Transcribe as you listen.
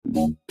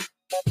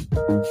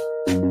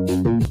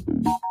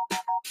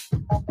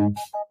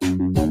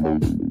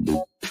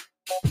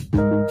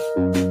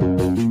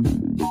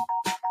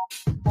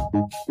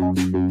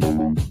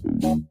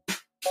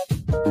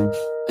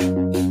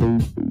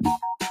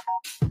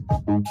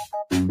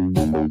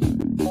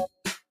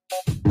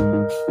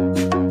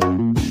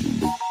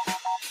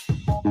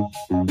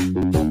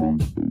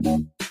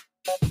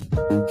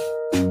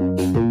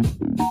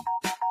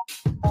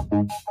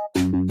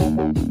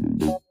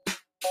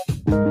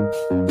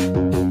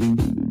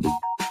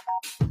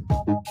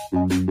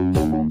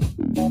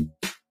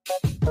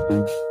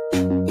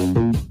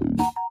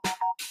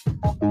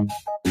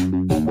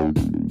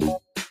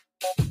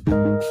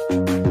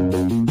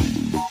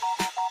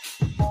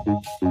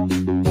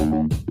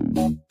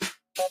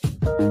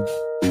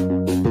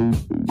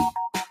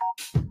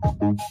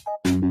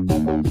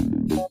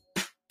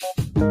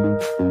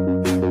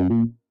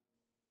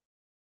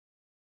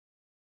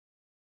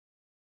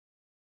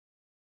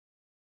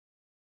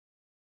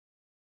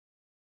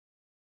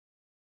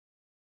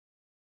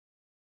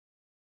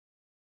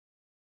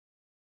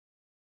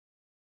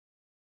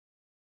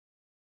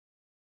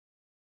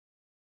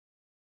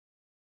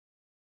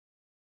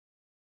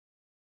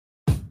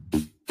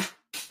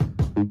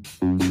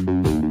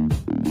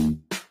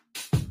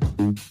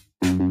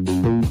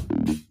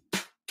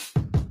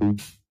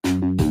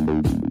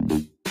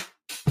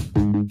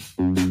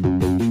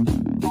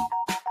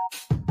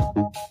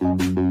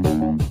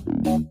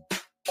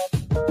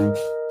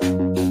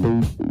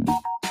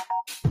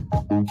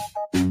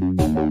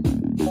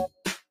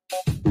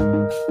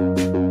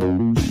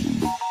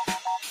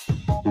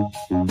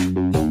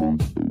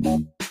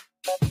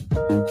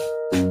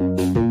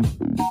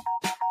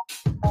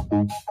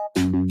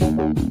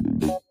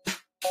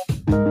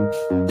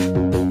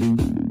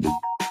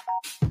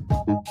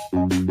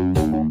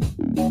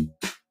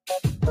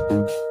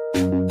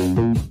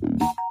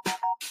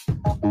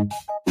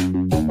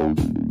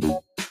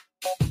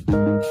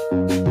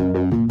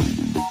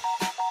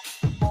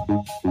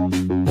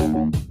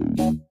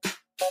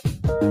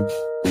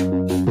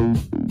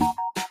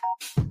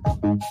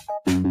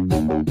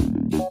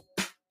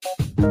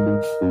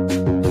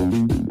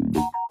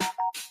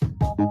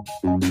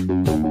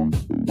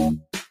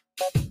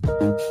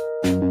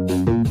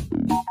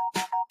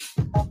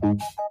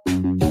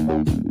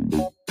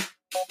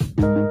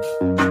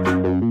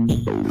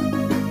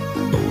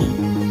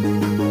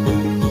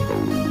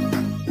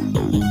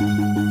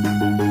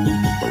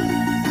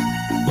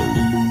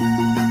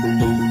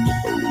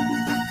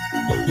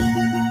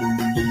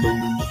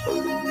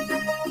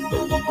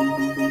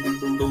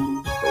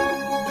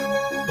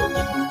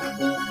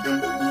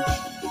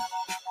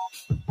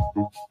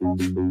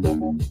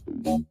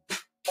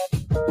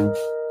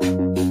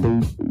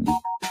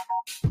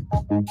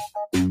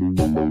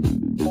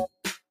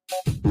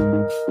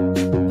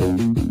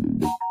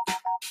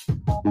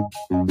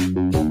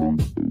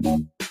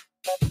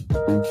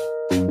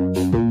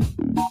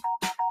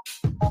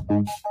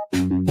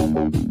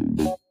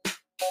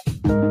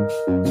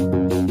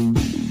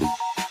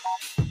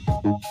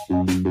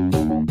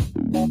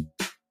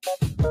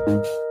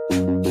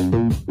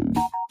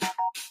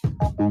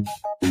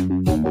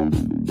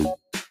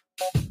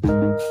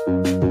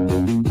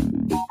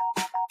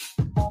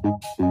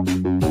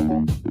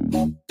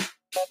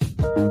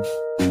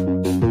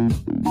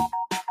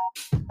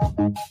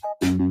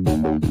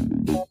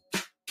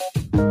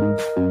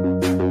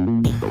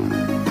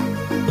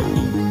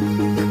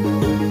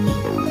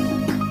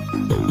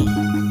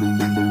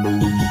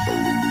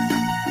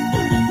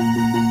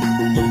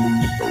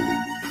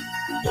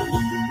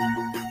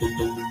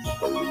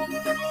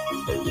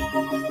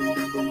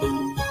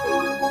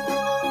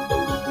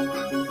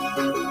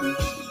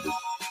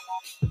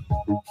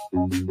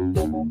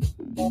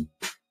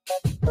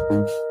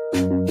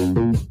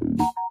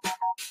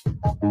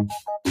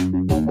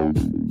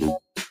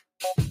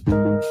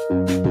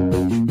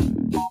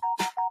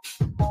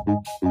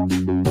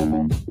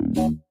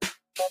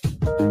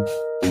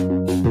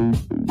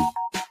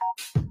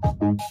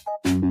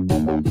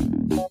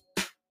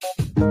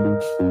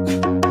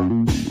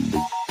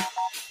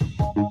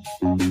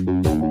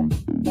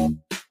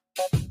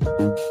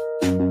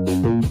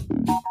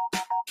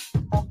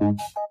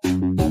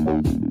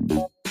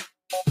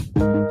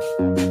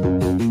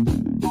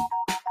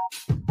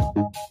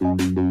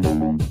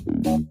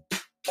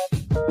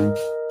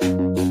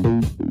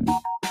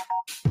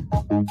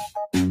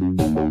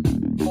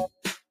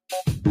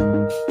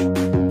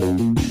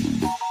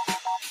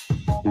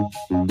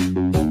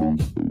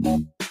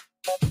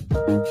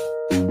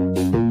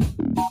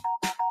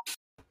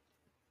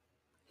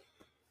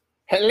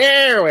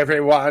Hello,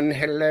 everyone.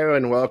 Hello,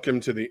 and welcome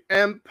to the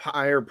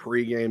Empire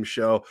Pregame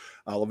Show.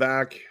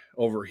 Levac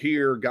over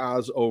here,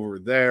 Gaz over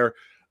there.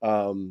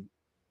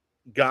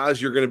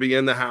 Gaz, you're going to be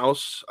in the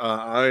house.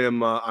 I'm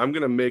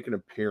going to make an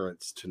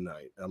appearance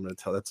tonight. I'm going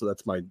to tell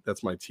that's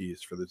my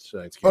tease for this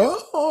tonight's game.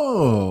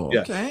 Oh,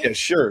 yeah, okay. Yeah,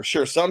 sure.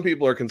 Some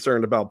people are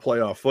concerned about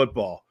playoff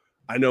football.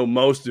 I know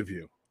most of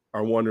you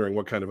are wondering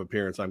what kind of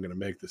appearance I'm going to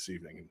make this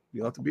evening, and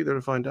you'll have to be there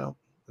to find out.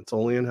 It's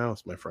only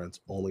in-house, my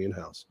friends. Only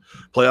in-house.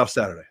 Playoff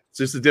Saturday. It's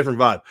just a different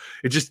vibe.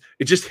 It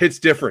just hits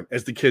different,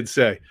 as the kids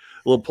say.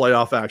 A little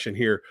playoff action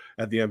here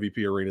at the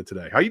MVP Arena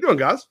today. How you doing,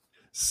 guys?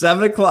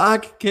 7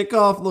 o'clock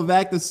kickoff,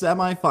 Levac, the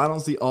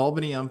semifinals, the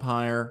Albany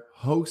Empire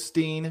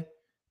hosting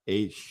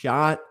a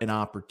shot, an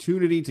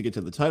opportunity to get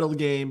to the title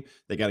game.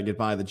 They got to get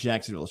by the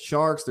Jacksonville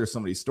Sharks. There's so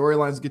many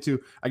storylines to get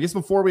to. I guess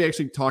before we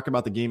actually talk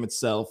about the game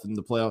itself and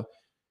the playoff,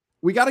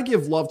 we got to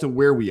give love to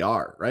where we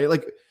are, right?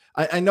 Like,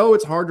 I know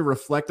it's hard to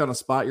reflect on a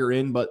spot you're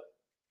in, but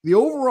the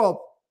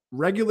overall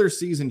regular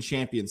season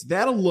champions,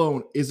 that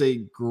alone is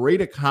a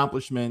great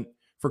accomplishment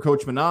for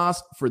Coach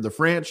Manas, for the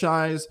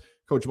franchise.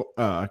 Coach,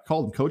 I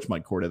called him Coach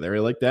Mike Corda there. I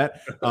like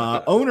that.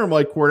 Owner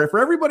Mike Corda, for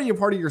everybody a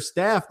part of your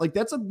staff, like,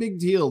 that's a big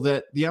deal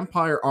that the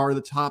Empire are the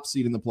top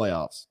seed in the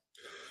playoffs.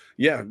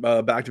 Yeah,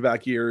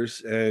 back-to-back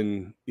years,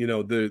 and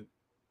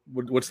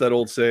what's that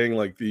old saying?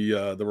 Like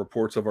the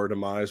reports of our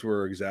demise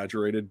were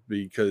exaggerated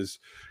because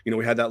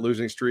we had that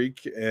losing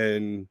streak,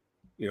 and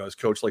as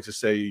Coach likes to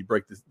say, you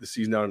break the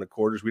season down into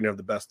quarters. We didn't have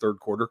the best third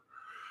quarter,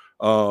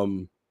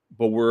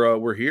 but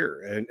we're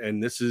here,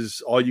 and this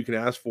is all you can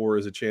ask for,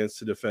 is a chance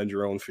to defend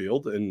your own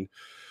field, and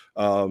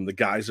the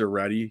guys are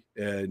ready.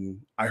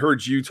 And I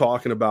heard you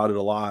talking about it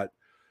a lot,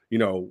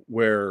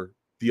 where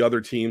the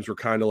other teams were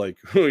kind of like,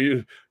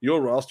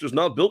 your roster's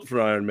not built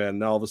for Iron Man.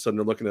 Now all of a sudden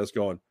they're looking at us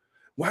going,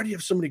 why do you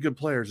have so many good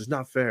players? It's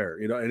not fair,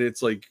 and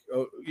it's like,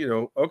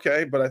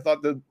 okay, but I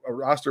thought the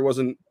roster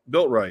wasn't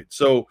built right.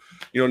 So,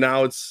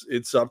 now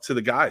it's up to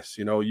the guys.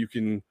 You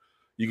can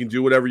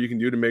do whatever you can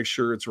do to make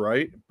sure it's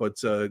right. But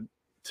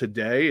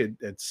today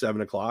at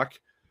 7 o'clock,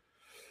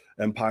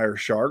 Empire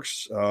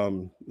Sharks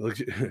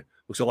looks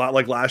a lot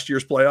like last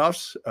year's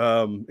playoffs,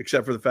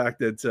 except for the fact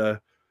that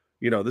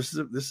this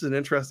is an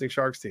interesting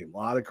Sharks team. A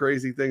lot of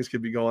crazy things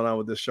could be going on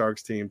with this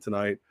Sharks team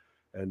tonight,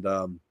 and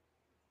I'm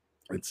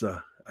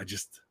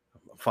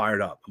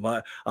fired up.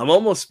 I'm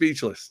almost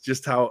speechless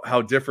just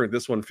how different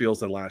this one feels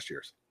than last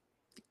year's.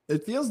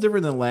 It feels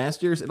different than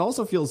last year's. It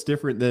also feels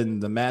different than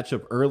the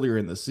matchup earlier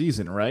in the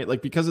season, right?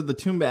 Like, because of the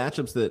two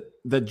matchups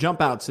that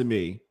jump out to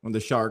me when the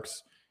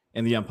Sharks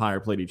and the Empire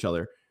played each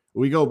other.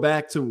 We go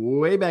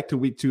way back to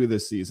week 2 of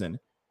this season.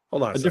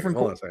 Hold on a second.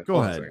 Go ahead.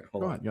 Go ahead.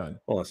 Hold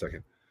on a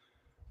second.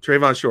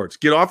 Trayvon Shorts,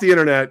 get off the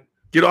internet.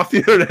 Get off the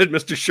internet,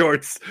 Mr.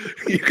 Shorts.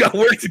 You got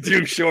work to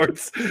do,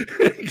 Shorts.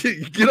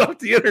 Get off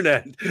the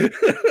internet.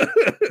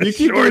 You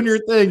keep doing your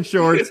thing,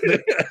 Shorts.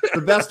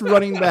 The best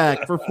running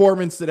back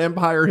performance in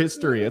Empire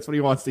history. That's what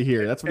he wants to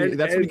hear. That's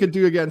what he could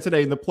do again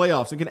today in the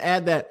playoffs. We can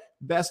add that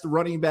best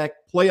running back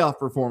playoff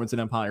performance in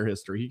Empire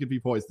history. He could be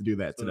poised to do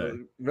that today.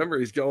 Remember,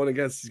 he's going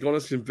against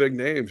some big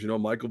names.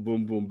 Michael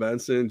Boom Boom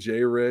Benson,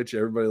 Jay Rich,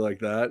 everybody like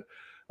that.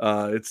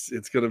 It's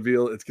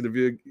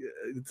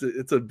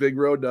a big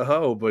road to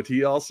hoe, but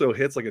he also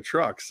hits like a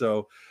truck.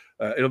 So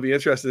it'll be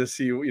interesting to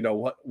see,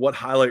 what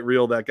highlight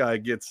reel that guy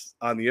gets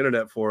on the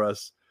internet for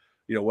us,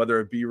 whether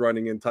it be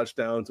running in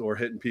touchdowns or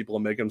hitting people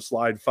and make them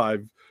slide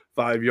 5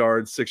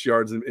 yards, 6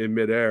 yards in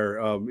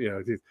midair.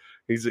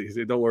 He's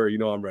don't worry,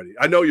 I'm ready.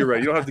 I know you're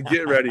ready. You don't have to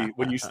get ready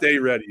when you stay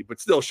ready, but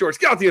still, Shorts,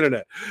 get off the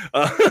internet.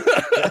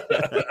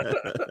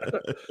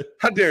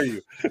 How dare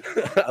you?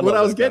 What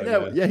I was getting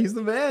at, yeah, he's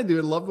the man,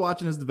 dude. I loved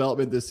watching his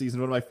development this season.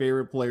 One of my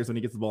favorite players when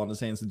he gets the ball in his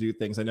hands to do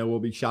things. I know we'll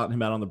be shouting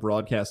him out on the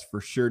broadcast for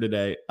sure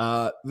today.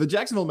 The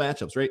Jacksonville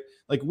matchups, right?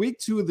 Like week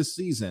 2 of the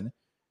season,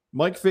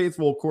 Mike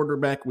Faithfull,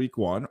 quarterback week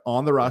 1,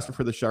 on the roster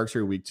for the Sharks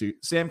here week 2.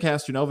 Sam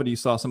Castronova, you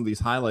saw some of these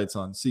highlights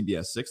on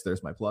CBS 6.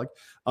 There's my plug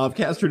of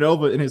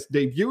Castronova in his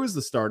debut as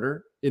the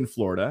starter in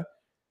Florida.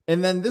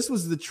 And then this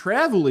was the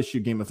travel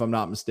issue game, if I'm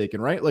not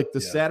mistaken, right? Like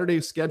the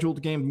Saturday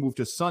scheduled game moved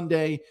to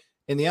Sunday,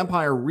 and the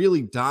Empire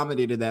really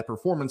dominated that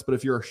performance. But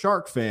if you're a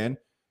Shark fan,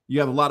 you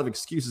have a lot of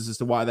excuses as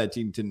to why that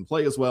team didn't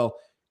play as well.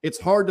 It's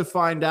hard to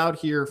find out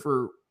here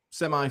for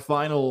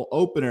semifinal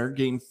opener,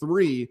 game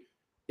 3,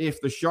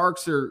 if the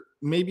Sharks are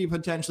maybe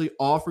potentially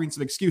offering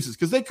some excuses,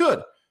 because they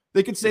could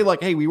say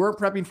like, hey, we weren't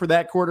prepping for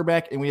that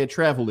quarterback and we had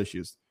travel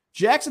issues.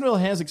 Jacksonville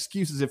has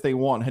excuses if they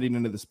want heading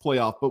into this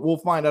playoff, but we'll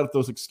find out if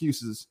those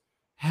excuses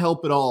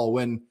help at all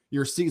when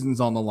your season's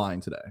on the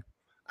line today.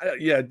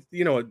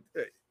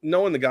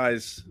 Knowing the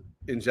guys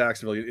in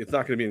Jacksonville, it's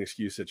not going to be an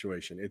excuse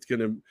situation. It's going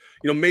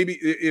to, maybe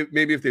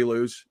if they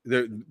lose,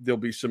 there'll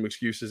be some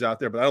excuses out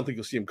there, but I don't think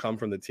you'll see them come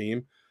from the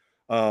team.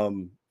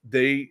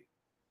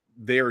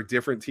 They are a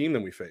different team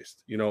than we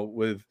faced,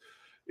 with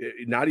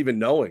not even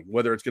knowing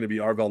whether it's going to be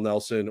Arvell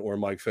Nelson or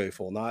Mike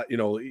Faithfull. Not,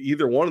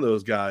 either one of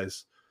those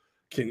guys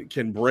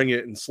can bring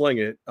it and sling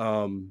it.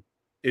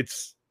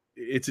 It's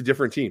a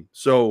different team.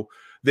 So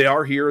they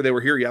are here. They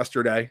were here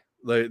yesterday.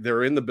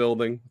 They're in the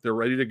building. They're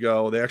ready to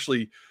go.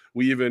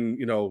 We even,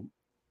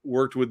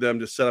 worked with them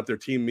to set up their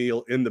team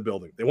meal in the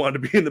building. They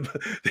wanted to be in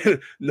the,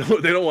 no,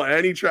 they don't want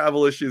any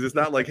travel issues. It's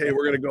not like, hey,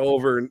 we're going to go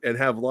over and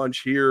have lunch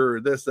here or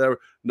this, that.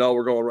 No,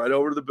 we're going right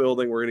over to the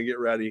building. We're going to get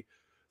ready.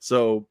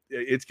 So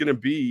it's going to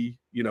be,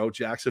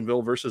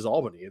 Jacksonville versus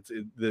Albany.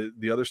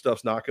 The other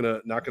stuff's not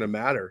going to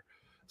matter.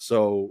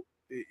 So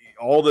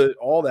all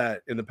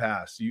that in the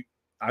past,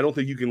 I don't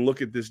think you can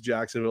look at this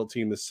Jacksonville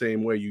team the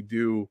same way you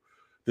do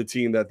the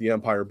team that the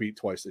Empire beat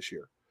twice this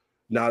year.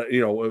 Not,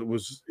 it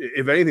was,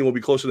 if anything, will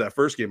be closer to that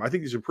first game. I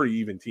think these are pretty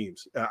even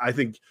teams. I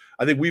think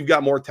we've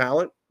got more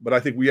talent, but I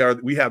think we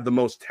have the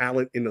most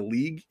talent in the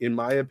league, in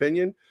my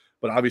opinion.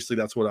 But obviously,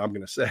 that's what I'm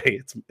going to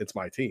say. It's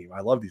my team.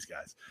 I love these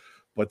guys,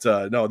 but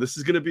no, this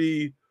is going to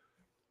be.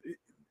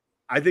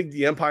 I think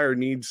the Empire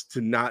needs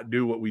to not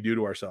do what we do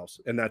to ourselves,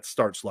 and that's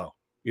start slow.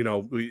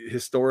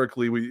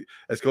 Historically,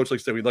 as Coach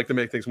said, we'd like to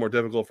make things more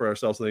difficult for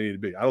ourselves than they need to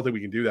be. I don't think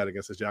we can do that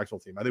against this Jacksonville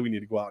team. I think we need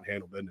to go out and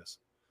handle business.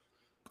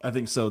 I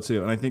think so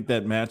too. And I think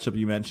that matchup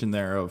you mentioned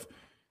there of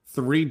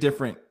 3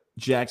 different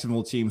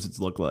Jacksonville teams it's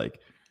looked like.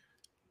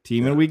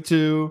 Team in week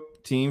 2,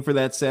 team for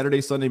that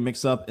Saturday, Sunday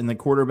mix up, and the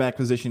quarterback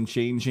position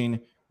changing.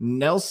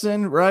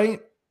 Nelson,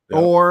 right? Yeah.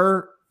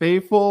 Or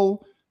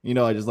Faithful.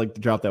 I just like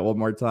to drop that one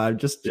more time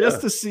just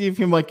to see if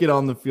he might get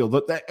on the field.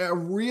 But that a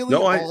really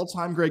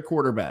all-time great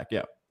quarterback.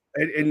 Yeah.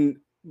 And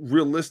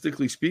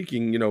realistically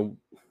speaking,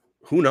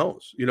 who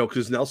knows?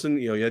 Because Nelson,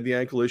 he had the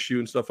ankle issue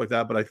and stuff like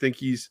that. But I think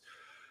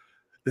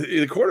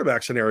the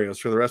quarterback scenarios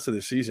for the rest of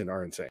the season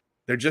are insane.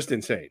 They're just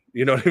insane.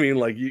 You know what I mean?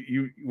 Like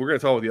we're going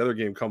to talk about the other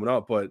game coming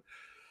up, but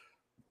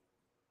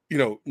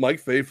Mike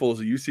Faithful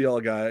is a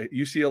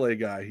UCLA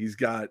guy. He's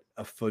got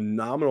a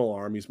phenomenal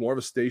arm. He's more of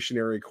a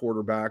stationary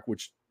quarterback,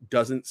 which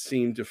doesn't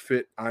seem to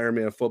fit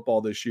Ironman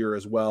football this year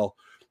as well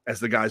as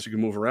the guys who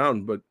can move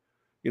around. But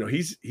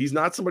he's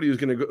not somebody who's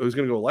going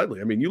to go lightly.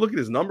 I mean, you look at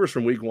his numbers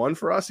from week 1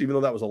 for us, even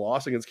though that was a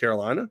loss against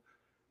Carolina,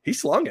 he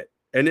slung it.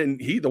 And then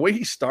the way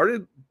he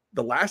started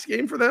the last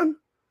game for them,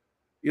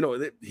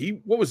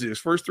 what was it? His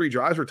first 3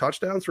 drives were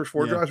touchdowns, first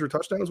 4 drives were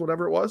touchdowns,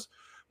 whatever it was.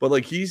 But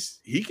like he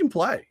can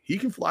play. He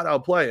can flat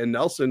out play. And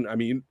Nelson, I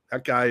mean,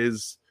 that guy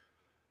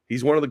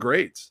he's one of the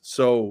greats.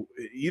 So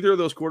either of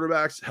those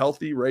quarterbacks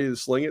healthy, ready to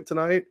sling it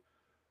tonight,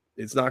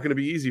 it's not going to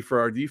be easy for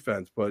our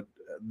defense, but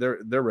they're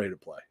ready to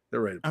play. They're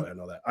ready to play. I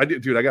know that. I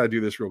got to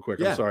do this real quick.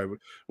 Yeah. I'm sorry.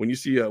 When you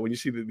see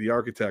the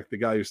architect, the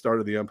guy who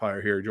started the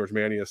Empire here, George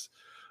Manius,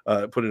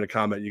 put in a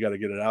comment, you got to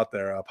get it out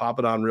there. Pop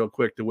it on real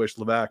quick to wish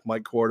Levac,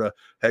 Mike Korda,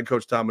 head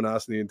coach Tom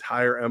Manas, and the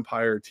entire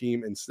Empire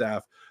team and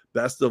staff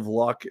best of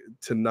luck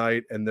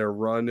tonight and their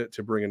run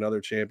to bring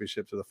another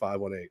championship to the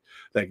 518.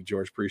 Thank you,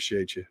 George.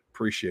 Appreciate you.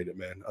 Appreciate it,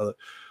 man. I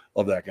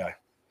love that guy.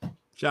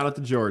 Shout out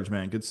to George,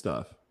 man. Good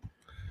stuff.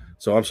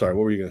 So I'm sorry.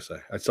 What were you going to say?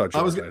 I saw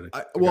George.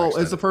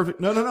 It's a perfect.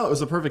 No. It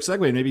was a perfect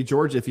segue. Maybe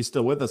George, if he's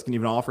still with us, can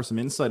even offer some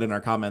insight in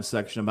our comments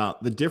section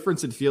about the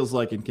difference it feels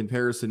like in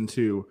comparison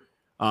to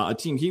a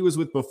team he was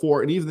with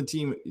before, and even the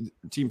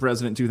team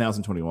president in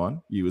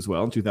 2021, you as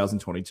well in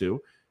 2022.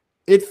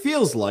 It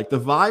feels like the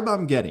vibe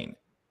I'm getting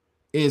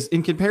is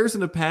in comparison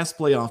to past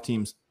playoff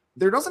teams,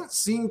 there doesn't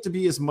seem to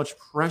be as much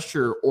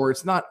pressure, or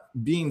it's not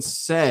being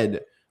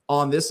said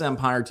on this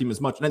Empire team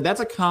as much. And that's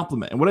a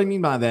compliment. And what I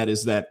mean by that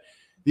is that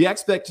the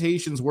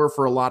expectations were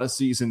for a lot of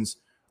seasons,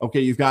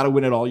 okay, you've got to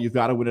win it all. You've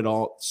got to win it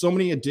all. So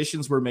many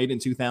additions were made in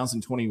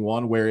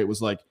 2021 where it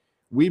was like,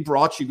 we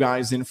brought you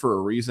guys in for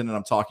a reason. And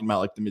I'm talking about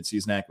like the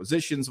midseason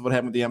acquisitions of what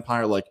happened with the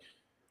Empire. Like,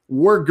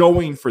 we're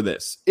going for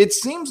this. It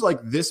seems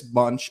like this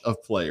bunch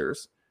of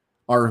players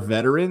are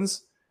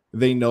veterans.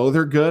 They know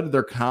they're good.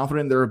 They're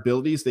confident in their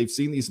abilities. They've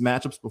seen these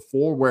matchups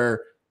before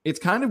where it's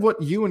kind of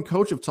what you and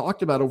Coach have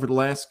talked about over the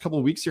last couple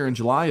of weeks here in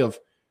July of,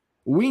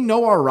 we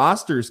know our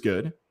roster is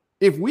good.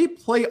 If we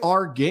play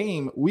our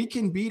game, we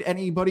can beat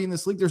anybody in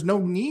this league. There's no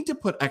need to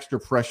put extra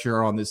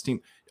pressure on this team.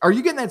 Are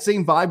you getting that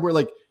same vibe where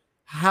like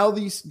how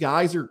these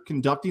guys are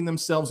conducting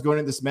themselves going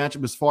into this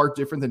matchup is far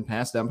different than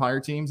past Empire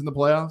teams in the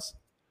playoffs?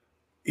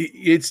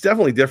 It's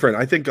definitely different.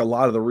 I think a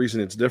lot of the reason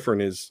it's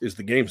different is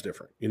the game's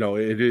different.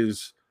 It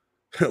is.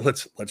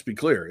 Let's be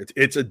clear.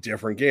 It's a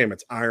different game.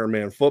 It's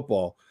Ironman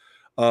football.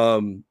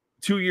 2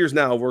 years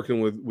now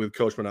working with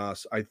Coach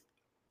Manas,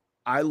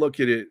 I look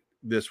at it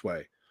this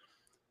way.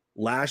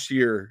 Last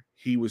year,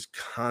 he was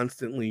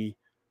constantly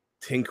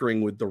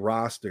tinkering with the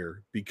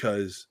roster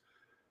because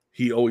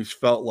he always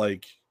felt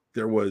like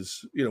there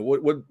was,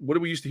 what do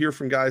we used to hear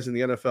from guys in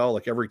the NFL?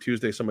 Like every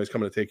Tuesday, somebody's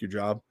coming to take your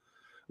job.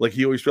 Like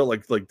he always felt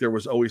like there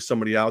was always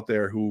somebody out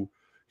there who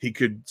he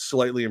could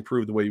slightly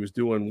improve the way he was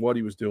doing, what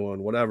he was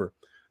doing, whatever.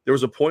 There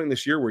was a point in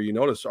this year where you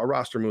notice our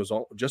roster moves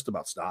just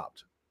about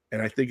stopped.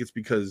 And I think it's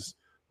because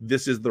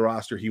this is the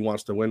roster he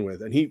wants to win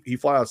with. And he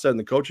flat out said in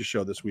the coaches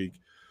show this week,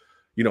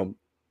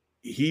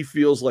 he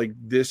feels like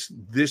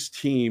this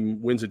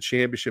team wins a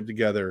championship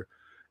together,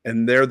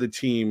 and they're the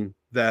team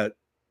that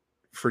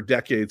for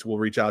decades will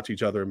reach out to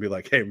each other and be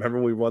like, hey, remember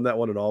when we won that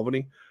one at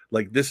Albany?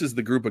 Like, this is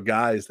the group of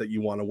guys that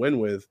you want to win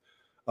with.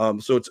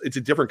 So it's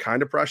a different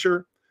kind of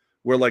pressure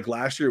where like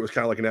last year it was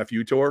kind of like an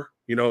FU tour.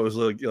 It was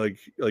like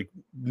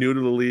new to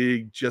the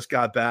league, just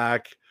got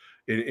back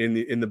in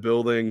the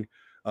building.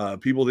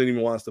 People didn't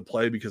even want us to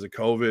play because of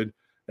COVID.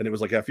 And it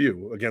was like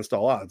FU against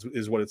all odds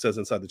is what it says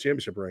inside the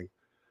championship ring.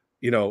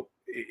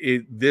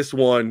 This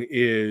one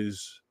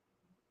is,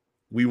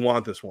 we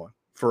want this one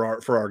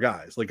for our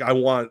guys. Like I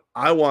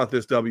want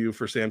this W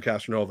for Sam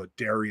Castronova,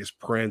 Darius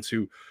Prince,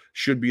 who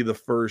should be the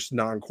first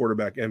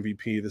non-quarterback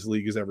MVP this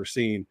league has ever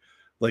seen.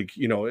 like,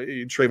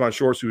 Trayvon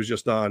Shorts, who was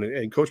just on,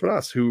 and Coach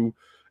Manas,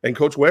 and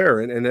Coach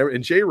Ware,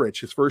 and Jay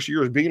Rich, his first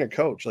year as being a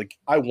coach. Like,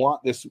 I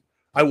want this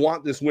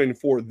win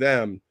for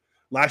them.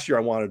 Last year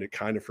I wanted it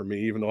kind of for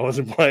me, even though I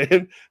wasn't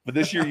playing. But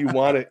this year you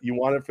want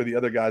it for the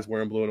other guys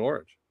wearing blue and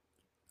orange.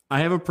 I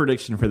have a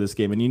prediction for this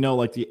game, and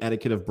like the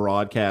etiquette of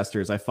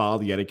broadcasters. I follow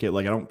the etiquette.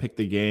 Like, I don't pick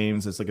the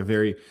games. It's like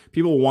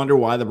people wonder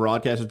why the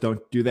broadcasters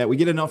don't do that. We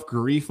get enough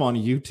grief on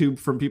YouTube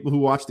from people who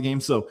watch the game,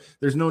 so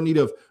there's no need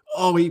of,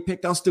 oh, he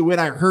picked us to win,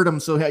 I heard him,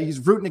 so he's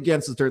rooting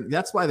against us.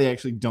 That's why they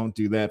actually don't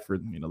do that for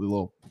the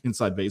little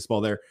inside baseball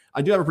there.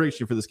 I do have a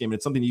prediction for this game, and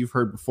it's something you've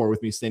heard before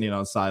with me standing on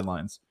the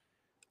sidelines.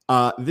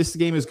 This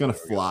game is going to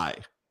fly.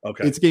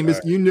 Okay. This game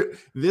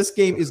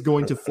is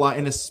going to fly,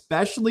 and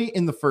especially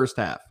in the first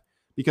half.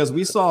 Because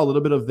we saw a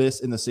little bit of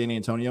this in the San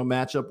Antonio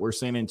matchup where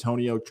San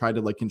Antonio tried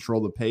to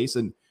control the pace,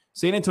 and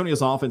San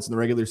Antonio's offense in the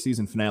regular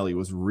season finale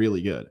was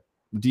really good.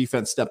 The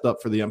defense stepped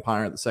up for the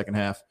Empire in the second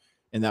half,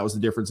 and that was the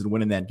difference in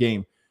winning that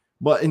game.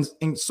 But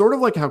in sort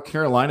of like how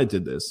Carolina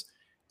did this,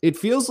 it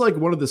feels like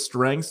one of the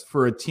strengths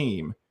for a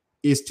team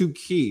is to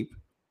keep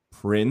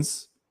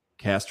Prince,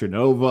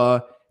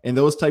 Castronova, and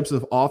those types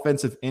of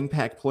offensive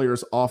impact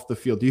players off the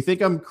field. Do you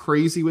think I'm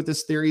crazy with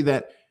this theory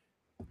that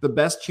the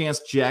best chance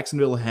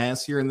Jacksonville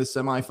has here in the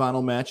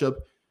semifinal matchup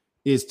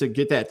is to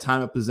get that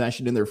time of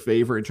possession in their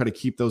favor and try to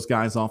keep those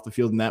guys off the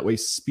field and that way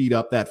speed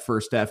up that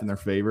first half in their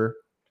favor?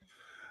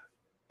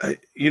 I'm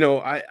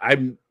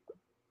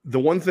the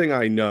one thing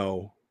I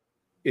know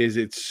is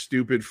it's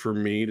stupid for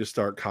me to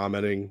start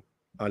commenting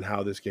on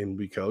how this game will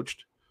be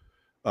coached.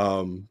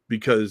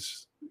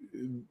 Because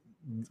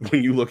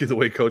when you look at the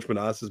way Coach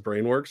Manas's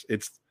brain works,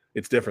 it's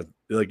different.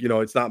 Like,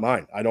 it's not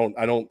mine. I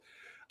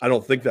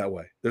don't think that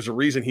way. There's a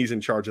reason he's in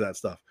charge of that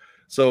stuff.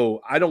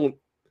 So I don't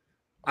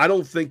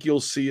think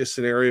you'll see a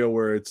scenario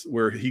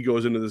where he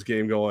goes into this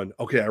game going,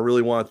 okay, I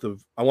want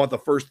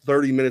the first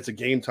 30 minutes of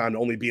game time to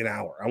only be an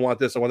hour. I want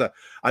this, I want that.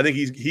 I think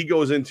he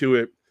goes into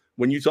it.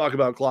 When you talk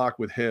about clock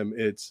with him,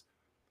 it's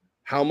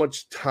how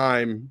much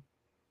time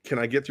can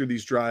I get through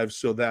these drives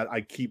so that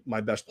I keep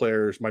my best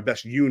players, my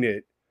best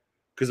unit,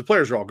 because the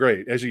players are all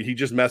great. Actually, he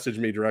just messaged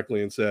me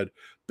directly and said,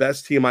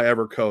 best team I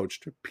ever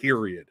coached,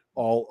 period.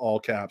 All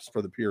caps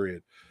for the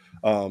period.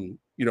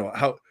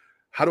 How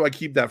do I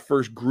keep that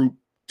first group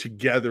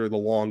together the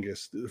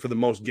longest for the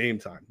most game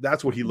time?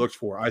 That's what he looks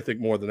for, I think,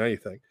 more than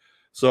anything.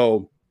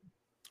 So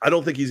I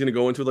don't think he's going to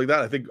go into it like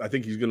that. I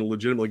think he's going to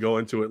legitimately go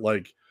into it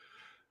like,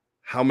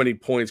 how many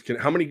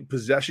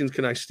possessions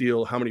can I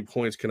steal? How many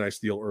points can I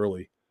steal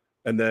early?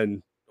 And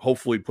then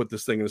hopefully put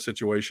this thing in a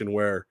situation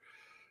where,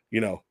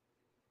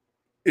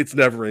 it's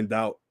never in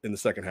doubt in the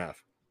second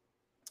half.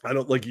 I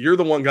don't you're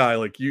the one guy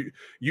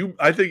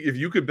I think if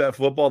you could bet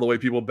football the way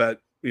people bet,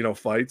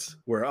 fights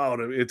where,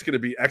 it's going to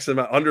be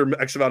under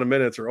X amount of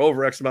minutes or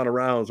over X amount of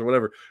rounds or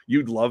whatever,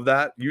 you'd love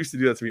that. You used to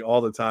do that to me all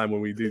the time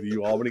when we do the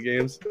Albany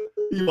games.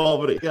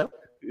 Albany, yeah.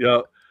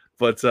 Yeah.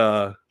 But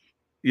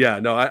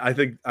I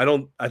think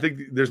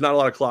there's not a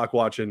lot of clock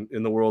watching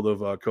in the world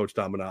of Coach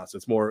Tom Manas.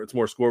 It's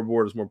more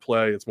scoreboard, it's more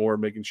play, it's more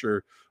making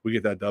sure we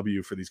get that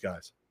W for these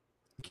guys.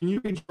 Can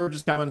you read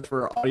George's comments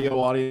for our audio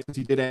audience?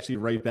 He did actually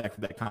write back for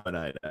that comment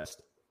I had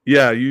asked.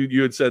 Yeah,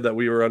 you had said that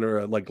we were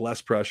under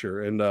less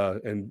pressure,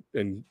 and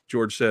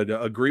George said,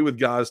 agree with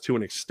Gaz to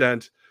an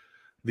extent.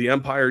 The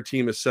Empire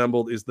team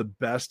assembled is the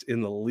best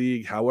in the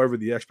league. However,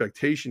 the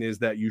expectation is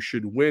that you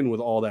should win with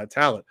all that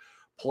talent,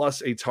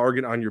 plus a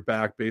target on your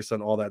back based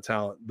on all that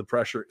talent. The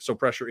pressure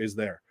is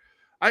there.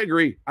 I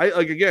agree.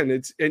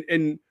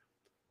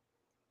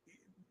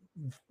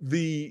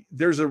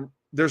 There's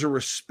a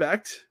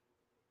respect,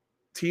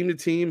 team to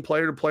team,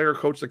 player to player,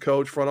 coach to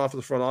coach, front office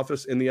to front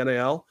office in the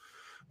NAL,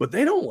 but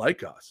they don't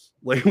like us.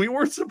 Like, we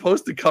weren't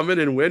supposed to come in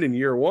and win in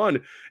year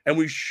one, and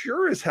we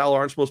sure as hell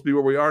aren't supposed to be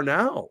where we are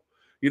now.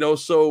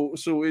 So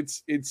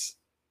it's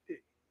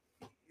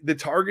the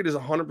target is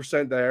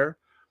 100% there.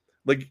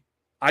 Like,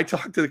 I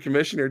talked to the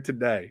commissioner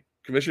today.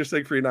 Commissioner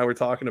Siegfried and I were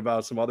talking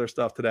about some other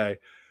stuff today,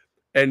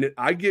 and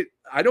I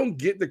don't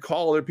get the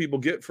call other people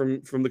get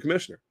from the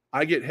commissioner.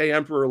 I get, hey,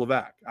 Emperor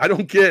Levac. I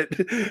don't get,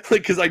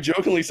 because I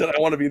jokingly said I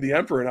want to be the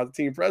Emperor, not the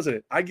team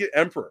president. I get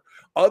Emperor.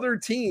 Other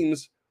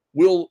teams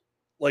will,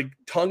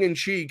 tongue in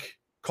cheek,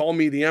 call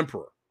me the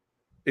Emperor.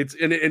 It's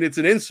an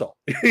insult.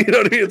 You know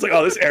what I mean? It's like,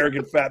 oh, this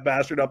arrogant fat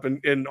bastard up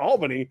in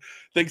Albany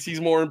thinks he's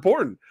more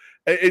important.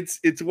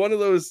 It's one of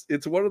those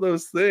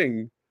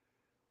things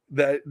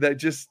that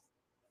just,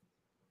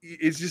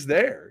 it's just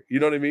there. You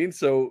know what I mean?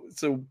 So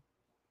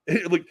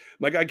like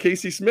my guy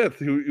Casey Smith,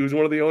 who's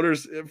one of the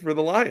owners for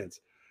the Lions.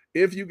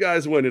 If you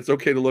guys win, it's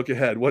okay to look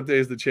ahead. What day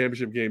is the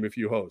championship game if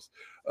you host?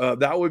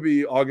 That would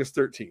be August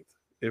 13th.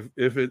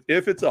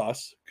 If it's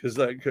us, because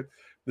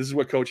this is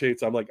what Coach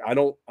hates. I'm like, I'm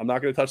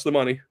not going to touch the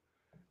money.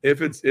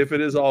 If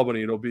it is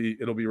Albany, it'll be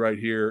right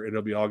here.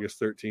 It'll be August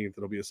 13th.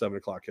 It'll be a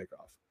 7:00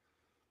 kickoff.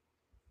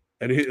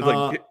 And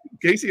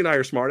Casey and I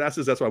are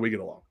smartasses. That's why we get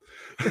along.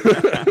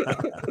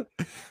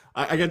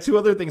 I got two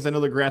other things. I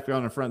know the graphic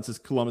on the front says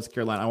Columbus,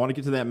 Carolina. I want to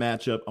get to that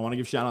matchup. I want to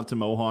give shout out to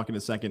Mohawk in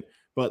a second,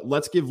 but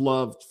let's give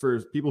love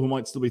for people who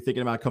might still be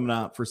thinking about coming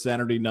out for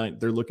Saturday night.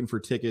 They're looking for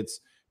tickets.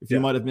 If you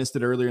might have missed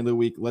it earlier in the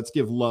week, let's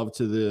give love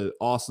to the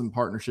awesome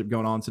partnership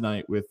going on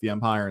tonight with the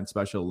Empire and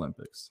Special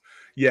Olympics.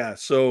 Yeah.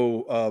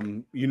 So,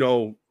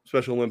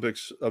 Special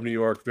Olympics of New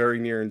York, very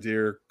near and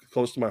dear,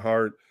 close to my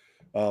heart.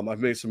 I've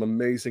made some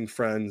amazing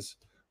friends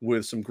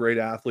with some great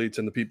athletes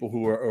and the people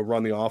who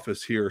run the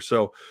office here.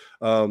 So,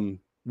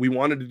 we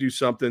wanted to do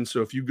something.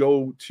 So if you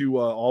go to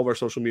all of our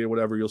social media,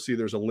 whatever, you'll see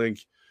there's a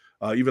link,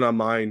 even on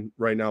mine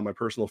right now, my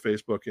personal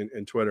Facebook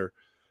and Twitter.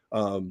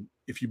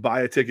 If you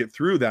buy a ticket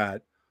through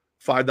that,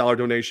 $5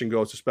 donation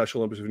goes to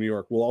Special Olympics of New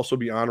York. We'll also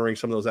be honoring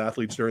some of those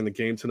athletes during the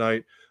game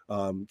tonight.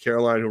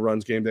 Caroline, who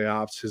runs Game Day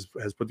Ops,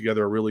 has put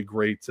together a really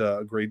great,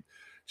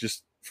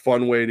 just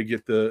fun way to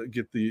get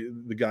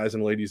the guys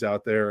and ladies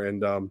out there.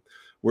 And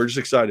we're just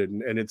excited.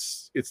 And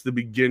it's the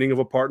beginning of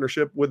a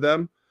partnership with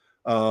them.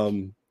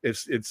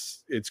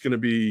 It's going to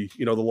be,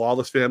 the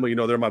Lawless family,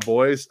 they're my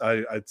boys.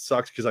 It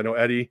sucks because I know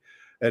Eddie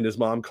and his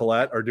mom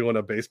Colette are doing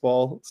a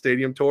baseball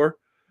stadium tour.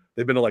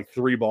 They've been to like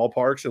 3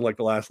 ballparks in like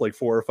the last 4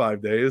 or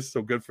 5 days.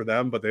 So good for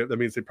them, but that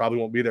means they probably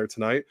won't be there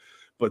tonight.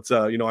 But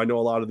I know a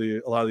lot of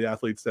the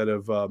athletes that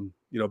have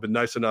been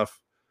nice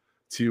enough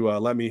to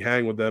let me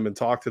hang with them and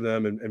talk to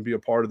them and be a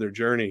part of their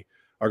journey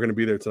are going to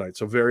be there tonight.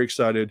 So very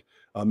excited.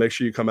 Make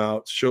sure you come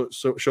out, show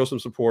some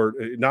support.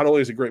 Not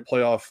only is it great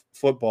playoff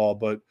football,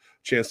 but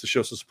chance to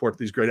show some support to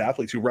these great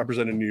athletes who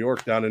represented New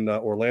York down in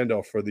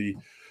Orlando for the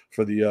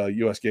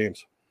U.S.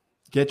 Games.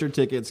 Get your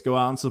tickets, go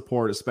out and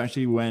support,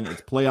 especially when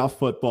it's playoff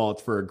football.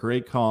 It's for a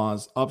great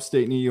cause.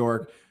 Upstate New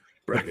York,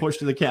 push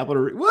to the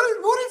Capitol.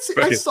 What is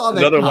I saw that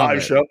another comment.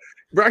 Live show.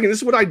 Bracken, this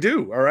is what I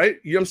do. All right,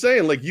 you know what I'm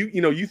saying? Like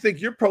you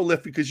think you're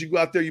prolific because you go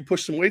out there, you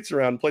push some weights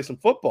around and play some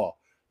football.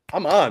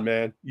 I'm on,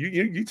 man.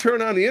 You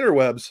turn on the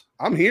interwebs.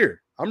 I'm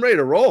here. I'm ready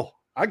to roll.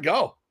 I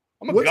go.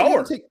 I'm a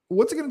goer.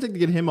 What's it going to take to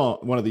get him on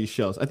one of these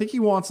shows? I think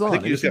he wants on. I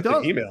think you just have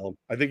to email him.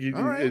 I think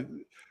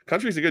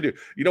Country's a good dude.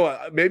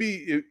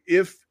 Maybe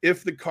if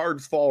the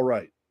cards fall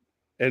right,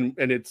 and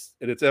it's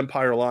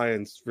Empire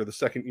Lions for the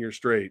second year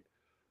straight,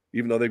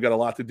 even though they've got a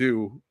lot to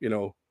do,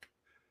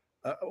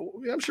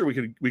 I'm sure we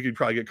could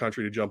probably get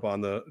Country to jump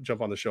on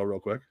the show real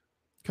quick.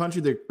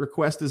 Country, the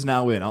request is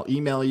now in. I'll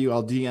email you.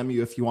 I'll DM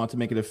you if you want to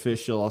make it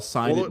official. I'll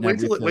sign it. Wait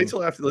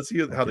till after. Let's see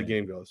how the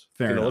game goes.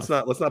 Fair enough.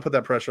 Let's not put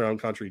that pressure on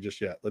Country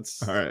just yet. All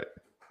right.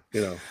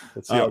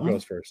 Let's see how it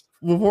goes first.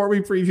 Before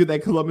we preview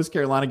that Columbus,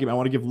 Carolina game, I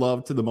want to give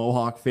love to the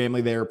Mohawk family.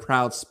 They are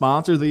proud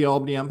sponsors of the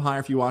Albany Empire.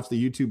 If you watch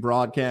the YouTube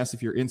broadcast,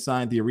 if you're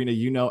inside the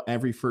arena,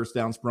 every first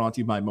down is brought to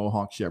you by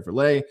Mohawk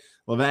Chevrolet.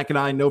 Levac and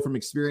I know from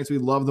experience, we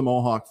love the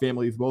Mohawk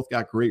family. We've both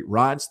got great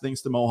rides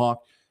thanks to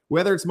Mohawk.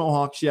 Whether it's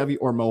Mohawk Chevy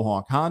or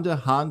Mohawk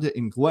Honda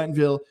in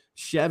Glenville,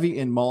 Chevy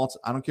in Malta.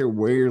 I don't care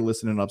where you're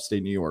listening in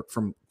upstate New York,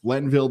 from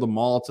Glenville to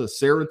Malta,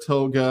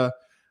 Saratoga,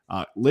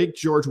 Lake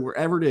George,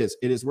 wherever it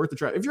is worth the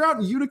drive. If you're out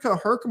in Utica,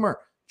 Herkimer,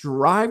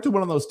 drive to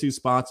one of those 2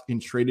 spots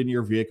and trade in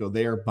your vehicle.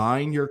 They are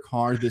buying your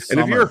car this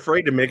summer. And if you're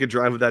afraid to make a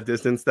drive of that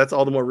distance, that's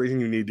all the more reason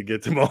you need to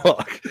get to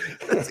Mohawk.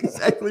 That's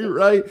exactly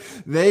right.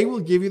 They will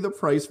give you the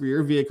price for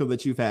your vehicle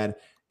that you've had,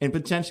 and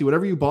potentially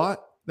whatever you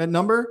bought, that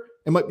number,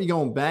 it might be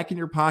going back in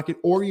your pocket,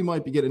 or you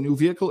might be getting a new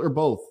vehicle, or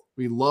both.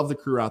 We love the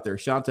crew out there.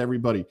 Shout out to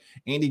everybody.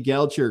 Andy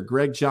Gelcher,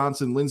 Greg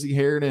Johnson, Lindsey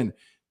Harridan,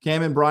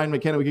 Cam and Brian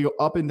McKenna. We can go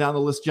up and down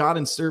the list. John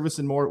and Service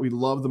and more. We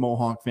love the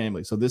Mohawk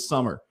family. So this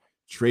summer,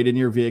 trade in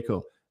your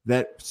vehicle.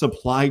 That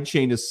supply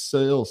chain is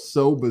still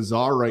so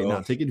bizarre right now.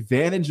 Take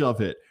advantage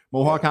of it.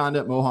 Mohawk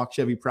Honda, Mohawk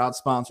Chevy, proud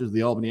sponsors of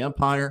the Albany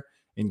Empire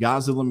and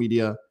Godzilla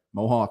Media.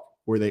 Mohawk,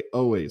 where they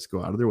always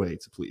go out of their way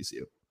to please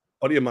you.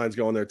 A buddy of mine's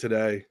going there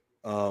today.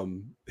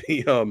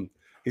 He's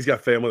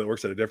got family that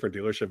works at a different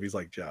dealership. He's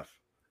like, Jeff,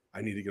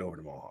 I need to get over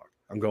to Mohawk.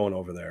 I'm going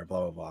over there,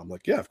 blah, blah, blah. I'm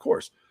like, yeah, of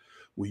course.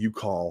 Will you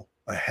call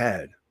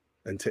ahead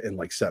and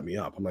set me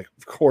up? I'm like,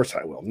 of course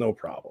I will. No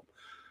problem.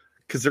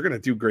 Because they're going to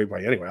do great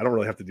by anyway. I don't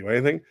really have to do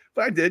anything.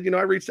 But I did,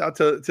 I reached out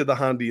to the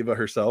Hondiva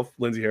herself,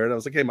 Lindsay Harrod. I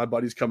was like, hey, my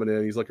buddy's coming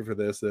in. He's looking for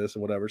this, and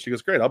whatever. She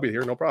goes, great, I'll be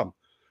here. No problem.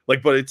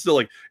 But it's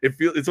still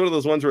it's one of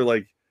those ones where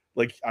like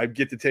I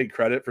get to take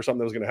credit for something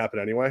that was going to happen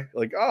anyway.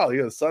 Like,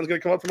 the sun's going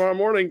to come up tomorrow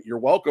morning. You're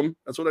welcome.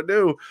 That's what I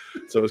do.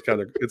 So it's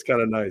kind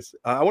of nice.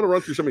 I want to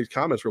run through some of these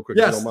comments real quick.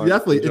 Yes,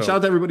 definitely. And shout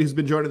out to everybody who's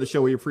been joining the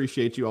show. We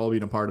appreciate you all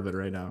being a part of it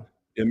right now.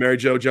 And Mary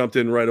Jo jumped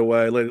in right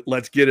away.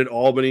 Let's get it,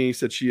 Albany.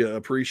 Said she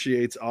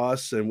appreciates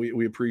us, and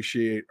we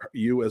appreciate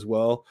you as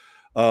well.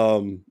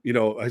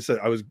 I said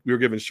we were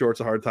giving Shorts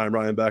a hard time.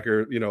 Ryan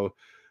Becker,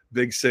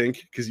 big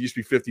sink because he used to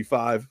be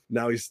 55.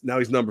 Now he's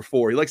number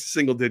 4. He likes the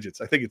single digits.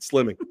 I think it's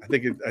slimming.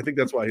 I think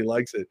that's why he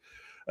likes it.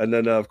 And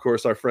then of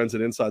course our friends at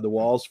Inside the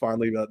Walls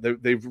finally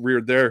they've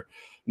reared their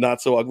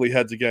not so ugly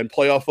heads again.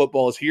 Playoff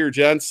football is here,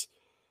 gents,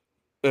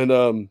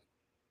 and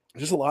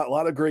just a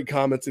lot of great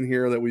comments in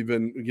here that we've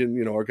been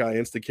getting. Our guy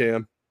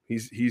Instacam,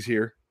 he's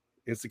here.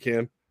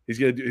 Instacam, Is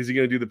he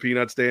gonna do the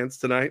Peanuts dance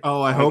tonight?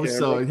 Oh, I hope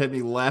so. It had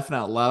me laughing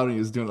out loud when he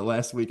was doing it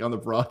last week on the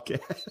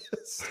broadcast.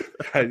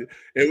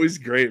 It was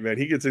great, man.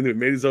 He gets into it,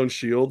 made his own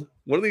shield.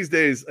 One of these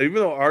days, even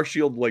though our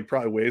shield like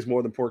probably weighs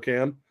more than poor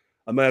Cam,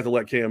 I might have to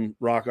let Cam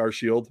rock our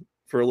shield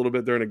for a little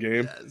bit during a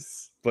game.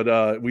 Yes.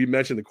 But we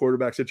mentioned the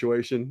quarterback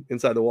situation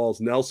inside the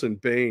walls. Nelson,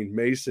 Bain,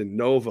 Mason,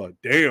 Nova.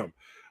 Damn,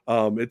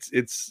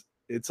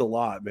 it's a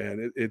lot,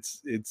 man.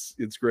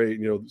 It's great.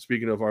 You know,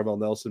 speaking of Arvell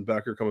Nelson,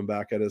 Becker coming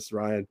back at us,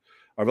 Ryan.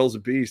 Arvell's a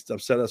beast.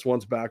 Upset us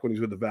once back when he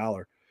was with the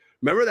Valor.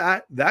 Remember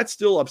that? That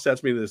still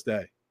upsets me to this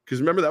day. Because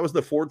remember, that was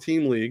the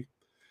 4-team league,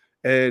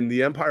 and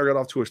the Empire got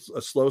off to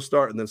a slow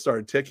start and then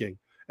started ticking.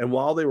 And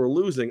while they were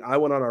losing, I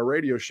went on our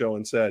radio show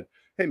and said,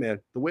 hey,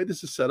 man, the way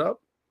this is set up,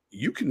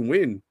 you can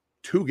win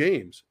 2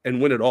 games and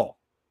win it all.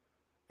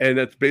 And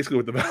that's basically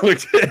what the Valor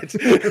did.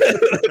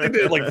 They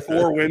did like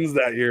 4 wins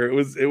that year.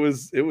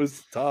 It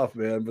was tough,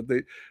 man. But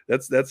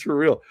that's for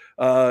real.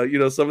 You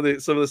know, some of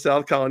the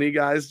South Colony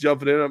guys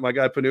jumping in. My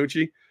guy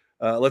Panucci.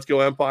 Let's go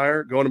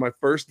Empire. Going to my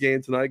first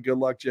game tonight. Good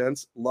luck,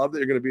 gents. Love that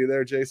you're going to be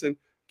there, Jason.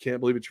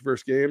 Can't believe it's your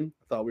first game.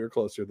 I thought we were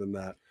closer than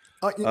that.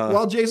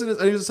 Well, Jason is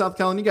a South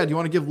Colony guy. Do you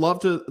want to give love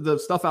to the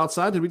stuff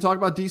outside? Did we talk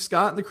about D.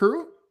 Scott and the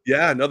crew?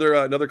 Yeah,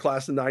 another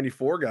class of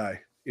 '94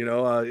 guy. You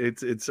know,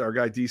 it's our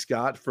guy D.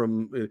 Scott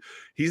from.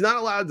 He's not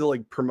allowed to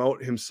like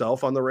promote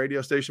himself on the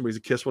radio station, but he's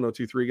a Kiss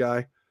 102.3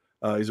 guy.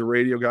 He's a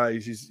radio guy.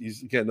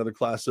 He's again another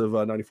class of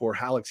 '94.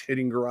 Halleck's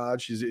Hitting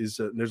Garage.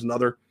 There's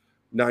another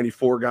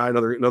 '94 guy,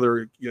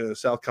 another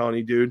South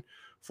Colony dude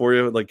for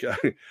you. Like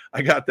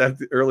I got that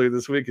earlier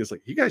this week. It's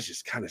like you guys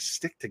just kind of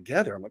stick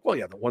together. I'm like, well,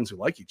 yeah, the ones who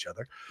like each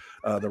other.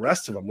 The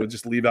rest of them we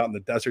just leave out in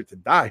the desert to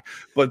die.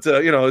 But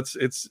you know,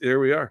 it's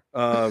here we are.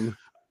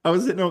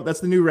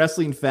 That's the new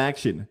wrestling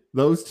faction.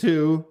 Those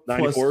 2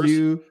 plus 94s?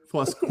 you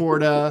plus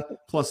Corda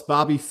plus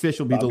Bobby Fish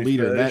will be the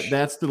leader.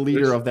 That's the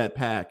leader of that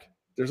pack.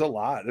 There's a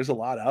lot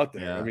out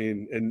there. Yeah. I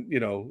mean, and you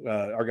know,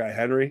 our guy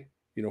Henry,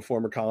 you know,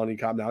 former Colony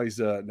cop. Now he's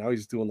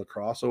doing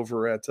lacrosse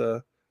over at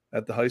the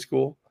high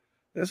school.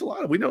 There's a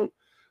lot of we don't,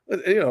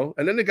 you know,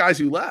 and then the guys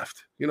who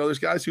left. You know, there's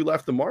guys who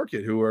left the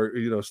market who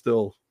are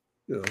still.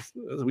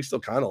 We still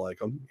kind of like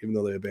them, even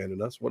though they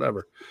abandoned us.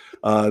 Whatever.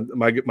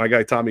 My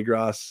guy Tommy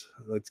Gross.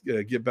 Let's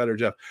get better,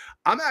 Jeff.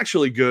 I'm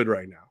actually good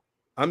right now.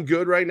 I'm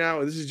good right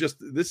now. And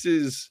this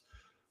is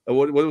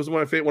what was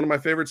one of my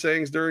favorite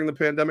sayings during the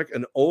pandemic.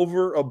 An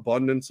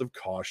overabundance of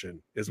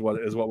caution is what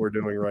we're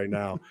doing right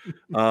now.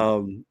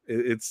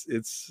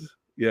 It's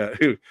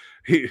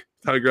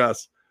Tommy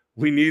Gross.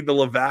 We need the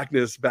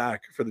Lavacness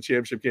back for the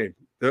championship game.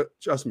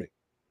 Trust me.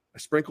 I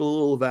sprinkle a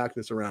little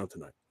Lavacness around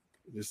tonight.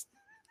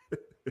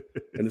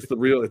 And it's the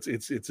real.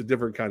 It's a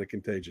different kind of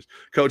contagious.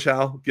 Coach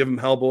Hal, give them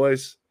hell,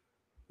 boys.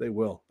 They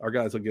will. Our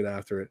guys will get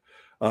after it.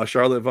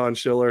 Charlotte Von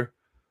Schiller.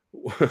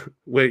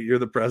 Wait, you're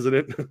the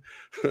president?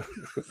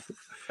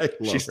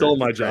 She stole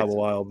my job a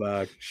while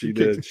back. She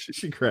did.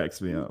 She cracks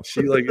me up.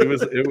 She like it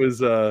was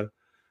a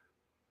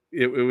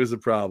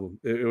problem.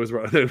 It was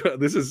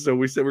this is so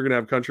we said we're gonna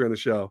have country on the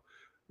show.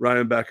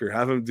 Ryan Becker,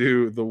 have him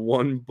do the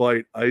 1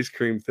 bite ice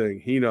cream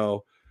thing,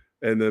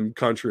 and then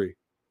country.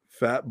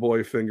 Fat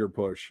Boy Finger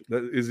Push.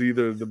 That is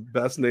either the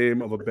best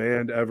name of a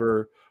band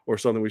ever or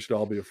something we should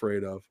all be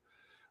afraid of.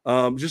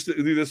 Just to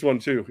do this one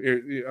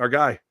too. Our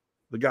guy,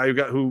 the guy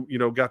who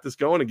got this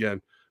going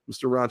again,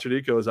 Mr.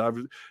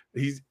 Rancherico,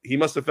 he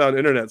must have found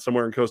internet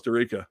somewhere in Costa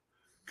Rica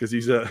because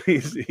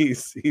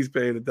he's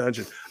paying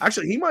attention.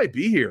 Actually, he might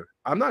be here.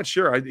 I'm not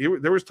sure.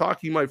 There was talk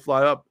he might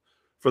fly up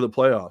for the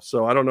playoffs.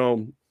 So I don't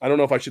know. I don't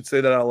know if I should say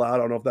that out loud. I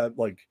don't know if that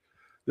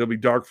there'll be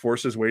dark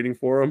forces waiting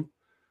for him.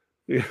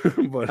 Yeah,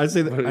 but I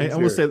say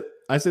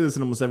this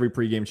in almost every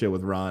pregame show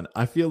with Ron.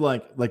 I feel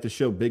like the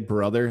show Big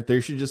Brother,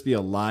 there should just be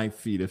a live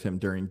feed of him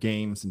during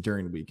games and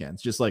during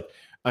weekends, just like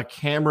a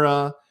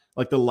camera,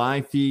 like the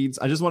live feeds.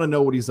 I just want to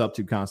know what he's up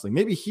to constantly.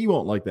 Maybe he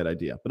won't like that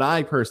idea, but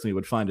I personally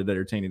would find it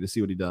entertaining to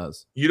see what he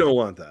does. You don't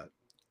want that.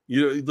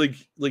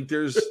 Like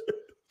there's,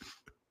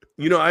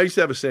 I used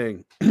to have a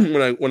saying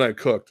when I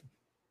cooked,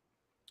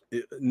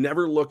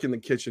 never look in the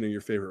kitchen of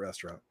your favorite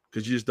restaurant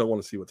because you just don't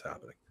want to see what's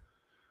happening.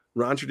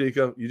 Ron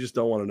Tridico, you just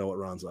don't want to know what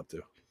Ron's up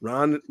to.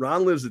 Ron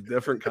lives a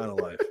different kind of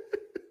life.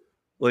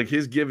 Like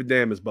his give a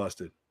damn is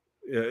busted.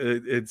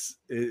 It's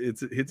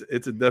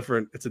a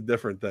different thing. It's a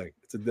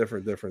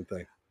different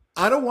thing.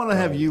 I don't want to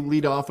have you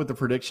lead off with the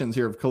predictions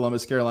here of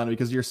Columbus, Carolina,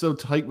 because you're so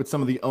tight with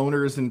some of the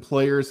owners and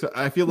players.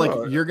 I feel like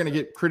you're going to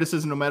get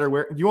criticism no matter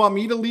where. You want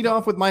me to lead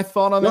off with my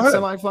thought on that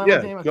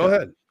semifinal game? Okay. Go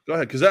ahead.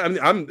 Because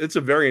it's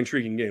a very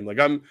intriguing game. Like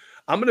I'm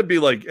going to be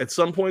like at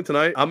some point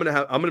tonight. I'm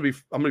going to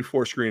be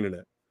force screening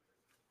it.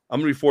 I'm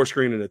going to be force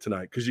screening it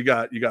tonight because you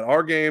got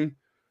our game,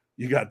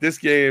 you got this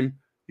game,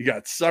 you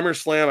got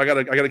SummerSlam. I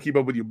got to keep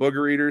up with you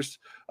booger eaters.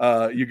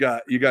 You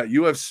got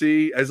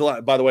UFC. As a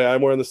lot. By the way,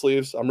 I'm wearing the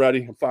sleeves. I'm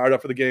ready. I'm fired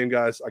up for the game,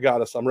 guys. I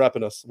got us. I'm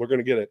repping us. We're going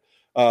to get it.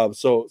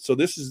 So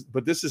this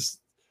is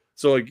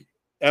like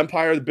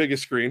Empire, the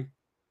biggest screen,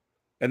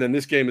 and then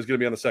this game is going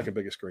to be on the second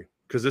biggest screen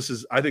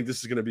because I think this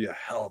is going to be a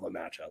hell of a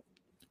matchup.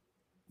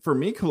 For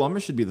me,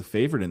 Columbus should be the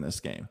favorite in this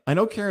game. I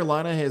know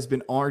Carolina has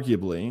been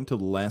arguably, until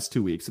the last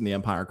 2 weeks, and the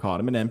Empire caught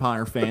him. And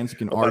Empire fans, you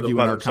can argue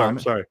in our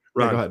comment. Sorry,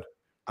 Ron. Yeah, go ahead.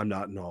 I'm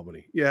not in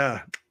Albany.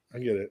 Yeah, I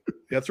get it.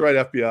 That's right,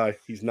 FBI.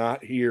 He's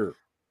not here.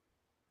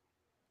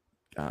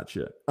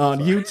 Gotcha. On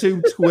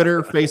YouTube,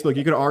 Twitter, Facebook,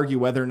 you could argue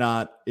whether or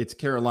not it's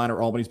Carolina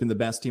or Albany's been the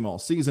best team all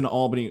season.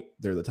 Albany,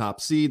 they're the top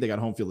seed. They got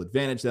home field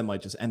advantage. That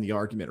might just end the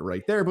argument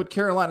right there. But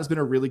Carolina's been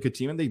a really good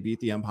team, and they beat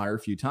the Empire a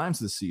few times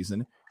this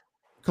season.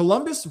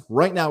 Columbus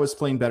right now is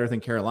playing better than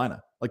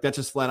Carolina. Like, that's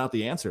just flat out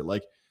the answer.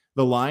 Like,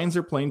 the Lions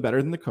are playing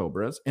better than the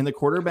Cobras, and the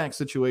quarterback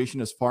situation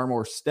is far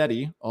more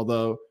steady,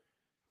 although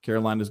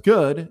Carolina's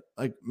good.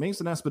 Like,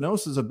 Mason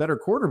Espinosa is a better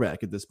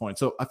quarterback at this point.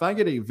 So if I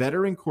get a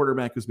veteran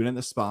quarterback who's been in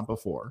this spot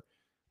before,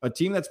 a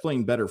team that's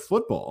playing better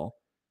football,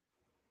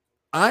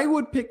 I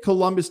would pick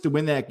Columbus to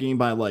win that game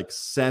by like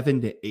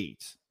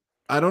 7-8.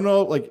 I don't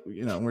know, like,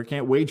 you know, we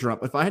can't wager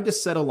up. If I had to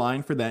set a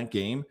line for that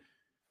game,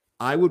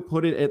 I would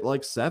put it at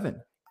like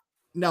 7.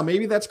 Now,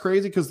 maybe that's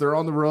crazy because they're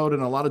on the road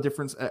and a lot of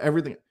difference,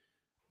 everything.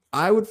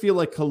 I would feel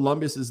like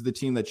Columbus is the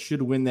team that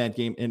should win that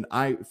game. And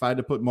if I had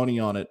to put money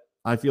on it,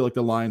 I feel like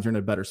the Lions are in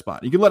a better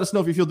spot. You can let us know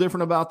if you feel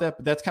different about that,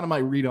 but that's kind of my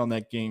read on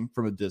that game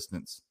from a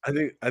distance. I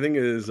think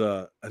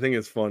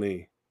it's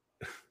funny.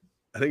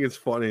 I think it's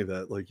funny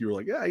that, like, you were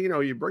like, yeah, you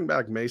know, you bring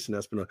back Mason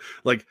Espinosa.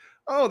 Like,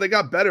 oh, they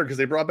got better because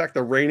they brought back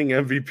the reigning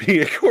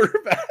MVP at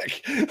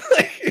quarterback.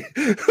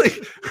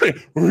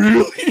 like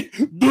really?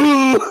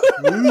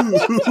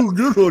 Ooh,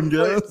 good one,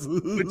 guys.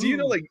 But do you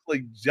know, like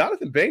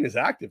Jonathan Bain is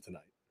active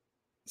tonight.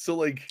 So,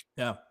 like,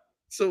 yeah.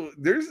 So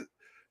there's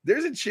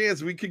a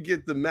chance we could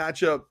get the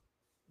matchup.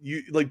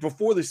 You like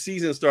before the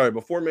season started,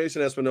 before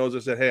Mason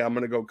Espinosa said, "Hey, I'm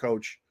going to go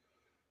coach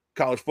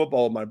college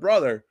football with my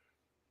brother."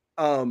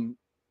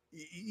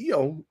 You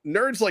know,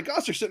 nerds like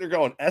us are sitting there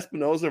going,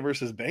 Espinosa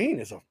versus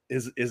Bain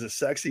is a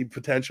sexy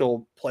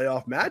potential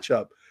playoff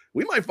matchup.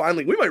 We might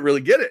really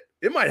get it.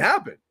 It might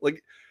happen.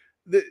 Like,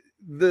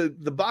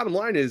 the bottom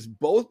line is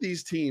both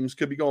these teams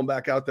could be going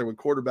back out there with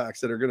quarterbacks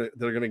that are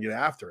gonna get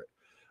after it.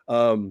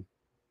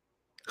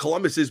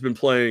 Columbus has been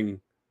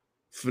playing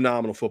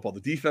phenomenal football.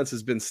 The defense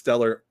has been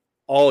stellar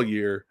all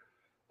year.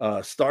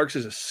 Starks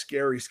is a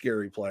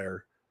scary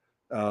player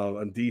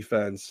on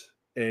defense,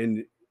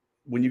 and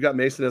when you got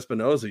Mason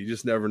Espinosa, you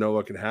just never know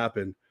what can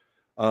happen.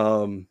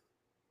 The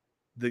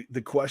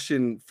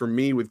question for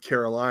me with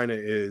Carolina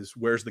is,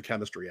 where's the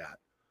chemistry at?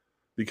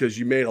 Because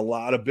you made a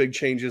lot of big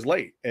changes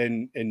late.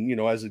 And you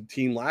know, as a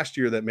team last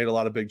year that made a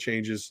lot of big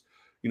changes,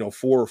 you know,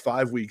 4 or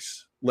 5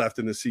 weeks left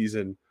in the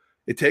season,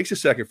 it takes a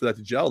second for that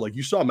to gel. Like,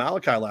 you saw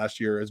Malachi last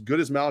year, as good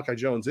as Malachi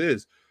Jones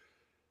is,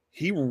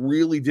 he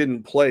really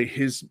didn't play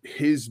his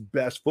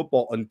best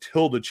football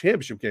until the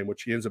championship game,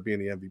 which he ends up being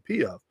the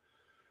MVP of.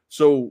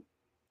 So,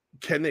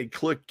 can they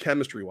click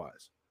chemistry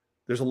wise?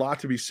 There's a lot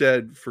to be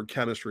said for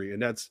chemistry.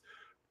 And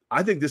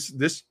I think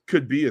this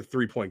could be a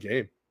 3-point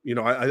game. You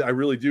know, I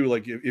really do.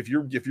 Like, if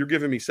you're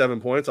giving me 7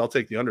 points, I'll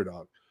take the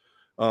underdog.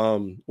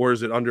 Or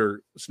is it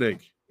under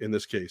Snake in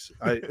this case?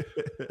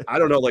 I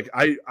don't know. Like,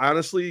 I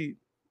honestly,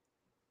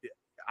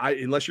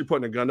 unless you're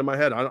putting a gun to my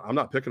head, I'm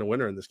not picking a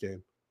winner in this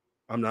game.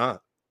 I'm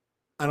not.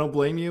 I don't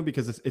blame you,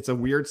 because it's a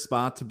weird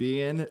spot to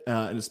be in,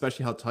 and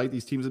especially how tight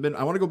these teams have been.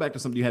 I want to go back to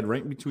something you had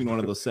right between one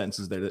of those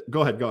sentences there.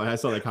 Go ahead. I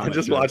saw that comment. I'm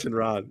just watching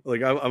Ron.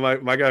 Like,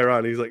 my guy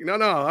Ron. He's like, no,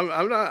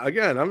 I'm not.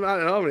 Again, I'm not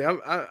in Albany.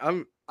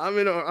 I'm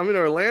in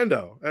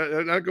Orlando.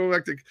 I'm not going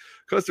back to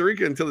Costa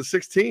Rica until the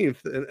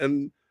 16th.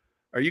 And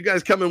are you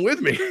guys coming with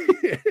me?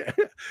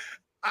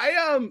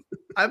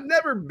 I've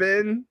never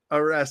been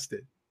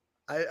arrested.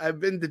 I've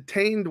been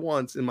detained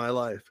once in my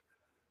life.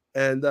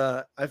 And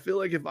I feel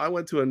like if I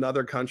went to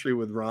another country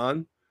with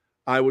Ron,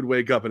 I would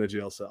wake up in a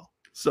jail cell.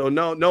 So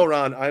no,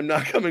 Ron, I'm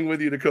not coming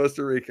with you to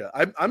Costa Rica.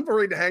 I'm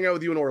ready to hang out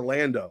with you in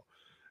Orlando,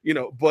 you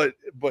know, but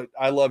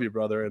I love you,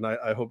 brother. And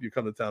I hope you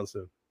come to town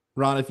soon.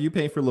 Ron, if you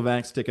pay for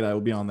Levac's ticket, I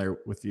will be on there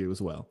with you as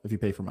well. If you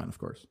pay for mine, of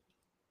course.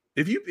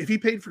 If he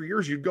paid for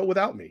yours, you'd go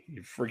without me.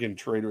 You freaking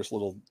traitorous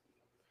little.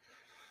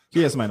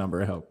 He has my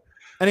number, I hope.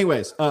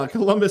 Anyways,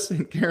 Columbus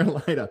and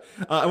Carolina.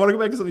 I want to go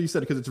back to something you said,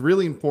 because it's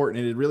really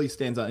important and it really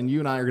stands out. And you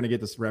and I are going to get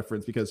this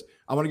reference, because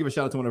I want to give a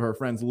shout out to one of our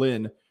friends,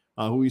 Lynn,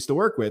 who we used to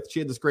work with. She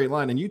had this great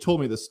line, and you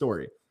told me this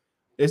story.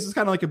 This is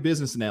kind of like a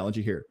business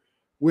analogy here.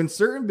 When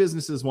certain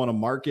businesses want to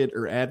market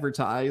or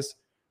advertise,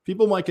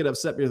 people might get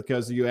upset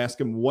because you ask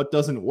them what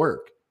doesn't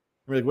work.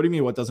 We're like, what do you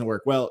mean what doesn't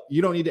work? Well,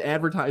 you don't need to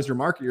advertise or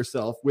market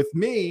yourself with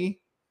me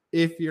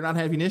if you're not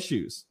having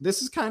issues.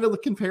 This is kind of the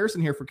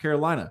comparison here for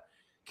Carolina.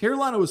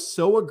 Carolina was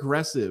so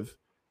aggressive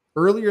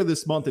earlier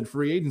this month in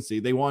free agency.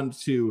 They wanted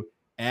to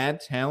add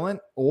talent,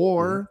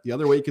 or the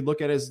other way you could look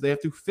at it is they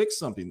have to fix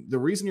something. The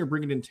reason you're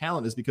bringing in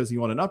talent is because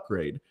you want an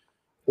upgrade,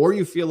 or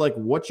you feel like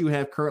what you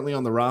have currently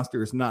on the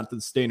roster is not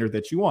the standard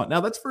that you want. Now,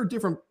 that's for a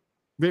different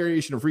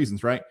variation of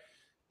reasons, right?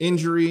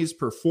 Injuries,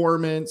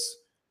 performance,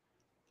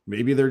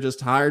 maybe they're just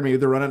tired, maybe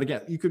they're running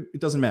again.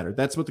 It doesn't matter.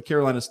 That's what the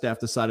Carolina staff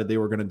decided they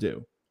were going to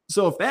do.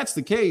 So if that's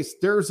the case,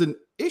 there's an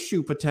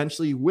issue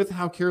potentially with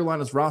how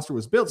Carolina's roster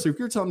was built. So if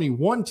you're telling me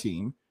one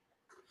team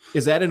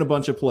is adding a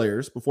bunch of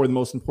players before the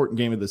most important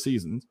game of the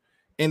season,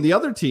 and the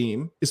other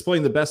team is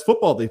playing the best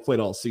football they've played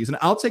all season,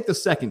 I'll take the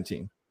second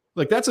team.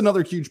 Like, that's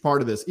another huge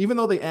part of this. Even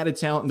though they added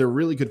talent and they're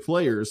really good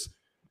players,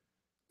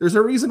 there's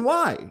a reason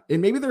why.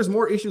 And maybe there's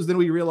more issues than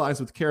we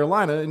realize with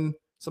Carolina, and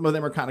some of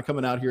them are kind of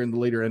coming out here in the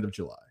later end of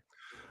July.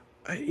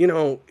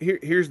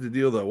 Here's the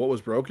deal, though. What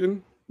was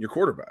broken? Your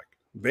quarterback.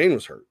 Bain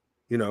was hurt.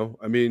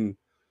 I mean,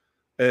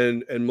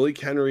 and Malik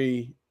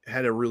Henry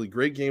had a really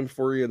great game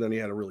for you, and then he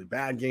had a really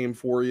bad game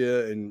for you.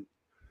 And,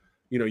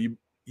 you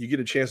get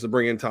a chance to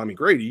bring in Tommy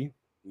Grady.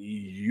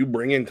 You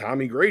bring in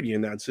Tommy Grady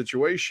in that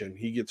situation.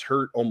 He gets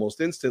hurt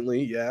almost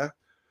instantly. Yeah.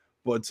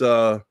 But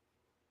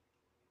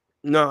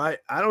no, I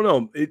don't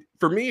know.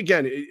 For me,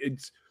 again,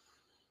 it's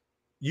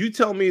you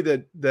tell me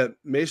that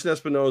Mason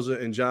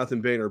Espinoza and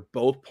Jonathan Bain are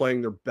both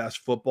playing their best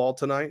football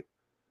tonight.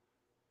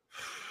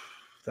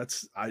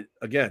 Unless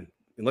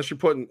you're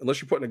putting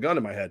a gun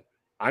in my head,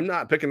 I'm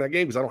not picking that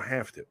game because I don't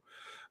have to.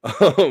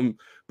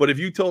 But if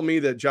you told me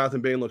that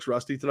Jonathan Bain looks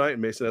rusty tonight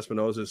and Mason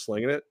Espinoza is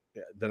slinging it,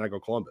 then I go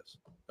Columbus.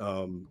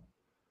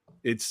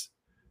 It's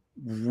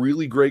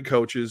really great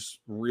coaches,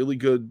 really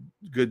good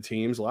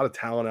teams, a lot of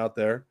talent out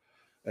there,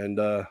 and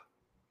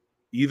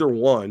either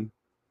one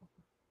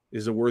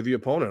is a worthy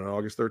opponent on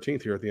August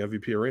 13th here at the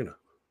MVP Arena.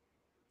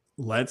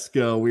 Let's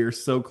go. We are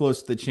so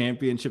close to the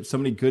championship. So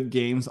many good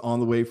games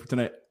on the way for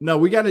tonight. No,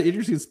 we got an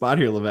interesting spot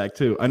here, Levac,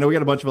 too. I know we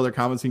got a bunch of other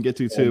comments we can get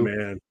to, too. Oh,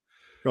 man.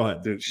 Go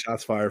ahead. Dude,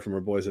 shots fired from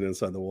our boys at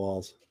Inside the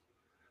Walls.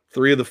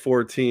 3 of the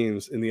 4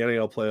 teams in the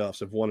NAL playoffs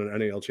have won an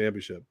NAL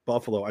championship.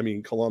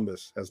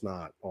 Columbus has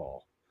not.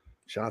 Oh,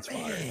 shots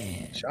fired.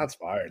 Man. Shots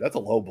fired. That's a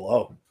low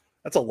blow.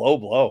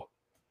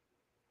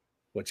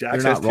 What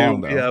Jax has 2,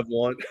 we have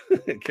 1.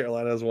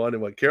 Carolina has 1.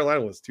 And what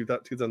Carolina was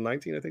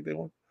 2019, I think they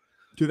won.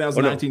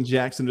 2019, no.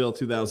 Jacksonville,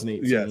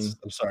 2018. Yes,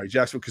 I'm sorry,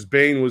 Jacksonville, because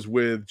Bain was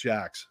with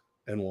Jax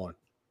and won.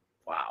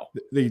 Wow.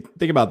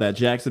 Think about that.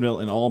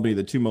 Jacksonville and Albany,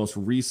 the 2 most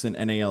recent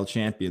NAL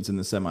champions in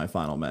the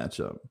semifinal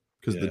matchup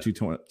because of the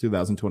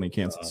 2020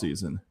 canceled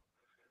season.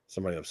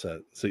 Somebody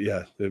upset. So,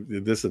 yeah,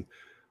 this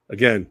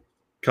again,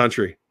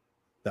 country.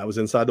 That was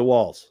inside the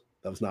walls.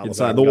 That was not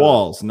inside the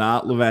walls,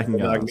 not Levac and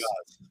Gods.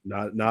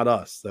 Not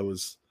us. That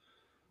was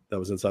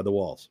inside the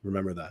walls.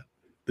 Remember that.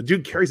 The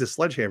dude carries a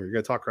sledgehammer. You're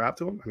gonna talk crap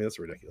to him? I mean, that's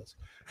ridiculous.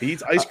 He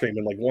eats ice cream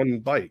in like one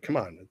bite. Come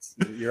on,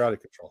 you're out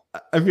of control.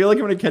 I feel like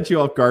I'm gonna catch you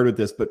off guard with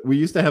this, but we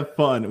used to have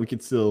fun. We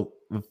could still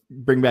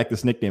bring back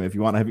this nickname if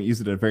you want. I haven't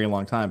used it in a very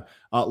long time.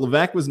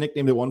 Levac was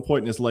nicknamed at one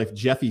point in his life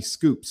Jeffy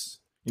Scoops.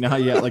 You know how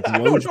you got like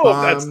Woj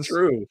bombs? That's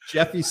true.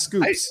 Jeffy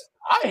Scoops.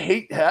 I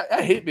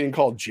hate being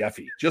called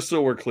Jeffy. Just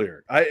so we're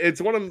clear,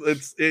 it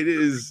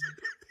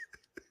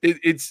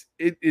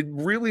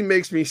really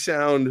makes me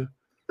sound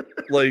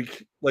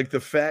like the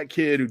fat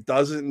kid who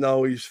doesn't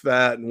know he's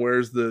fat and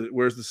wears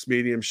the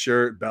medium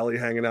shirt, belly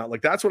hanging out.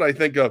 Like, that's what I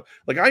think of.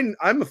 Like,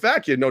 I'm a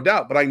fat kid, no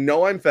doubt, but I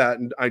know I'm fat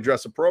and I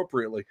dress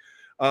appropriately.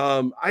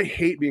 I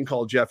hate being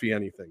called Jeffy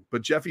anything,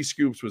 but Jeffy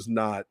Scoops was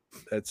not.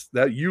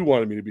 That you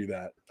wanted me to be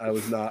that. I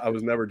was not. I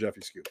was never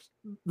Jeffy Scoops.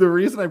 The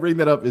reason I bring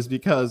that up is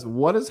because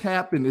what has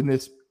happened in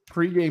this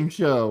pregame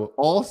show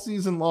all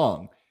season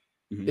long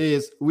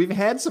is we've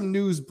had some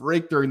news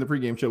break during the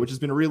pregame show, which has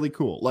been really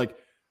cool. Like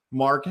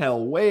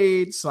Markel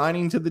Wade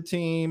signing to the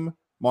team,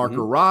 Mark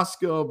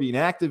Orozco being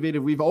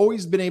activated. We've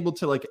always been able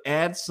to like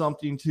add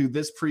something to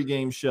this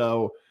pregame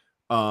show,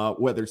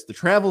 whether it's the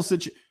travel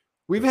situation.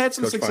 We've had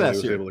some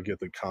success here. Was able to get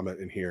the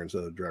comment in here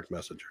instead of direct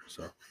messenger.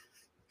 So,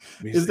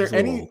 is there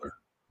any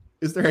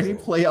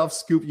playoff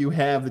scoop you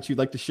have that you'd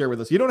like to share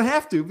with us? You don't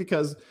have to,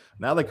 because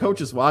now the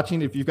coach is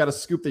watching. If you've got a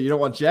scoop that you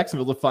don't want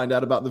Jacksonville to find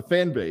out about the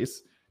fan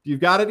base, do you've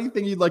got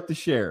anything you'd like to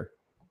share?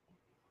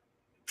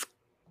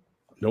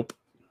 Nope.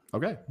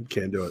 Okay.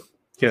 Can't do it.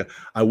 Can't.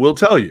 I will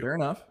tell you. Fair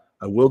enough.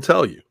 I will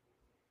tell you.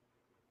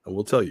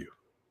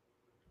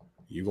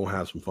 You're gonna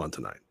have some fun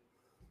tonight.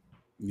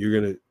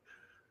 You're gonna.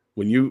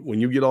 When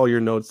you get all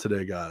your notes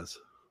today, guys,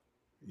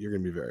 you're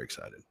going to be very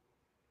excited.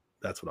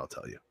 That's what I'll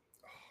tell you.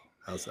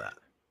 How's that?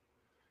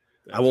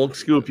 I won't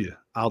scoop you.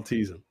 I'll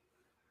tease him.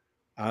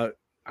 I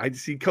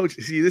see Coach.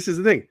 See, this is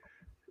the thing.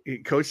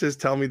 Coach says,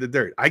 tell me the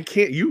dirt. I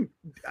can't.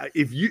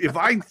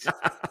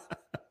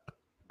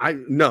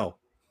 No.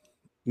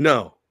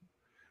 How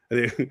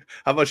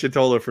about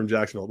Shatola from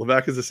Jacksonville?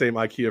 Levac is the same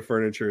IKEA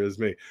furniture as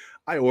me.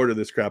 I order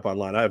this crap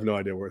online. I have no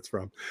idea where it's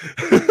from.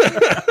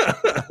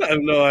 I have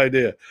no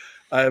idea.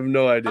 How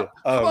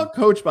about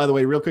Coach, by the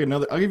way, real quick?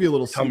 I'll give you a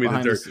little. Tell me the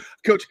dirt,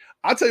 Coach.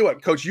 I'll tell you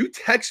what, Coach. You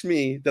text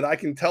me that I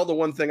can tell the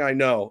one thing I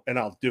know, and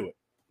I'll do it.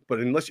 But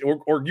unless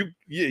you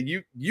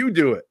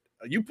do it,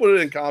 you put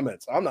it in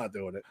comments. I'm not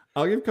doing it.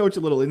 I'll give Coach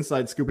a little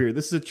inside scoop here.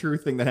 This is a true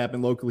thing that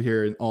happened locally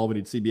here in Albany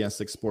at CBS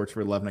 6 Sports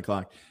for 11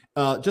 o'clock.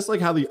 Just like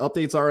how the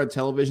updates are on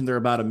television, they're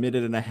about a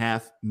minute and a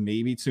half,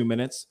 maybe 2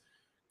 minutes.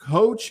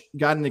 Coach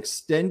got an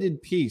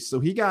extended piece, so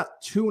he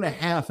got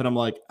 2.5, and I'm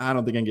like, I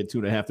don't think I can get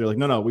 2.5. They're like,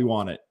 no, we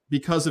want it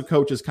because of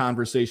Coach's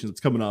conversation that's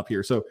coming up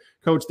here. So,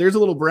 Coach, there's a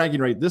little bragging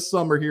right this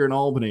summer here in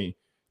Albany.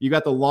 You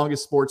got the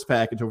longest sports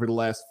package over the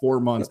last 4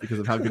 months because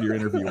of how good your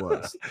interview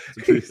was. It's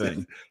a true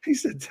thing. He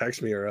said,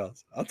 text me or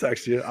else. I'll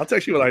text you. I'll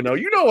text you what I know.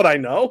 You know what I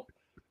know.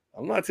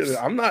 I'm not.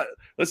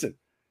 Listen,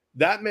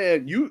 that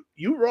man, you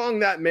wrong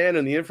that man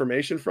in the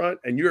information front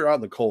and you're out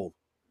in the cold.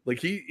 Like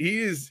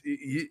he'll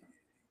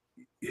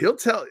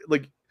tell,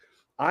 like,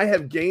 I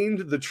have gained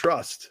the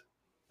trust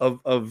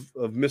of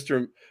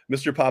Mr.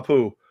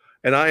 Papu,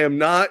 and I am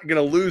not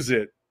going to lose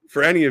it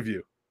for any of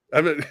you. I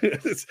mean,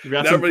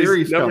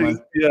 nobody's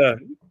yeah.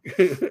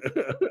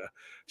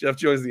 Jeff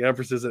joins the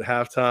Empresses at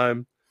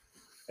halftime,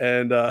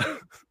 and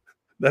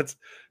that's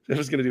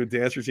Jeff's going to do a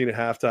dance routine at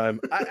halftime.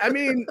 I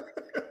mean,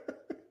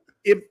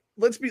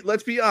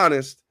 let's be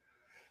honest.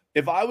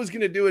 If I was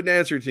going to do a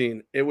dance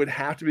routine, it would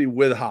have to be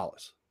with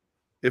Hollis.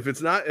 If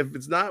it's not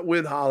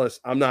with Hollis,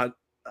 I'm not.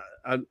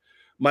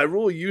 My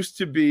rule used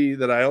to be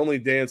that I only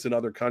dance in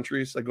other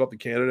countries. I go up to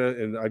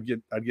Canada and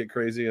I'd get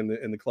crazy in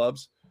the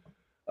clubs.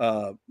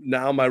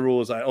 Now my rule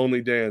is I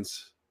only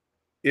dance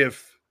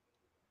if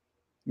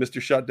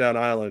Mr. Shutdown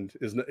Island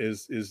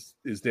is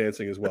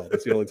dancing as well.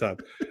 That's the only time.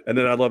 And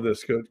then I love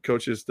this.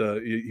 Coach just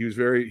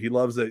he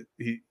loves that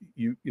he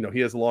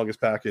has the longest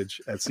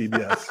package at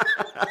CBS.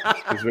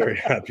 He's very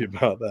happy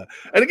about that.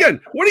 And again,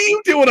 what are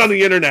you doing on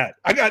the internet?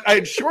 I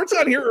had shorts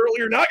on here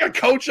earlier. Now I got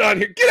Coach on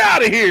here. Get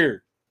out of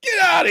here.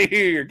 Get out of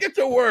here. Get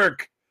to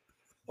work.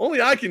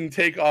 Only I can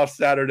take off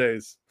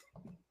Saturdays.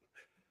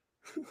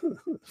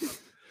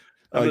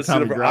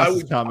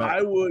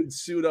 I would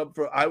suit up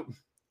for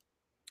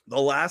the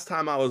last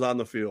time I was on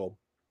the field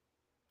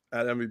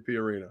at MVP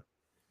Arena,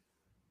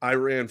 I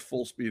ran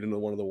full speed into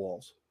one of the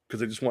walls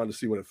because I just wanted to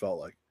see what it felt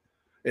like.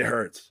 It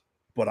hurts,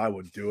 but I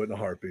would do it in a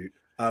heartbeat.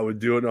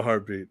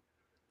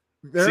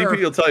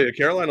 CP will tell you,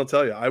 Caroline will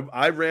tell you.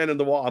 I ran in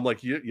the wall. I'm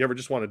like, you ever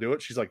just want to do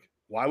it? She's like,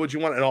 why would you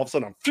want it? And all of a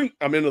sudden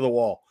I'm into the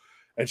wall.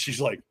 And she's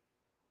like,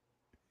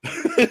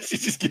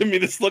 she's just giving me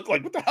this look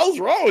like, what the hell's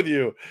wrong with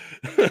you?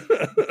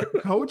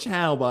 Coach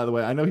Hal, by the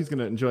way, I know he's going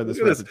to enjoy this.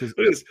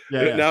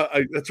 Yeah. Now,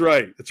 that's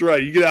right.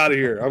 You get out of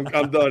here.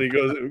 I'm done. He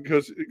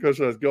goes, Coach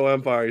says, go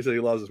Empire. He said he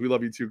loves us. We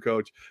love you too,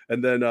 Coach.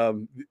 And then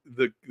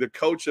the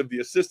coach of the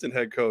assistant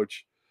head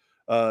coach,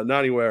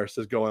 Nani Ware,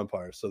 says go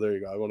Empire. So there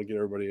you go. I want to get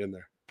everybody in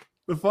there.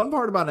 The fun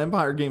part about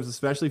Empire games,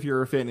 especially if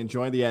you're a fan,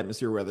 enjoying the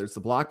atmosphere, whether it's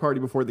the block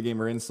party before the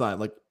game or inside,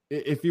 like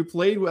if you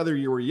played, whether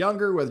you were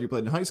younger, whether you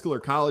played in high school or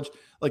college,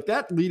 like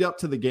that lead up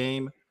to the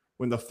game,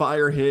 when the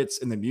fire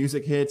hits and the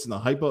music hits and the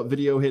hype up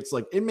video hits,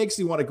 like it makes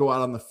you want to go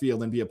out on the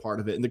field and be a part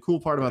of it. And the cool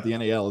part about the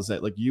NAL is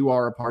that like you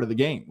are a part of the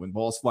game when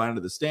balls fly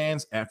into the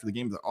stands after the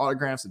game, the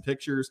autographs and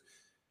pictures.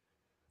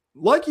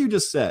 Like you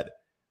just said,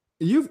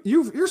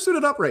 you're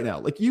suited up right now.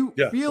 Like you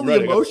feel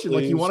the emotion,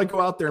 like you want to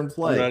go out there and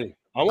play.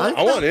 I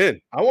want in.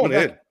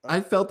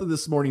 I felt it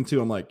this morning too.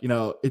 I'm like,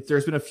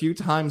 there's been a few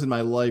times in my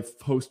life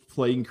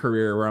post-playing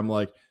career where I'm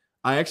like,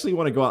 I actually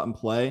want to go out and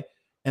play.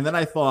 And then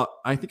I thought,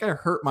 I think I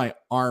hurt my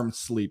arm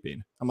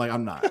sleeping. I'm like,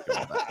 I'm not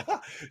going back.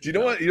 Do you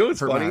know what? You know what's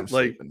funny?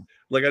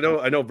 Like I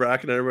know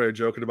Bracken and everybody are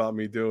joking about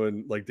me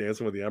doing like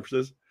dancing with the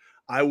Empresses.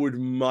 I would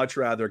much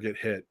rather get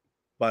hit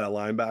by a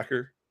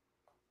linebacker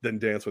than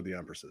dance with the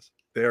Empresses.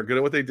 They are good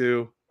at what they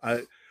do.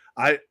 I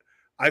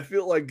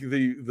feel like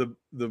the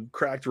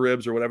cracked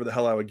ribs or whatever the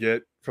hell I would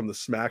get from the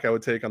smack I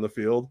would take on the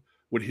field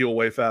would heal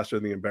way faster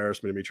than the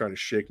embarrassment of me trying to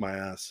shake my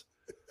ass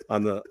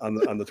on the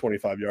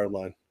 25-yard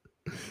line.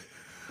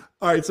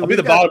 All right, so I'll be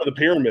the bottom of the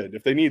pyramid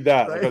if they need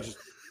that. Right.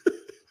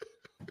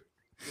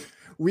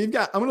 I'm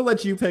going to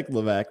let you pick,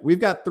 Levac. We've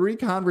got 3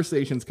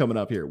 conversations coming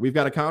up here. We've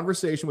got a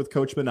conversation with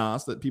Coach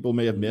Manas that people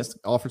may have missed,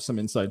 offers some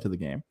insight to the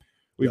game.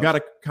 We've got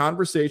a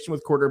conversation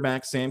with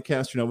quarterback Sam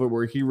Castronova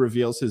where he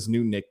reveals his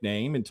new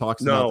nickname and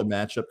talks about the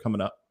matchup coming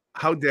up.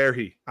 How dare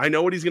he? I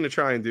know what he's going to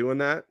try and do in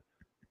that,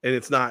 and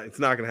it's not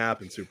going to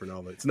happen,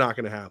 Supernova. It's not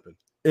going to happen.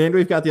 And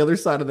we've got the other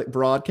side of the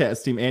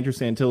broadcast team, Andrew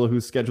Santillo,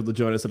 who's scheduled to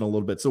join us in a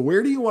little bit. So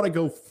where do you want to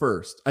go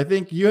first? I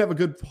think you have a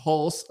good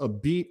pulse, a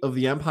beat of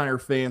the Empire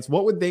fans.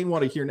 What would they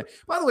want to hear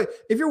next? By the way,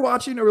 if you're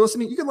watching or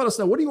listening, you can let us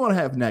know. What do you want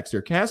to have next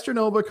here?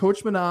 Castronova,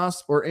 Coach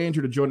Manas, or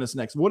Andrew to join us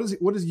next? What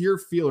is your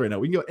feel right now?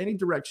 We can go any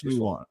direction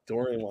you want.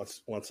 Dorian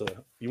wants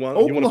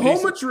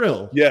Oklahoma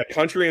drill. Yeah,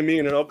 country and me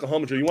in an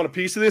Oklahoma drill. You want a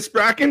piece of this,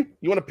 Bracken?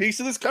 You want a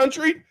piece of this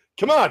country?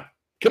 Come on.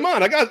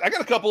 I got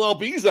a couple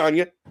LBs on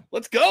you.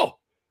 Let's go.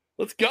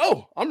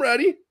 I'm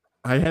ready.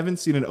 I haven't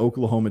seen an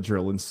Oklahoma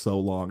drill in so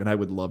long, and I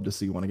would love to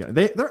see one again.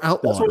 They're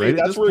outlawed, right?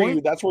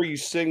 That's where you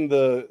sing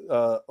the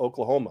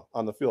Oklahoma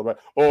on the field, right?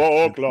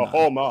 Oh,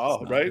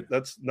 Oklahoma, right?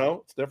 It's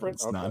different.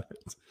 It's not.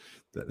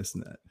 That is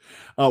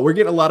not. We're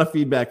getting a lot of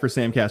feedback for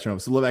Sam Castronova.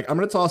 So, Levac, I'm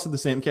going to toss to the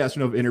Sam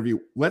Castronova interview.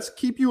 Let's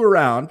keep you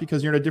around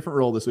because you're in a different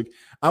role this week.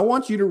 I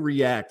want you to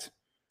react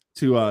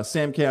to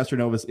Sam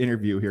Castronova's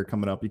interview here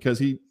coming up because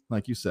he,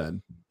 like you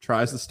said,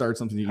 tries to start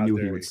something you knew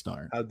he would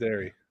start. How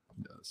dare he?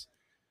 He does.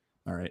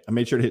 All right. I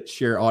made sure to hit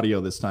share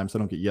audio this time so I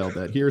don't get yelled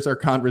at. Here's our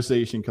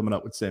conversation coming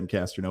up with Sam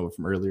Castronova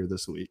from earlier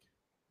this week.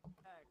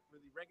 For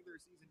the regular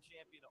season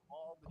champion of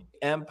all the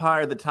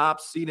Empire, the top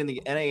seed in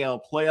the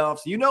NAL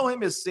playoffs. You know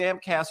him as Sam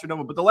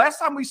Castronova, but the last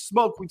time we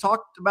spoke, we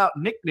talked about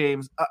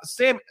nicknames.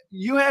 Sam,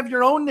 you have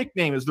your own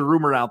nickname, is the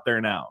rumor out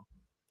there now.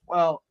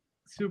 Well,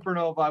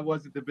 Supernova, I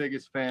wasn't the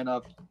biggest fan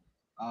of.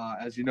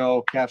 As you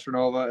know,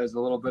 Castronova is a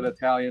little bit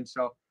Italian.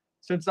 So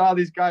since all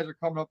these guys are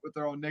coming up with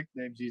their own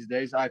nicknames these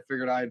days, I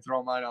figured I'd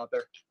throw mine out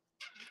there.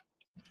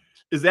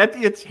 Is that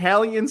the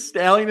Italian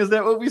stallion? Is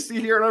that what we see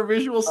here on our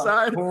visual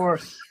side? Of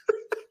course.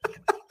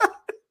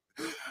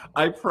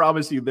 I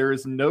promise you, there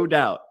is no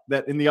doubt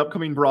that in the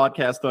upcoming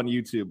broadcast on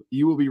YouTube,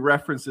 you will be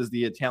referenced as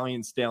the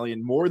Italian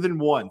stallion more than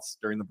once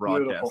during the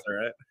broadcast. Beautiful. All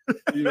right.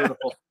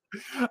 Beautiful.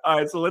 All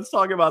right. So let's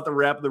talk about the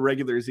wrap of the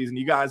regular season.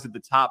 You guys at the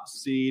top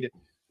seed.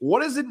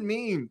 What does it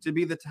mean to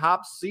be the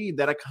top seed,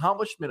 that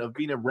accomplishment of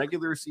being a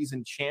regular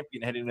season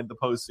champion heading into the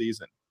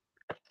postseason?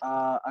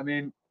 I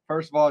mean,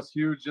 first of all, it's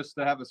huge just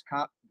to have us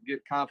get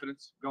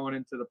confidence going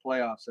into the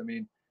playoffs. I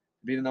mean,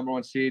 to be the number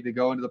one seed, to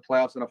go into the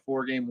playoffs on a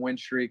 4-game win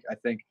streak. I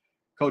think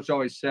Coach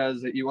always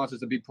says that he wants us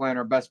to be playing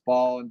our best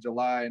ball in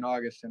July and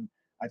August, and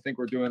I think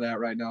we're doing that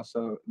right now.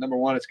 So, number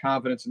one, it's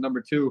confidence, and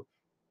number two,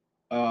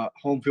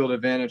 home field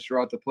advantage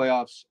throughout the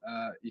playoffs.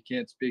 You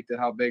can't speak to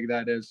how big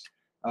that is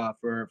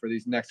for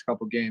these next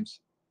couple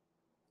games.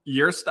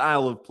 Your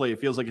style of play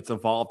feels like it's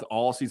evolved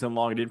all season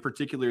long, and in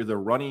particular, the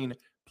running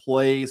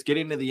plays,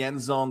 getting into the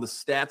end zone. The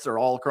stats are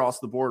all across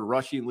the board: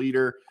 rushing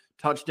leader,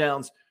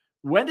 touchdowns.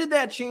 When did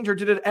that change, or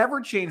did it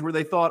ever change where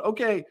they thought,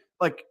 okay,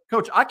 like,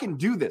 Coach, I can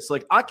do this.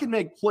 Like, I can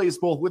make plays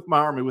both with my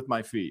arm and with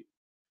my feet?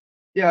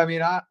 Yeah, I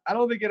mean, I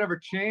don't think it ever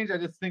changed. I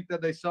just think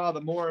that they saw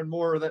the more and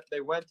more that they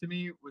went to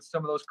me with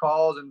some of those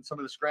calls and some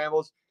of the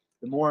scrambles,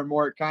 the more and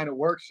more it kind of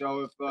works.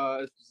 So if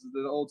it's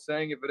the old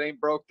saying, if it ain't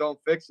broke, don't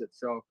fix it.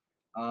 So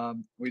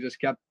we just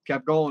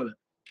kept going with it.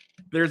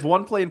 There's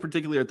one play in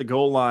particular at the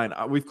goal line.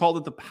 We've called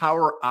it the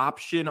power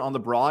option on the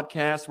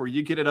broadcast, where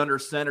you get it under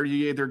center.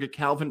 You either get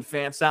Calvin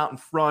Fantz out in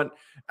front.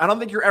 I don't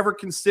think you're ever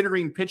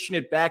considering pitching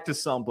it back to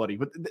somebody,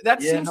 but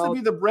that seems to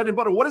be the bread and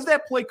butter. What is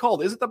that play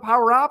called? Is it the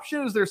power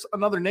option? Is there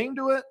another name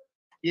to it?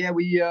 Yeah,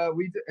 we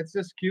it's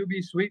this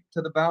QB sweep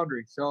to the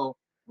boundary. So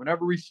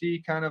whenever we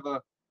see kind of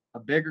a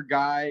bigger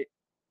guy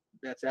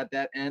that's at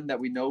that end that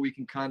we know we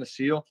can kind of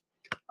seal,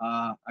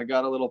 I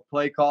got a little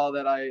play call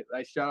that I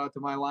shout out to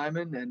my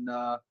lineman, and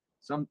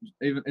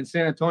even in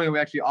San Antonio, we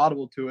actually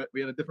audible to it. We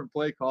had a different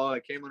play call.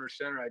 I came under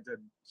center. I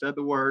said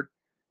the word,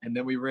 and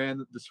then we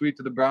ran the sweep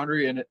to the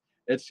boundary, and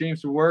it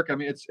seems to work. I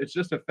mean, it's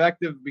just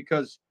effective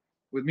because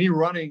with me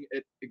running,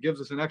 it gives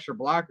us an extra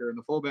blocker, and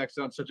the fullback's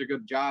done such a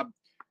good job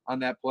on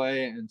that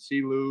play, and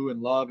Silu and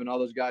Love and all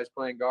those guys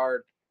playing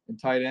guard and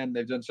tight end,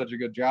 they've done such a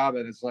good job,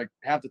 and it's like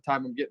half the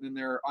time I'm getting in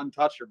there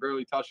untouched or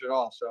barely touched at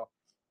all. So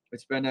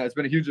it's been a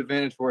huge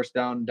advantage for us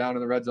down in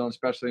the red zone,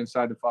 especially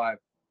inside the 5.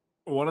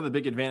 One of the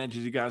big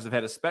advantages you guys have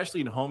had,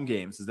 especially in home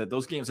games, is that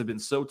those games have been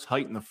so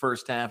tight in the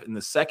first half. In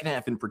the second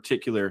half in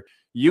particular,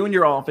 you and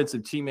your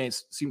offensive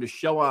teammates seem to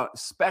show out,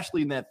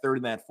 especially in that third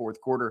and that fourth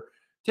quarter.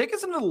 Take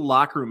us into the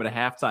locker room at a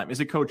halftime. Is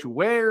it Coach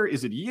Ware?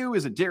 Is it you?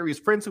 Is it Darius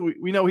Prince?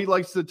 We know he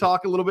likes to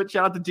talk a little bit.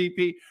 Shout out to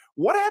DP.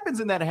 What happens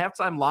in that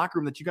halftime locker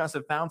room that you guys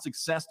have found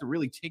success to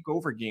really take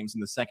over games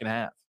in the second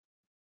half?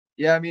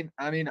 Yeah,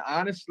 I mean,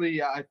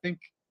 honestly, I think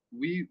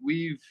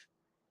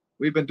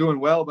we've been doing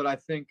well, but I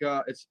think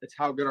it's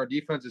how good our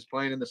defense is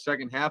playing in the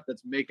second half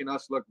that's making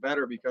us look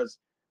better, because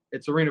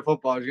it's arena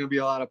football. There's going to be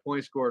a lot of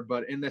points scored,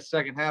 but in the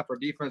second half, our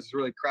defense is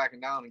really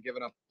cracking down and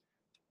giving up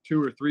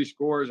 2 or 3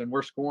 scores, and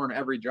we're scoring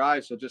every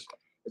drive. So it's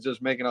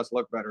just making us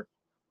look better.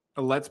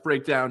 Let's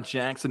break down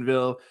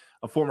Jacksonville,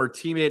 a former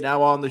teammate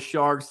now on the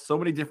Sharks. So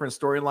many different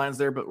storylines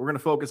there, but we're going to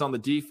focus on the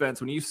defense.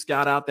 When you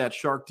scout out that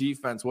Shark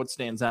defense, what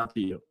stands out to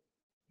you?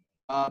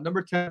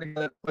 Number 10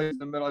 that plays in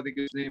the middle, I think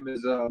his name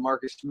is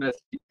Marcus Smith.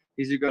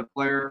 He's a good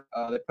player.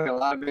 They play a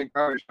lot of big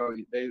coverage, so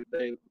they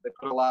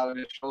put a lot on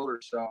his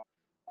shoulders. So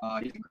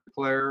he's a good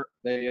player.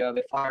 They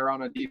fire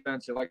on a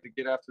defense. They like to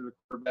get after the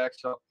quarterback.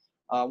 So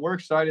we're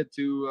excited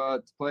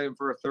to play him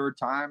for a third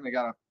time. They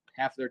got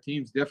half their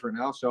team's different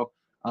now. So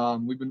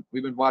we've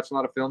been watching a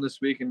lot of film this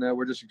week, and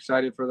we're just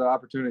excited for the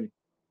opportunity.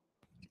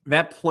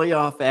 That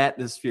playoff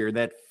atmosphere,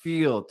 that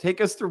feel.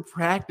 Take us through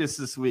practice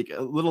this week.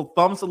 A little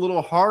thumps, a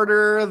little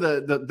harder.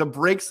 The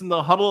breaks in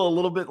the huddle a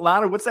little bit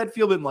louder. What's that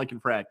feel been like in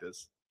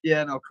practice?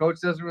 Yeah, no,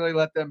 coach doesn't really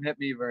let them hit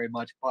me very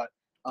much, but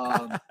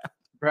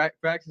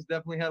practice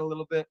definitely had a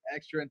little bit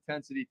extra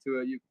intensity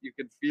to it. You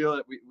can feel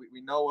it.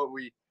 We know what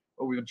we've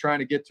been trying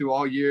to get to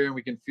all year, and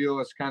we can feel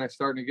us kind of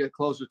starting to get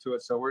closer to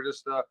it. So we're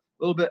just a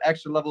little bit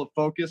extra level of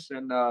focus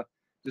and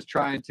just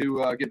trying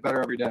to get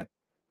better every day.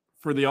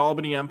 For the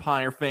Albany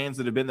Empire fans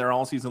that have been there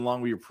all season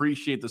long, we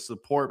appreciate the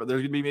support, but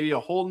there's going to be maybe a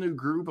whole new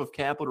group of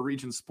Capital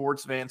Region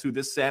sports fans who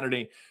this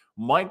Saturday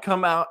might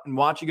come out and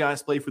watch you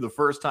guys play for the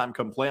first time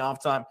come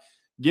playoff time.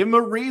 Give them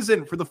a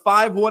reason for the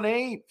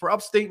 518 for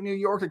upstate New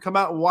York to come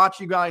out and watch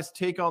you guys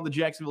take on the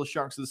Jacksonville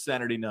Sharks this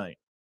Saturday night.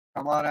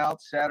 Come on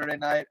out Saturday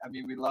night. I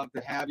mean, we'd love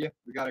to have you.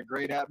 We got a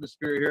great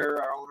atmosphere here.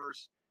 Our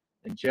owners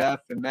and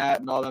Jeff and Matt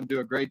and all them do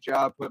a great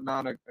job putting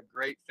on a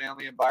great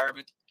family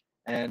environment.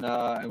 And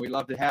we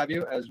love to have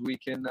you as we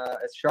can.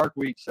 It's Shark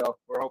Week, so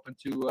we're hoping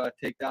to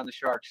take down the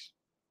Sharks.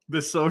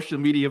 The social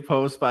media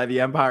post by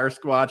the Empire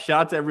Squad.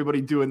 Shout out to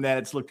everybody doing that.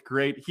 It's looked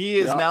great. He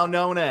is now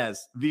known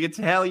as the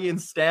Italian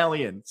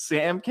Stallion,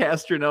 Sam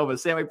Castronova.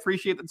 Sam, I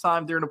appreciate the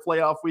time during the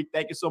playoff week.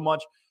 Thank you so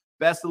much.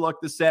 Best of luck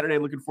this Saturday.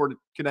 Looking forward to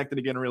connecting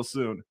again real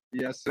soon.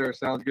 Yes, sir.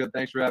 Sounds good.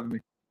 Thanks for having me.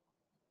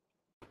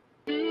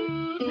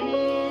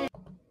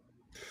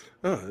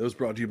 Oh, it was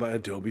brought to you by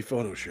Adobe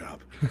Photoshop.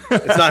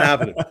 It's not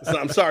happening.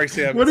 I'm sorry,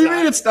 Sam. What do you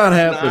mean it's not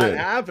happening? It's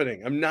not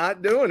happening. I'm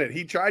not doing it.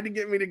 He tried to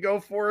get me to go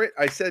for it.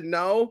 I said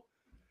no.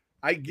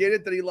 I get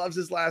it that he loves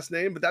his last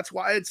name, but that's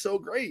why it's so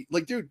great.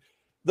 Like, dude,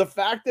 the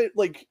fact that,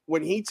 like,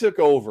 when he took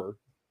over,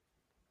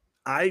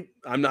 I'm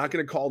not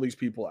going to call these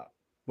people out,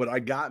 but I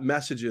got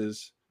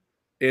messages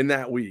in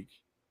that week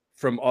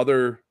from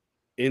other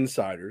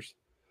insiders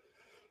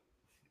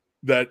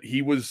that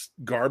he was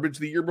garbage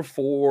the year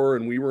before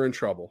and we were in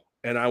trouble.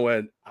 And I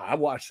went, I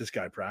watched this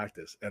guy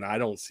practice and I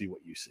don't see what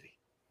you see.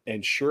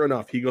 And sure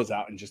enough, he goes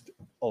out and just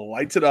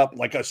lights it up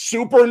like a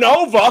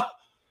supernova.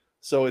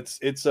 So it's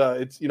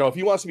you know, if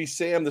he wants to be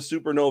Sam the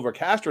Supernova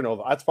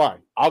Castronova, that's fine.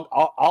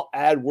 I'll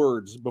add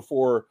words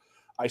before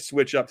I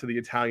switch up to the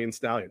Italian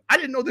Stallion. I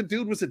didn't know the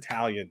dude was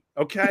Italian.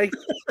 Okay,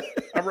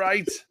 all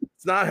right,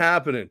 it's not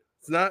happening.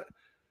 It's not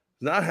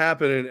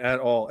happening at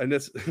all. And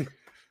it's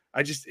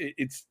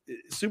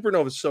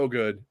Supernova is so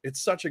good.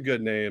 It's such a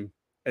good name,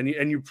 and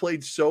you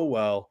played so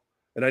well.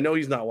 And I know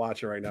he's not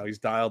watching right now. He's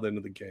dialed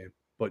into the game,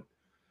 but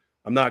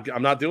I'm not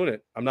doing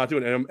it. I'm not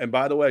doing it. And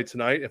by the way,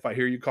 tonight, if I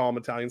hear you call him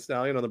Italian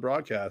Stallion on the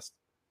broadcast,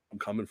 I'm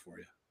coming for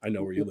you. I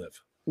know where you live.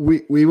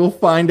 We will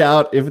find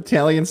out if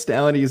Italian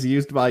Stallion is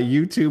used by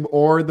YouTube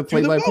or the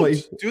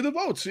play-by-play. Do the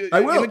votes.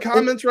 I will. In the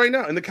comments right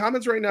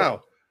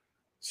now.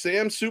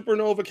 Sam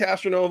Supernova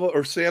Castronova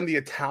or Sam the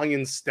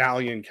Italian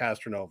Stallion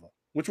Castronova.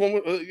 Which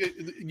one?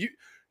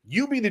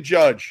 You be the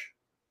judge,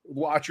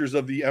 watchers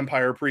of the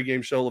Empire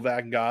pregame show, Levac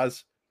and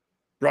Gaz.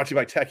 Brought to you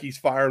by Techie's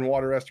Fire and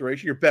Water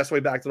Restoration. Your best way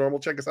back to normal.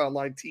 Check us out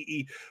online,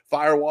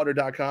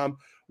 tefirewater.com.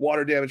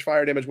 Water damage,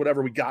 fire damage,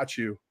 whatever, we got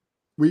you.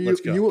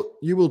 Let's go.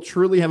 You will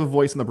truly have a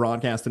voice in the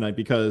broadcast tonight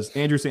because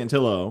Andrew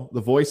Santillo,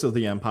 the voice of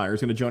the Empire, is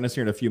going to join us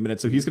here in a few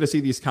minutes. So he's going to see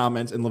these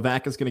comments, and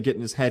Levac is going to get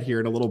in his head here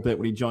in a little bit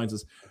when he joins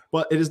us.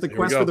 But it is the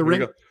quest for the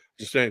ring.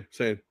 Just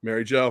saying,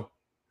 Mary Jo.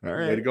 All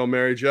right. Way to go,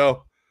 Mary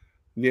Jo.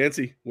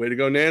 Nancy, way to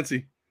go,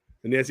 Nancy.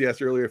 And Nancy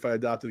asked earlier if I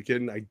adopted a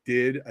kid, and I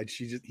did.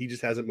 He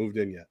just hasn't moved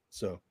in yet.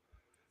 So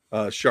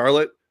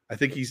Charlotte, I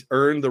think he's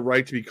earned the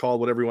right to be called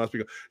whatever he wants to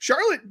be called.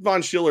 Charlotte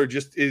Von Schiller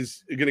just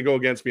is going to go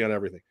against me on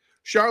everything.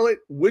 Charlotte,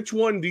 which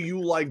one do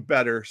you like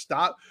better?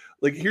 Stop.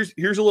 Like, here's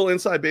a little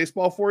inside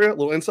baseball for you, a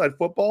little inside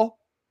football.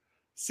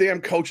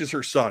 Sam coaches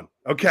her son,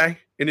 okay,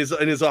 in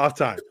his off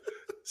time.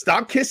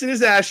 Stop kissing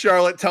his ass,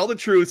 Charlotte. Tell the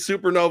truth.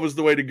 Supernova is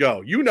the way to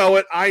go. You know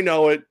it. I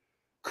know it.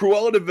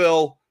 Cruella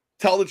DeVille,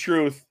 tell the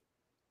truth.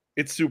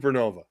 It's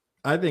Supernova.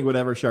 I think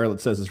whatever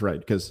Charlotte says is right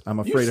because I'm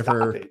afraid of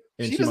her.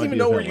 And she doesn't even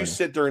know where you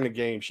sit during the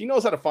game. She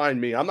knows how to find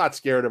me. I'm not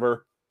scared of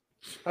her.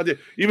 But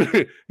even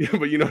her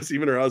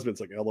husband's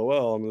like,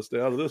 LOL, I'm going to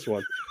stay out of this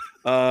one.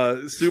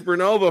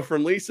 Supernova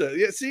from Lisa.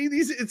 Yeah, see,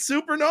 it's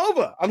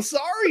Supernova. I'm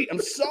sorry.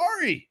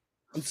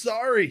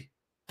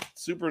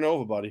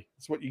 Supernova, buddy.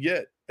 That's what you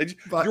get.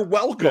 You're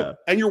welcome. Yeah.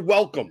 And you're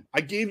welcome.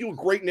 I gave you a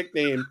great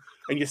nickname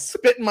and you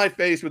spit in my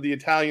face with the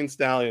Italian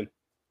Stallion.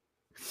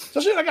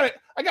 Especially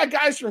I got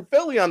guys from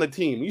Philly on the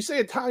team. You say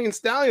Italian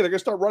Stallion, they're gonna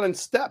start running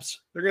steps.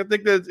 They're gonna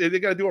think that they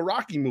gotta do a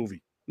Rocky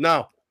movie.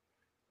 No.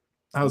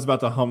 I was about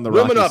to hum the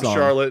Rocky Woman up, song.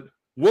 Charlotte.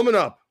 Woman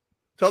up.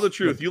 Tell the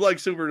truth. You like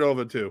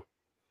Supernova too.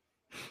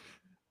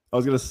 I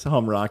was going to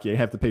hum Rocky. I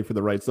have to pay for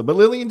the rights, though. But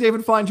Lily and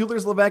David Fine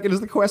Jewelers, Levac, it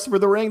is the quest for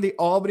the ring. The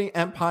Albany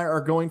Empire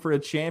are going for a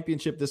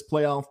championship this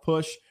playoff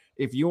push.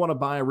 If you want to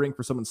buy a ring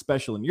for someone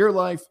special in your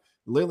life,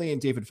 Lily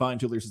and David Fine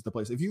Jewelers is the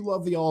place. If you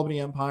love the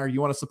Albany Empire,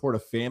 you want to support a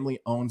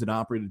family-owned and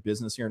operated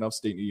business here in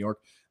upstate New York,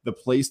 the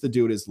place to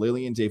do it is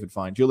Lily and David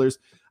Fine Jewelers.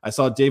 I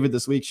saw David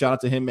this week. Shout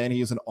out to him, man.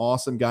 He is an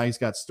awesome guy. He's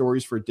got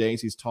stories for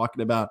days. He's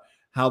talking about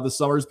how the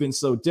summer's been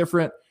so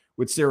different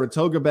with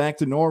Saratoga back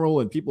to normal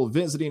and people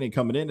visiting and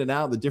coming in and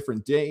out the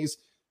different days.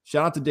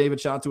 Shout out to David.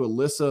 Shout out to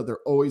Alyssa. They're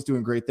always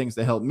doing great things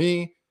to help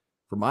me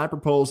for my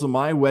proposal,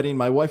 my wedding.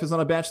 My wife is on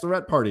a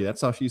bachelorette party.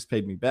 That's how she's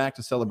paid me back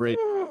to celebrate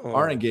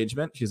our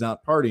engagement. She's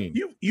out partying.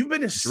 You've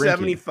been to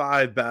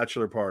 75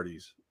 bachelor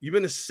parties. You've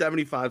been to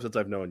 75 since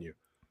I've known you.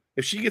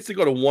 If she gets to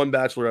go to one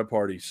bachelorette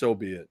party, so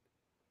be it.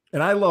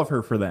 And I love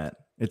her for that.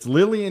 It's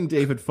Lily and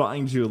David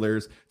Fine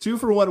Jewelers.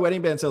 2-for-1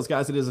 wedding band sales,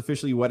 guys. It is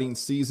officially wedding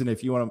season.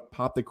 If you want to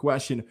pop the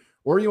question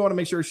or you want to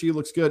make sure she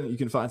looks good, you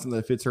can find something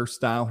that fits her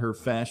style, her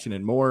fashion,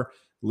 and more.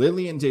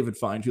 Lily and David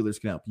Fine Jewelers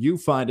can help you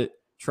find it.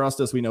 Trust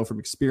us, we know from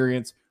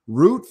experience.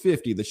 Route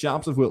 50, the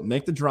shops of Wilton,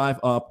 make the drive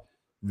up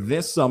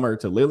this summer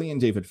to Lily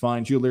and David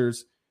Fine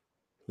Jewelers.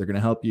 They're going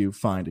to help you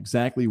find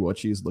exactly what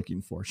she's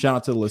looking for. Shout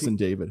out to Lily and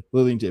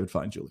David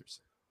Fine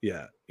Jewelers.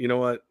 Yeah. You know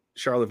what?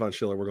 Charlotte Von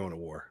Schiller, we're going to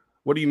war.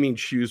 What do you mean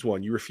choose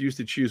one? You refused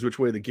to choose which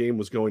way the game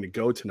was going to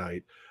go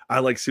tonight. I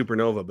like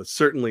Supernova, but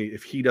certainly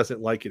if he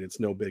doesn't like it, it's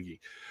no biggie.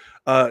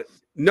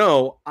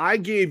 No, I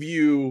gave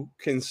you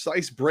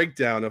concise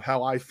breakdown of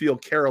how I feel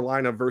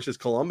Carolina versus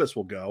Columbus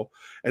will go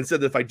and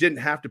said that if I didn't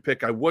have to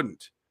pick, I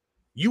wouldn't.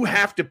 You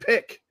have to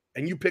pick,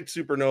 and you picked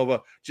Supernova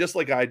just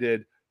like I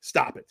did.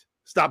 Stop it.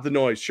 Stop the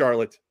noise,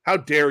 Charlotte. How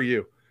dare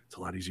you? It's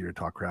a lot easier to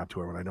talk crap to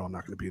her when I know I'm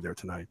not going to be there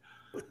tonight.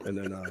 And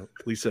then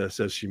Lisa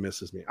says she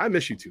misses me. I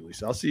miss you too,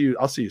 Lisa. I'll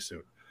see you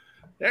soon.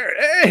 There.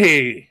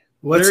 Hey.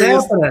 What's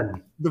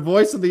happening? The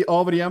voice of the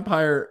Albany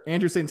Empire,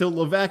 Andrew St. Till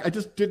Levac. I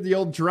just did the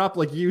old drop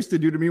like you used to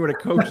do to me when a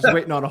coach is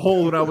waiting on a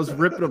hole when I was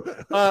ripping him.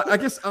 I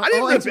guess I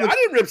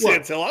didn't rip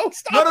Santillo.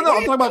 No. I'm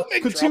talking about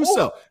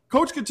Gattuso.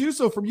 Coach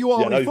Gattuso from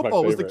UAlbany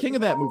football was the king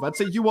of that move. I'd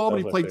say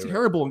UAlbany played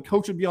terrible, and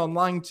coach would be on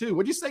line too.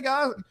 What'd you say,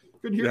 guys?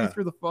 Couldn't hear you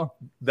through the phone.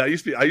 I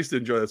used to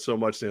enjoy that so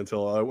much,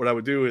 Santillo. What I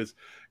would do is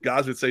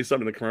guys would say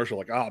something in the commercial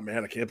like, "Oh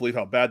man, I can't believe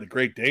how bad the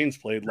Great Danes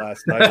played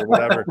last night," or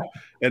whatever.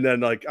 And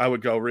then like I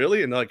would go,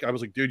 "Really?" And like I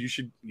was like, "Dude, you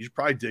should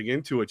probably dig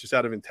into it just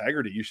out of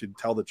integrity. You should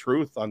tell the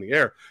truth on the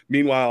air."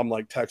 Meanwhile, I'm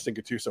like texting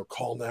Gattuso,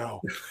 "Call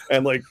now,"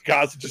 and like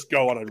guys would just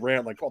go on a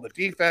rant like, "Oh, the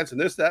defense and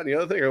this, that, and the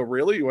other thing." Oh,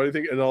 really? What do you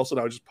think? And then all of a sudden,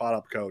 I would just pot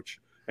up coach,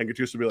 and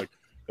Gattuso would be like,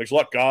 "Thanks a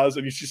lot, guys."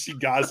 And you just see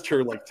guys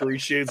turn like 3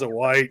 shades of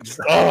white. Just,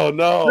 oh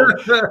no.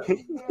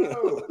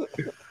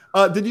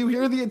 Did you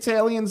hear the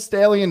Italian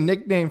Stallion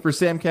nickname for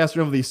Sam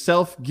Castronova, the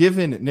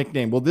self-given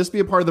nickname? Will this be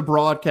a part of the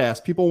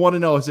broadcast? People want to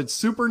know, is it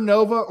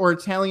Supernova or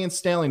Italian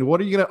Stallion?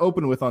 What are you going to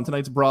open with on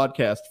tonight's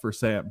broadcast for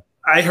Sam?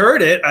 I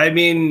heard it. I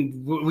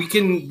mean, we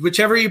can,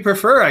 whichever you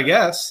prefer, I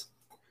guess.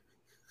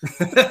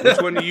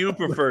 Which one do you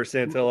prefer,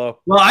 Santillo?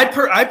 Well, I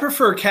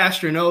prefer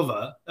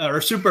Castronova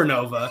or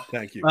Supernova.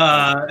 Thank you.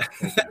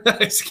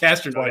 It's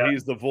Castronova. Well,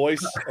 he's the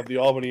voice of the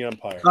Albany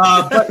Empire.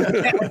 But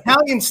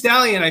Italian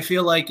Stallion, I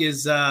feel like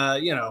is I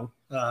need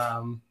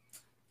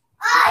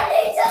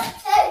to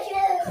take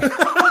you.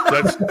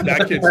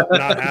 That kid's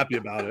not happy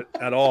about it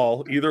at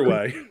all. Either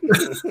way,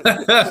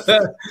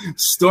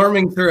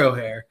 storming through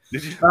here.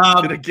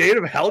 Did a gate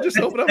of hell just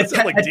open up? It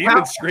sounded like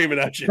demons screaming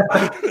at you.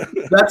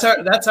 That's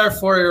our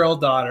 4-year-old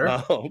daughter.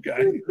 Oh,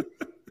 okay.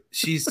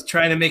 She's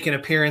trying to make an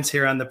appearance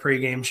here on the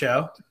pregame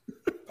show.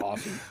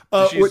 Awesome.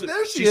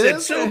 There she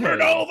is. Said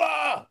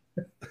Supernova.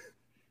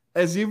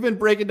 As you've been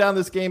breaking down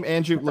this game,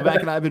 Andrew, Levac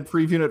and I have been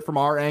previewing it from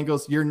our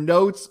angles. Your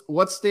notes,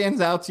 what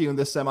stands out to you in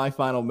this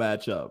semifinal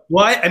matchup?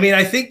 Well,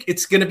 I think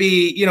it's going to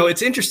be,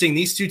 it's interesting.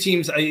 These two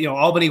teams,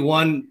 Albany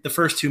won the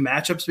first 2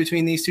 matchups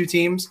between these two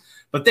teams,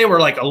 but they were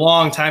like a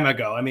long time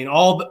ago. I mean,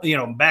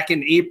 back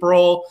in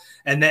April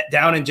and that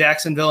down in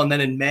Jacksonville and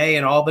then in May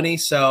in Albany.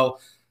 So,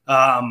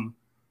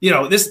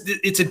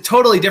 it's a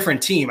totally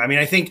different team. I mean,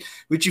 I think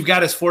what you've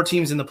got is 4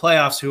 teams in the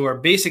playoffs who are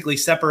basically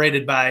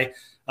separated by,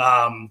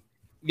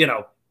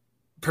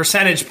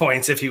 percentage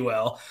points, if you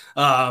will.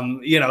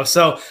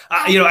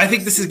 I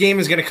think this game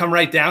is going to come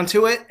right down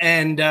to it.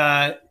 And,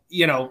 I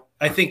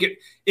think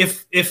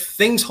if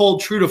things hold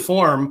true to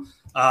form,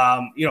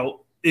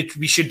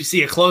 we should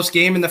see a close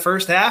game in the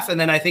first half. And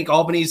then I think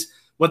Albany's,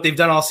 what they've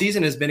done all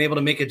season has been able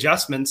to make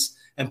adjustments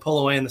and pull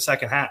away in the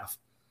second half.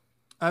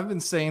 I've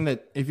been saying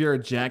that if you're a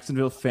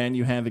Jacksonville fan,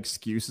 you have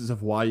excuses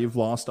of why you've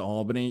lost to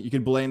Albany. You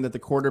could blame that the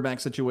quarterback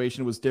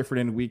situation was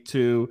different in week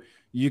 2.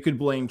 You could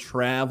blame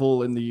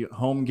travel in the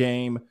home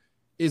game.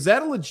 Is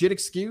that a legit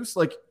excuse?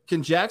 Like,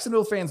 can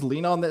Jacksonville fans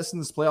lean on this in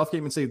this playoff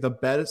game and say the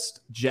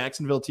best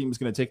Jacksonville team is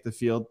going to take the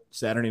field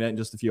Saturday night in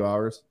just a few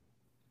hours?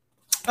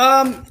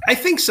 I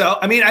think so.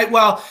 I mean,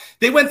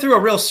 they went through a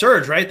real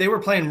surge, right? They were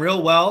playing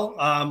real well,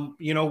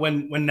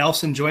 when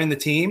Nelson joined the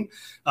team.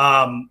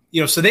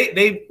 So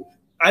they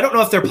I don't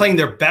know if they're playing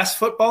their best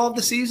football of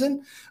the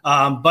season,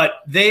 but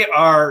they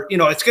are,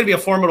 it's going to be a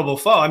formidable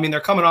foe. I mean, they're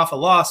coming off a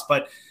loss,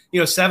 but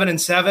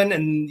 7-7,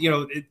 and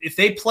if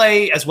they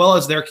play as well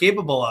as they're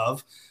capable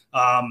of,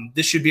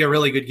 this should be a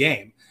really good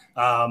game.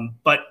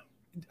 But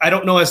I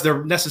don't know as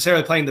they're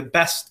necessarily playing the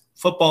best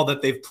football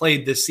that they've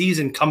played this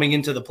season coming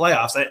into the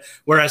playoffs.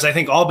 Whereas I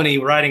think Albany,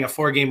 riding a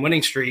 4-game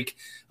winning streak,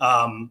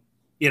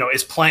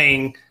 is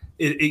playing.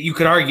 You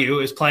could argue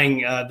is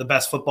playing the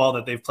best football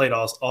that they've played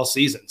all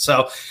season.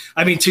 So,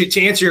 I mean,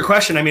 to answer your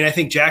question, I mean, I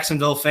think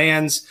Jacksonville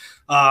fans.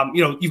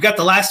 You've got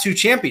the last 2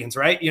 champions,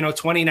 right?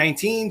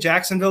 2019,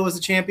 Jacksonville was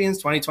the champions,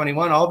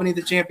 2021, Albany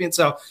the champion.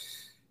 So,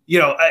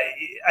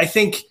 I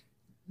think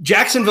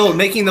Jacksonville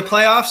making the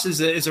playoffs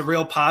is a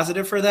real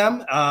positive for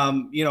them.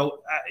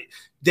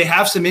 They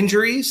have some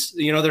injuries.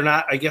 They're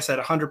not, I guess, at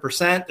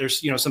 100%.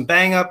 There's, some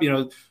bang up.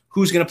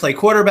 Who's going to play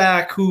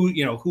quarterback?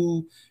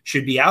 Who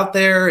should be out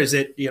there? Is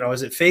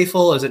it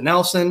Faithful? Is it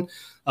Nelson?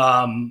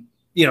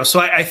 So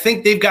I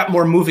think they've got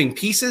more moving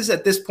pieces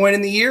at this point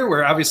in the year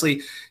where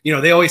obviously,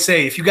 they always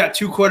say if you got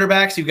 2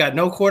 quarterbacks, you've got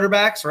no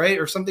quarterbacks, right?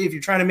 Or something. If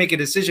you're trying to make a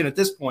decision at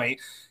this point,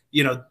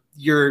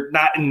 you're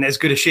not in as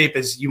good a shape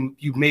as you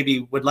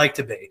maybe would like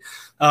to be.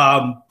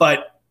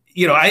 But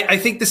I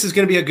think this is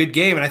going to be a good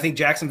game, and I think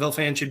Jacksonville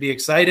fans should be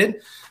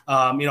excited.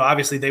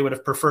 Obviously they would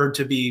have preferred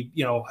to be,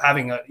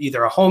 having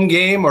either a home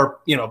game or,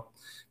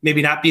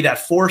 maybe not be that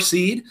 4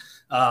 seed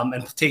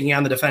and taking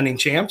on the defending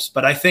champs.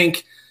 But I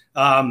think,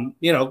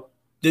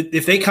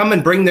 if they come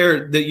and bring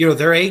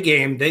their A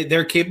game,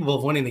 they're capable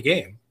of winning the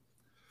game.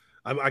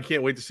 I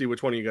can't wait to see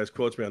which one of you guys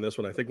quotes me on this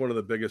one. I think one of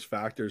the biggest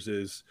factors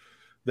is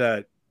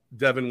that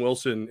Devin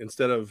Wilson,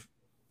 instead of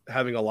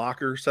having a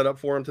locker set up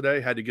for him today,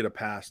 had to get a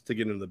pass to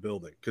get into the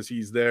building because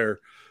he's there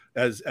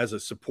as a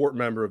support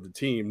member of the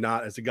team,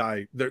 not as a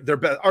guy.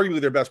 Arguably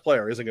their best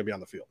player isn't going to be on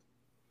the field.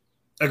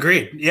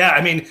 Agreed. Yeah.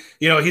 I mean,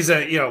 he's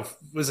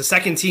was a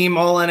second team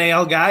all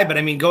NAL guy, but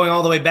I mean, going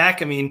all the way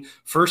back, I mean,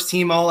 first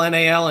team all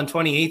NAL in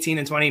 2018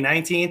 and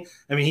 2019.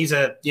 I mean, he's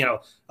a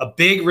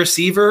big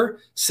receiver,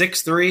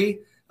 6'3".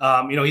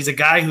 He's a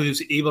guy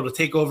who's able to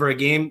take over a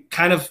game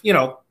kind of,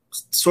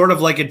 sort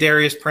of like a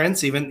Darius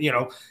Prince, even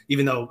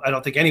though I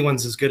don't think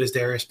anyone's as good as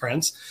Darius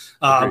Prince.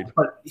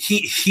 But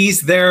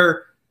he's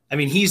their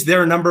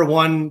number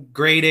one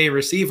grade A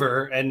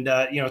receiver. And,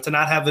 to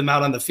not have them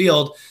out on the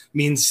field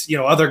means,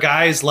 other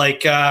guys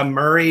like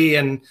Murray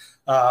and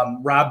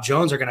Rob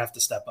Jones are going to have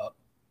to step up.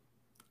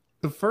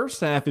 The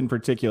first half in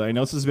particular, I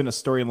know this has been a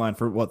storyline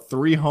for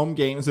 3 home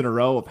games in a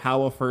row of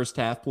how a first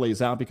half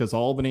plays out because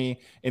Albany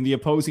and the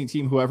opposing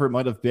team, whoever it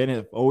might have been,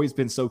 have always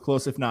been so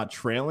close, if not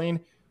trailing.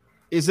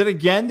 Is it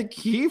again the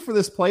key for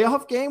this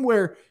playoff game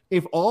where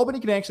if Albany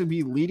can actually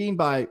be leading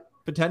by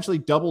potentially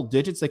double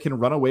digits, they can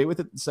run away with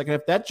it in the second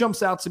half? That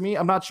jumps out to me.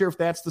 I'm not sure if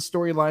that's the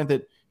storyline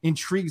that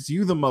intrigues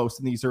you the most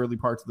in these early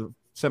parts of the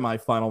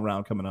semifinal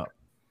round coming up.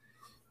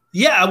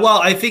 Yeah, well,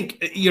 I think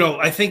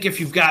if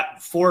you've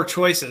got 4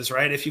 choices,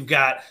 right? If you've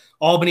got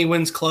Albany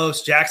wins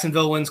close,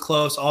 Jacksonville wins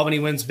close, Albany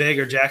wins big,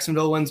 or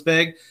Jacksonville wins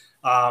big,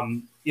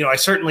 I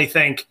certainly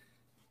think,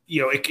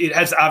 it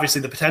has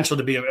obviously the potential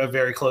to be a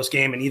very close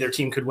game, and either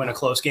team could win a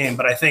close game.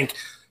 But I think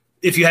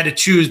if you had to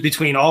choose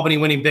between Albany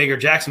winning big or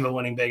Jacksonville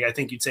winning big, I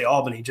think you'd say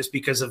Albany just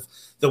because of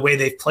the way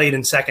they've played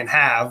in second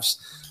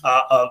halves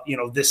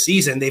this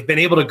season. They've been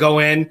able to go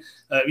in,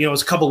 it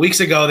was a couple weeks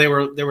ago, they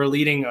were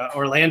leading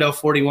Orlando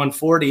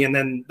 41-40, and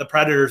then the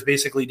Predators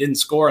basically didn't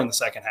score in the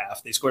second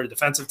half. They scored a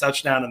defensive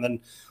touchdown and then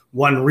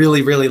won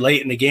really, really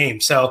late in the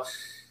game. So,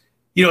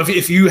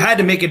 if you had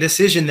to make a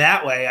decision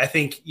that way, I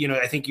think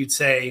you'd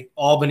say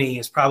Albany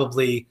is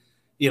probably,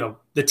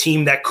 the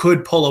team that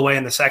could pull away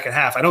in the second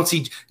half. I don't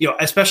see,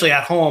 especially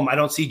at home, I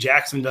don't see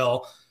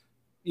Jacksonville,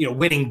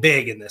 winning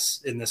big in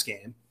this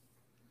game.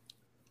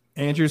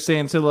 Andrew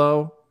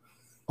Santillo,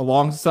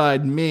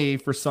 alongside me,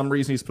 for some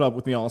reason he's put up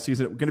with me all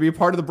season. We're going to be a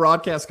part of the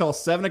broadcast call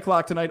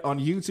 7:00 tonight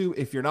on YouTube.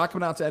 If you're not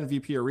coming out to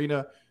MVP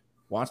Arena,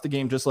 watch the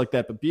game just like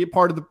that, but be a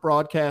part of the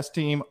broadcast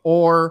team,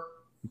 or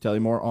I'll tell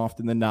you more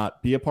often than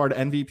not, be a part of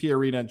MVP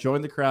Arena,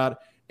 join the crowd.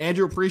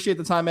 Andrew, appreciate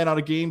the time, man, on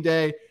a game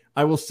day.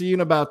 I will see you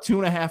in about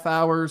 2.5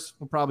 hours.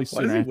 We'll probably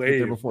soon after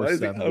there before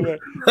 7. Okay.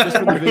 Just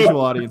for the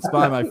visual audience.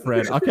 Bye, my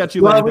friend. I'll catch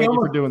you later. Thank you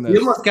for doing this. You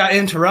almost got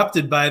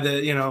interrupted by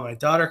my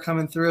daughter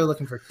coming through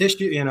looking for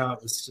tissue.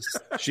 It's just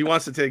she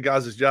wants to take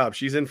Gaz's job.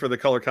 She's in for the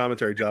color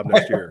commentary job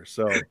next year.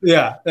 So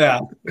yeah.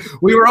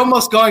 We were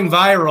almost going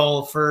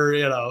viral for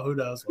who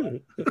knows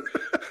what.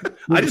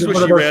 I just wish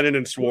she ran in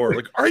and swore,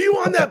 like, "Are you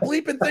on that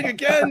bleeping thing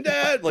again,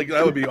 Dad?" Like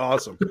that would be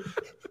awesome.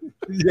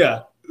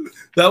 Yeah.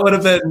 That would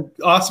have been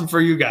awesome for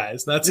you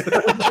guys. That's I'm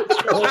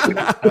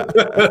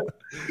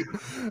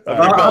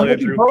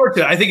looking forward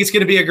to it. I think it's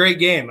going to be a great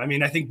game. I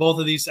mean, I think both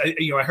of these, I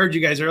heard you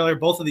guys earlier,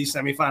 both of these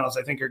semifinals,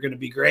 I think are going to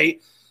be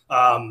great.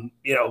 We're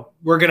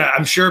going to,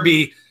 I'm sure,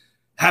 be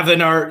having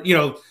our,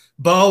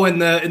 Bo in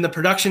the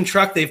production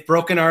truck. They've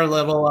broken our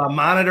little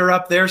monitor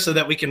up there so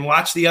that we can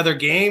watch the other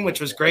game, which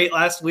was great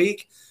last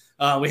week.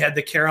 We had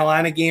the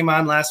Carolina game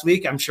on last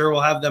week. I'm sure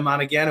we'll have them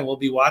on again, and we'll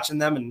be watching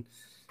them and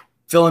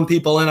filling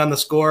people in on the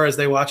score as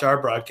they watch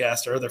our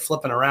broadcast, or they're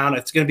flipping around.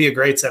 It's going to be a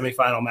great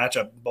semifinal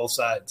matchup on both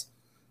sides.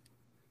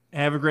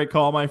 Have a great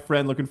call, my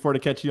friend. Looking forward to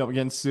catching you up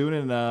again soon,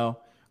 and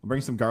I'll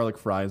bring some garlic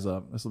fries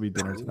up. This will be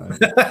dinner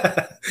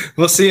tonight.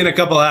 We'll see you in a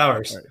couple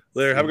hours. Right.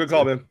 Later. Have a good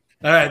call, man.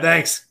 All right.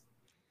 Thanks.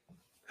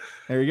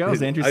 There you go.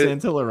 It's Andrew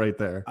Santillo right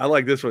there. I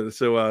like this one.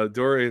 So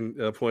Dorian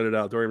pointed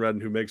out, Dorian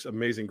Redden, who makes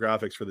amazing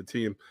graphics for the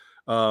team.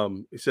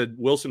 He said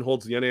Wilson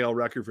holds the NAL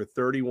record for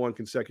 31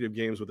 consecutive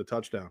games with a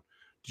touchdown.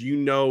 Do you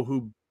know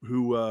who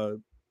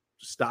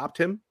stopped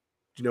him?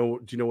 Do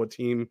you know what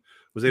team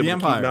was able to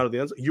keep him out of the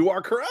end zone? You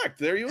are correct.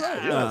 There you are.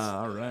 Yes.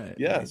 All right.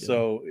 Yeah.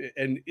 So,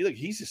 and look,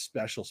 he's a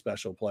special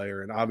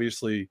player, and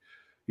obviously,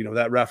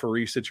 that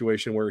referee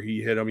situation where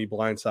he hit him, he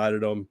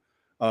blindsided him.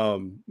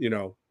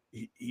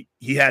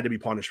 He had to be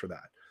punished for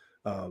that.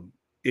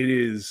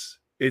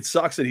 It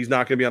sucks that he's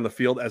not going to be on the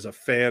field as a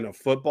fan of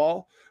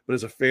football, but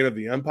as a fan of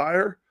the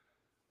Empire.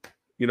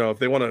 If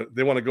they want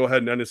to go ahead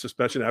and end his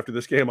suspension after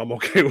this game, I'm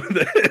okay with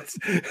it.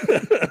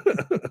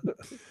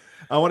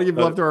 I want to give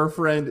love to our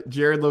friend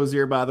Jared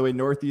Lozier, by the way,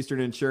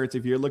 Northeastern Insurance.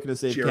 If you're looking to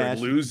save cash,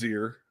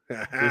 Lozier,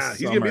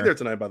 he's gonna be there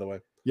tonight, by the way.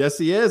 Yes,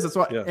 he is. That's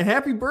why. Yeah. And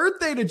happy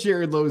birthday to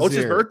Jared Lozier. Oh, it's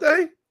his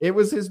birthday? It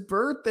was his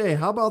birthday.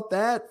 How about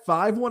that?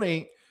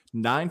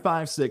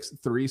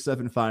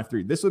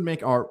 518-956-3753. This would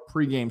make our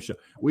pregame show.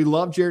 We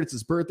love Jared. It's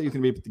his birthday. He's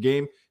gonna be up at the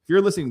game. If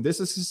you're listening,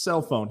 this is his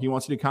cell phone. He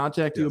wants you to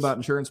contact you about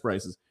insurance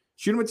prices.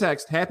 Shoot him a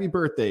text. Happy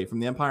birthday from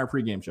the Empire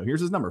pregame show. Here's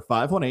his number,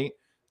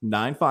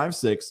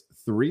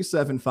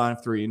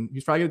 956-3753. And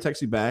he's probably going to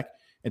text you back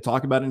and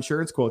talk about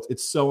insurance quotes.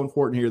 It's so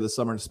important here this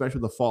summer,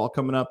 especially with the fall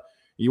coming up.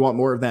 You want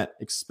more of that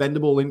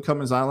expendable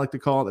income, as I like to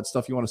call it, that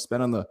stuff you want to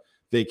spend on the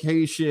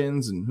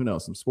vacations and who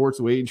knows, some sports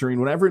wagering,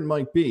 whatever it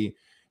might be.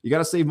 You got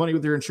to save money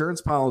with your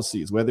insurance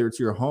policies, whether it's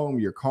your home,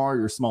 your car,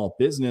 your small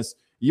business.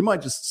 You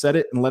might just set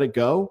it and let it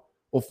go.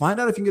 Well,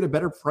 find out if you can get a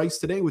better price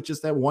today with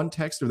just that one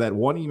text or that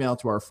one email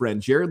to our friend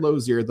Jared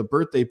Lozier, the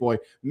birthday boy.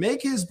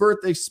 Make his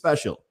birthday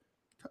special.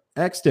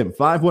 Text him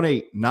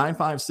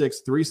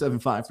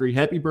 518-956-3753.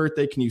 Happy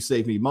birthday. Can you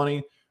save me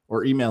money?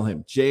 Or email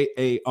him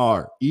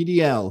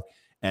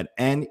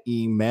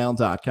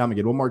JAREDL@nemail.com.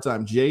 Again, one more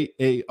time,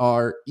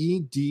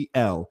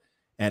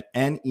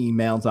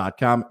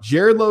 JAREDL@nemail.com.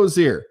 Jared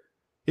Lozier.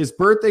 His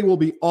birthday will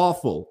be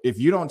awful if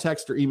you don't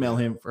text or email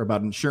him for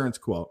about insurance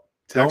quote.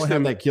 Don't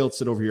have that guilt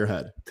sit over your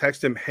head.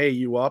 Text him, hey,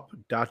 you up, ...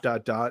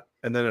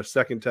 and then a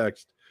second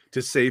text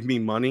to save me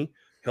money.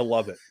 He'll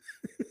love it.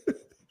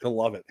 He'll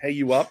love it. Hey,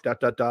 you up, ...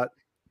 to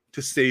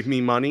save me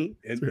money.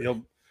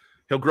 And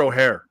he'll grow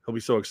hair. He'll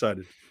be so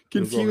excited.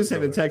 Confuse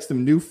him and text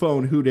him, new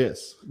phone, who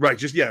dis? Right.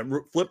 Just,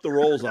 flip the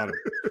roles on him.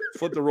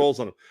 Flip the roles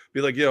on him.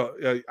 Be like,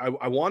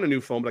 I want a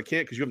new phone, but I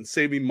can't because you haven't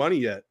saved me money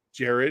yet,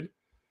 Jared.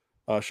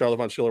 Charlotte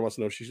Von Schiller wants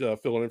to know if she's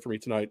filling in for me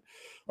tonight.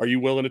 Are you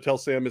willing to tell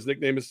Sam his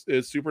nickname is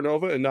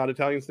Supernova and not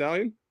Italian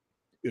Stallion?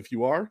 If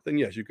you are, then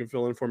yes, you can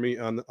fill in for me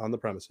on the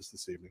premises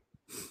this evening.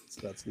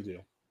 So that's the deal.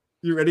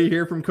 You ready to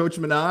hear from Coach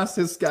Manas,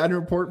 his scouting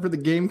report for the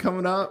game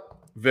coming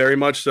up? Very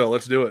much so.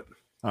 Let's do it.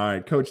 All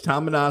right. Coach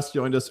Tom Manas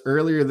joined us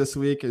earlier this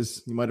week,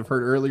 as you might have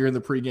heard earlier in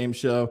the pregame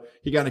show.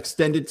 He got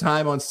extended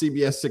time on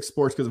CBS 6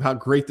 Sports because of how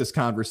great this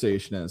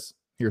conversation is.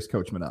 Here's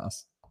Coach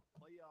Manas.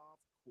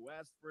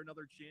 Quest for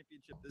another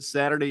championship this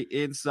Saturday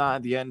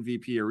inside the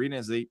MVP Arena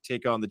as they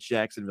take on the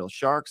Jacksonville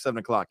Sharks. 7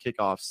 o'clock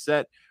kickoff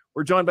set.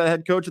 We're joined by the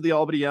head coach of the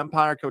Albany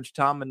Empire, Coach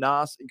Tom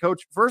Manas. And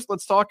Coach, first,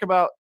 let's talk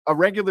about a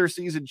regular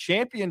season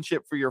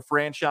championship for your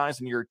franchise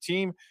and your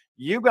team.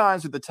 You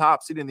guys are the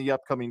top seed in the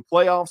upcoming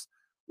playoffs.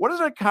 What does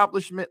an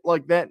accomplishment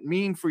like that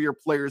mean for your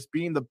players,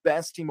 being the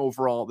best team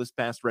overall this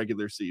past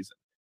regular season?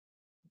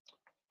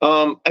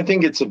 I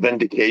think it's a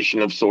vindication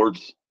of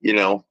sorts.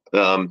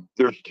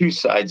 There's two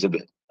sides of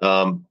it.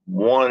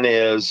 One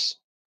is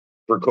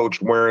for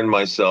Coach Ware and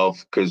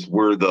myself, because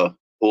we're the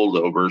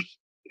holdovers,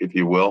 if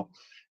you will.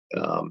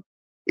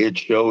 It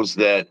shows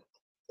that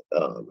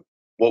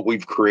what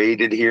we've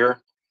created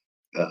here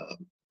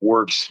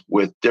works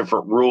with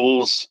different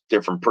rules,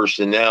 different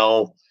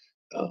personnel,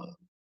 the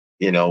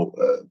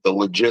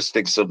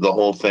logistics of the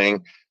whole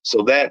thing.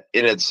 So that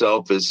in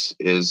itself is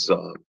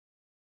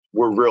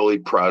we're really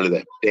proud of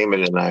that.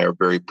 Damon and I are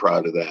very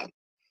proud of that.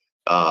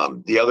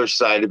 The other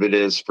side of it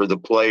is for the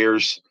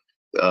players,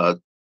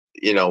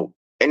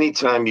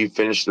 anytime you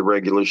finish the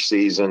regular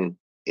season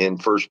in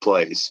first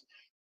place.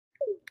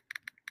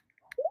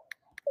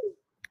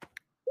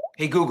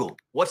 Hey, Google,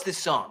 what's this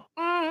song?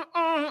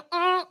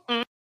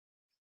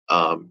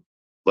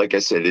 Like I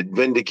said, it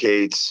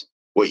vindicates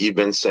what you've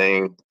been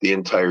saying the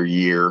entire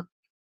year,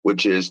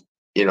 which is,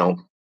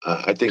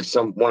 I think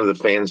one of the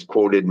fans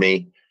quoted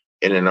me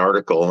in an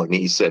article, and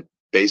he said,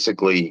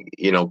 basically,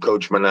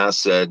 Coach Manas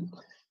said,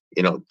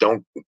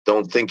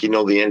 don't think you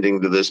know the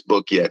ending to this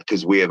book yet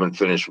because we haven't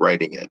finished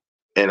writing it.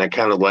 And I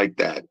kind of like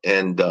that.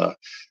 And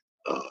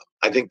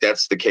I think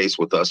that's the case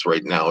with us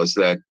right now, is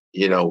that,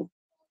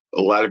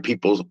 a lot of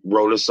people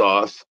wrote us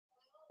off.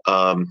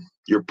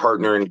 Your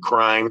partner in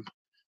crime,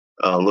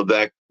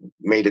 Levesque,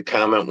 made a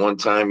comment one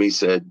time. He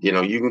said,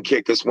 you can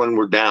kick us when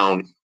we're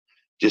down.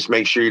 Just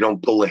make sure you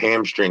don't pull a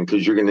hamstring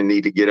because you're going to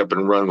need to get up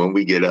and run when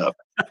we get up.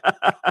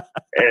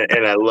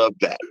 and I love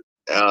that.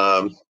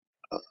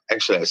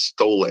 Actually, I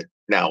stole it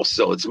now,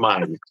 so it's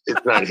mine.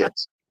 It's not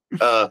his.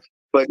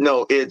 But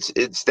no,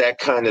 it's that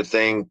kind of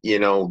thing,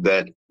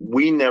 that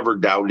we never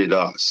doubted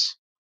us.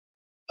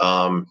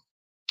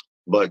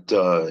 But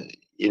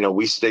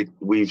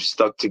we've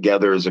stuck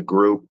together as a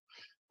group.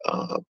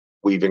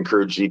 We've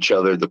encouraged each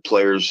other. The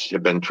players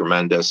have been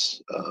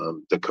tremendous.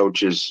 The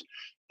coaches,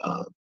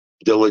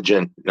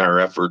 diligent in our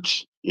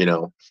efforts,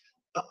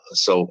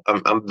 so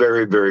I'm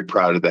very, very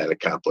proud of that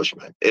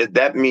accomplishment.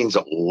 That means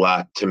a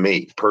lot to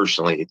me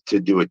personally, to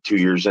do it 2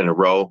 years in a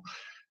row,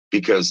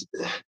 because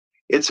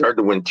it's hard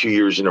to win 2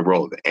 years in a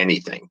row of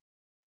anything.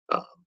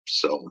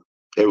 So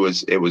it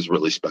was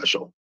really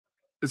special.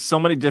 So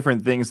many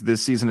different things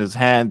this season has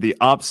had, the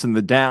ups and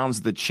the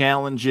downs, the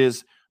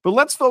challenges. But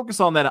let's focus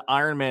on that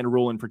Ironman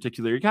rule in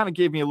particular. You kind of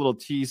gave me a little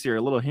tease here,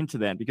 a little hint to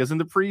that, because in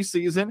the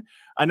preseason,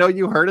 I know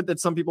you heard it, that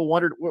some people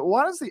wondered,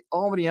 why does the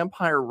Albany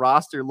Empire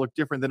roster look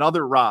different than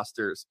other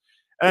rosters?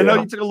 And I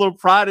know you took a little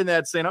pride in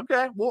that, saying,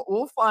 okay,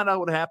 we'll find out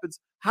what happens.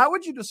 How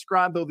would you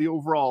describe, though, the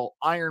overall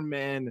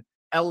Ironman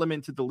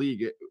element to the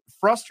league?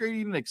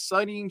 Frustrating,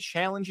 exciting,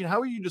 challenging? How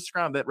would you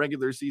describe that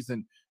regular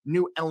season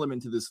new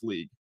element to this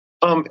league?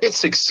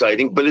 It's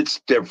exciting, but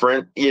it's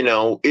different.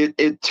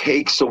 It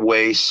takes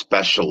away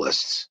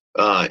specialists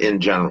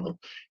in general.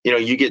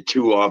 You get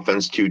 2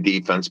 offense, 2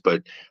 defense,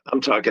 but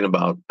I'm talking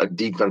about a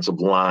defensive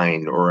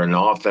line or an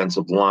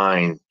offensive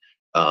line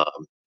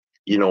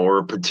Or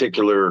a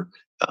particular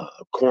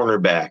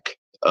cornerback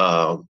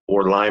or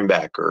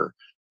linebacker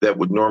that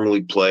would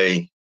normally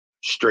play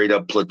straight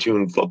up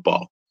platoon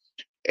football.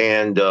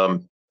 And, a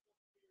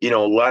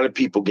lot of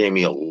people gave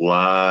me a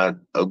lot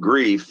of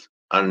grief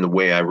on the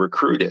way I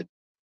recruited.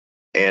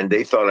 And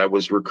they thought I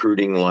was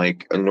recruiting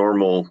like a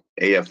normal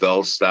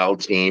AFL style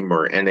team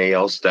or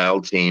NAL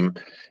style team.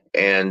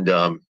 And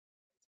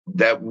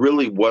that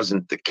really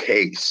wasn't the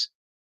case.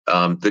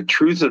 The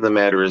truth of the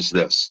matter is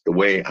this,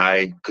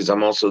 because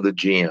I'm also the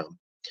GM,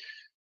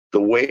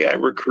 the way I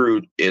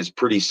recruit is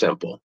pretty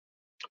simple.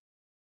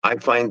 I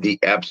find the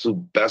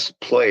absolute best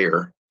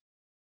player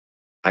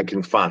I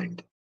can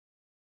find.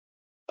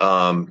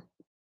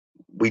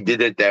 We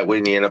did it that way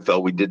in the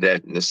NFL. We did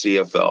that in the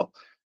CFL.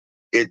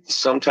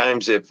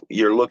 Sometimes if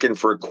you're looking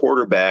for a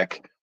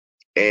quarterback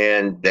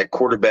and that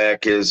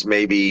quarterback is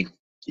maybe,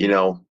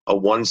 a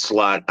one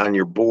slot on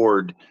your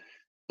board,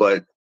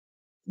 but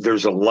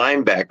there's a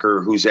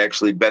linebacker who's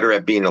actually better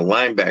at being a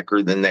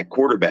linebacker than that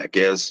quarterback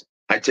is,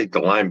 I take the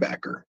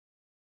linebacker.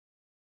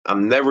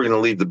 I'm never going to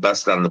leave the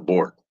best on the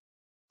board.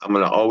 I'm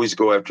going to always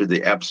go after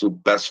the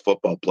absolute best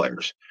football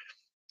players.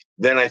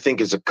 Then I think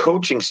as a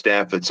coaching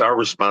staff, it's our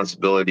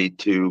responsibility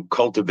to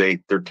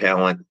cultivate their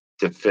talent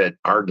to fit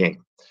our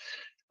game.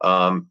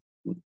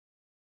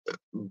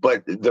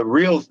 But the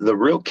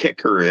real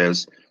kicker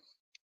is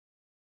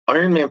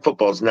Ironman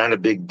football is not a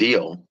big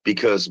deal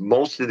because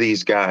most of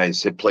these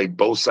guys have played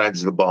both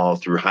sides of the ball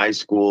through high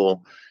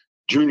school,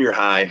 junior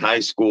high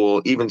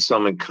school, even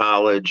some in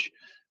college,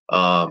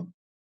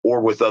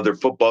 or with other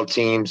football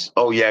teams.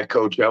 Oh yeah,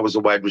 coach, I was a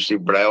wide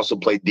receiver, but I also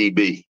played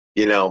DB,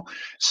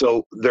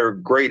 so they're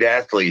great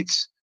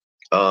athletes.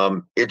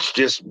 It's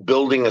just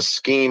building a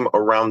scheme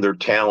around their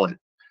talent.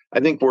 I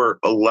think where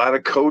a lot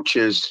of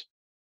coaches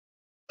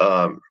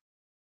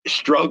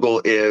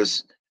struggle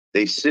is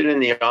they sit in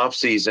the off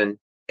season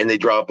and they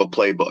draw up a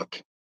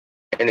playbook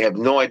and they have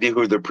no idea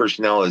who their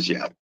personnel is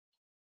yet.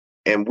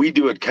 And we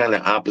do it kind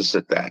of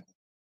opposite that.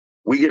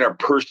 We get our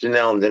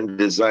personnel and then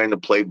design the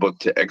playbook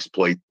to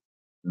exploit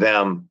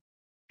them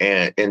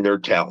and their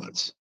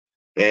talents.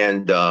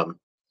 And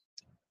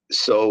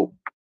so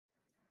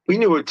we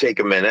knew it would take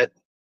a minute.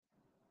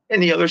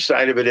 And the other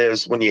side of it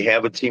is when you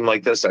have a team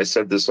like this, I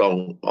said this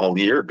all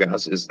year,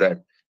 guys, is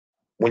that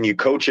when you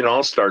coach an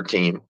all-star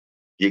team,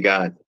 you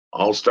got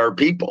all-star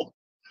people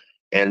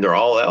and they're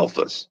all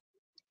alphas.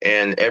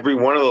 And every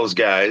one of those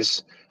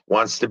guys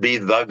wants to be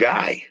the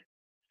guy.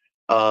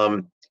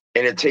 And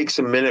it takes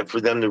a minute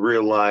for them to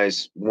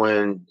realize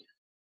when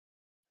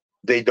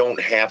they don't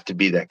have to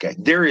be that guy.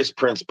 Darius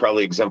Prince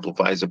probably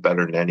exemplifies it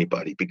better than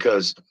anybody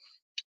because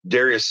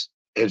Darius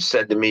has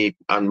said to me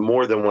on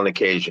more than one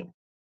occasion,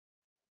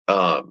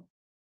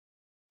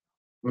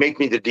 make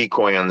me the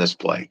decoy on this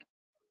play.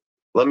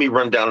 Let me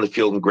run down the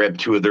field and grab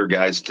two of their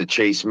guys to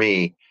chase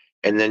me,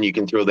 and then you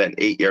can throw that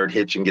 8-yard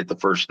hitch and get the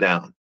first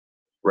down,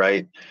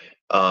 right?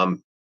 Not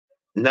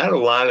a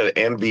lot of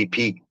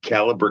MVP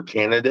caliber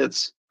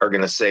candidates are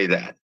going to say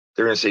that.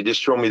 They're going to say,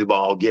 just throw me the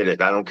ball, I'll get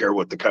it. I don't care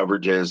what the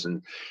coverage is.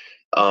 And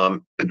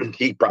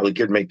he probably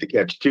could make the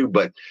catch too.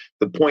 But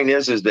the point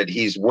is that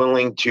he's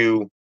willing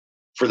to,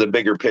 for the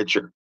bigger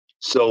picture.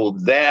 So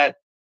that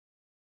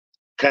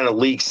kind of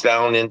leaks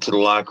down into the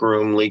locker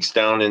room, leaks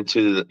down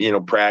into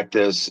the,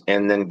 practice.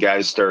 And then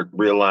guys start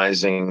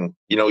realizing,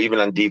 even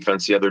on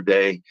defense the other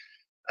day,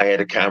 I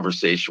had a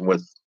conversation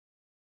with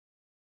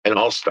an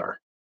all-star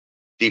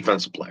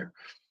defensive player.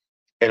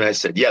 And I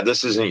said, yeah,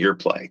 this isn't your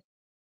play.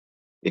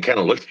 He kind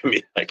of looked at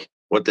me like,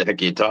 what the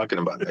heck are you talking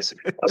about? I said,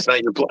 that's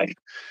not your play.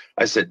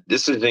 I said,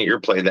 this isn't your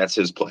play. That's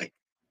his play.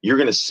 You're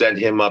going to set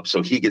him up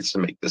so he gets to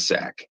make the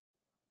sack.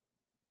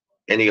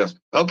 And he goes,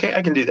 okay,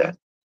 I can do that.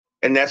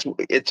 And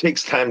it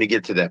takes time to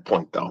get to that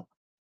point, though,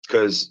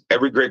 because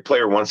every great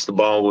player wants the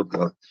ball with,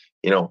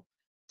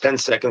 10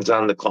 seconds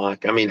on the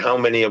clock. I mean, how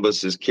many of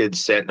us as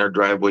kids sat in our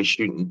driveway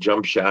shooting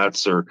jump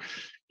shots or,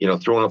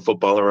 throwing a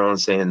football around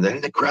saying,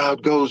 then the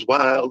crowd goes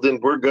wild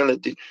and we're going to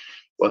do,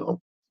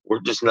 well, we're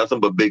just nothing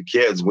but big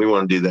kids. We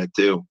want to do that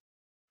too.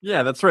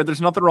 Yeah, that's right.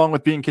 There's nothing wrong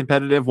with being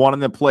competitive,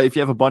 wanting to play. If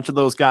you have a bunch of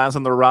those guys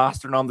on the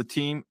roster and on the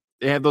team,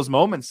 they have those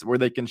moments where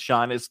they can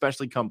shine,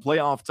 especially come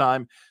playoff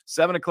time.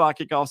 7 o'clock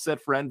kickoff set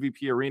for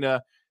MVP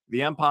Arena.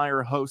 The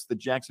Empire hosts the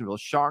Jacksonville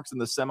Sharks in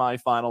the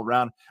semifinal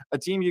round, a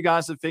team you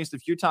guys have faced a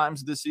few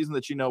times this season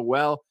that you know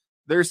well.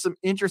 There's some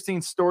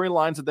interesting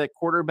storylines at that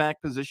quarterback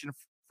position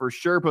for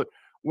sure, but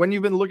when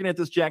you've been looking at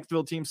this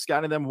Jacksonville team,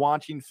 scouting them,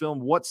 watching film,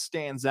 what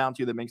stands out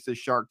to you that makes this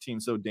Shark team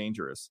so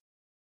dangerous?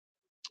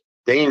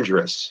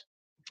 Dangerous.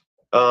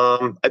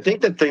 I think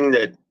the thing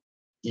that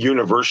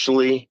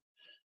universally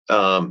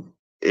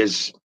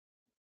is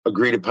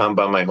agreed upon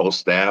by my whole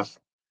staff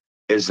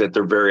is that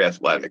they're very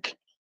athletic.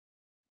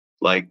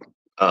 Like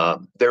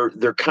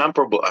they're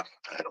comparable. I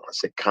don't want to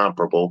say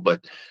comparable,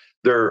 but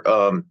they're.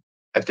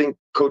 I think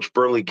Coach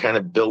Burley kind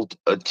of built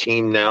a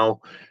team now.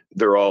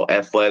 They're all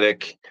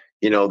athletic.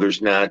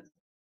 There's not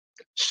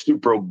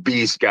super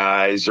obese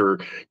guys or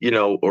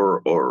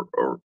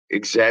or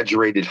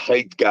exaggerated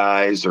height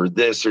guys or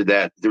this or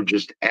that. They're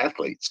just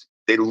athletes.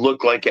 They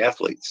look like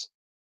athletes.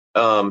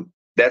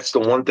 That's the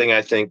one thing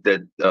I think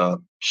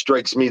that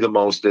strikes me the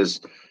most is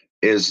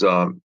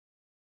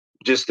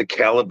just the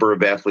caliber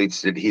of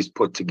athletes that he's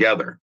put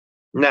together.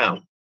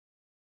 Now,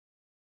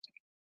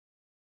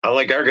 I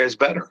like our guys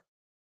better.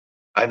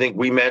 I think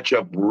we match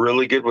up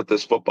really good with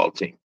this football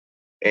team.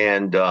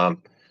 And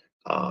I'm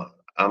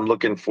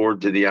looking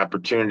forward to the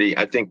opportunity.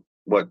 I think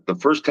the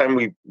first time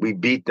we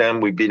beat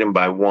them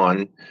by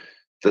 1.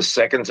 The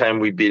second time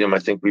we beat them, I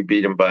think we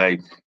beat them by,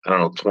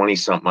 20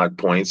 something odd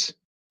points.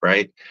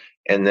 Right.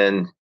 And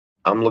then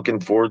I'm looking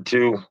forward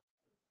to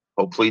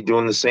hopefully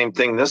doing the same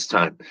thing this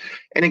time.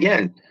 And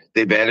again,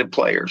 they've added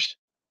players.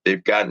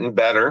 They've gotten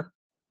better.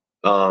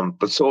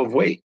 But so have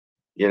we.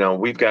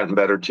 We've gotten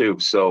better too.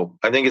 So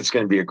I think it's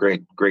going to be a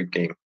great, great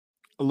game.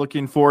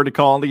 Looking forward to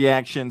calling the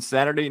action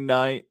Saturday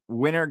night.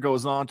 Winner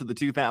goes on to the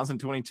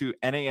 2022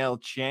 NAL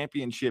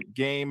Championship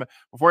game.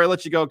 Before I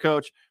let you go,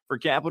 Coach, for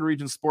Capital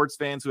Region sports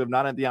fans who have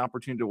not had the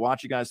opportunity to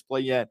watch you guys play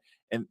yet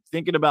and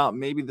thinking about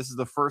maybe this is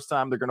the first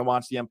time they're going to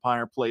watch the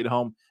Empire play at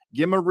home,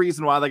 give them a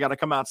reason why they got to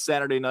come out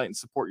Saturday night and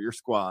support your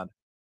squad.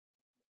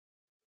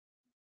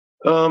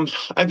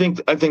 I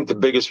think the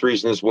biggest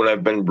reason is what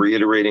I've been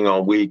reiterating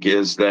all week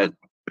is that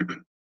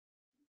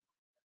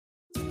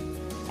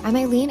I'm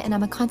Eileen, and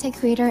I'm a content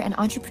creator and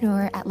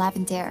entrepreneur at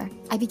Lavender.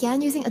 I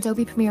began using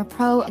Adobe Premiere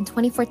Pro in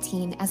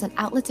 2014 as an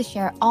outlet to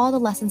share all the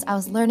lessons I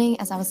was learning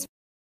as I was.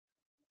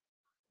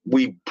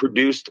 We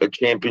produced a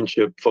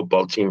championship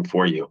football team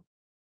for you.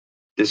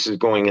 This is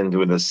going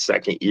into the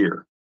second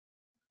year.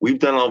 We've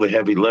done all the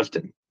heavy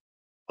lifting.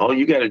 All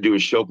you got to do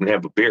is show up and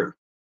have a beer.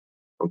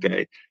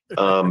 Okay.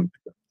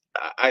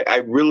 I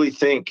really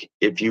think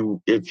if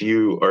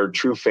you are a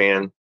true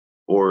fan,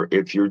 or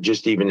if you're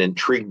just even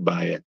intrigued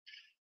by it,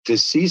 to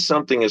see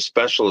something as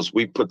special as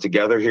we put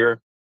together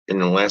here in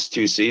the last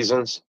 2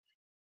 seasons,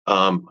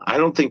 I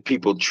don't think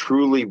people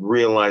truly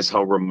realize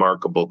how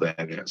remarkable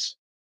that is,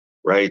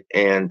 right?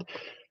 And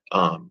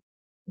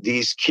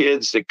these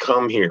kids that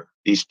come here,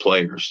 these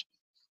players,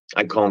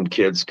 I call them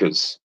kids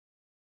because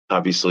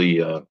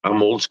obviously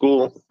I'm old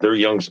school, they're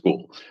young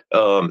school,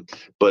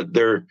 but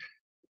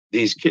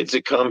these kids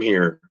that come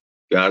here,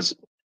 guys,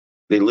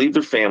 they leave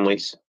their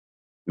families.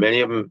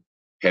 Many of them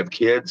have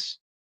kids,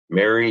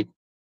 married,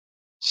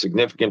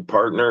 significant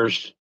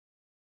partners,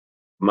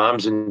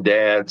 moms and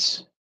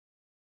dads.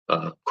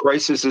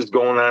 Crisis is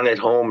going on at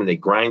home, and they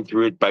grind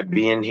through it by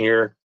being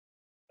here,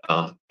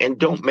 and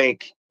don't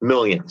make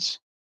millions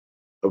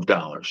of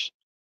dollars.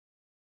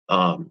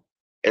 And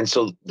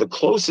so the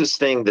closest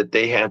thing that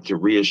they have to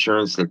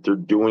reassurance that they're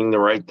doing the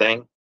right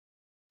thing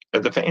are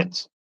the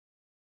fans.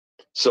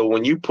 So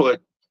when you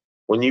put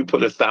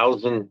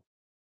 1,000,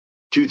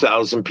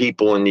 2,000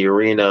 people in the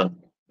arena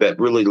that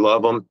really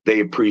love them, they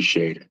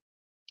appreciate it.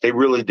 They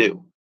really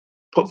do.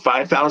 Put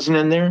 5,000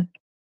 in there,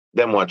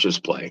 then watch us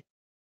play.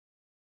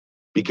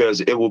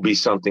 Because it will be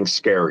something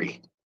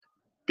scary.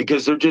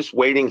 Because they're just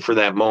waiting for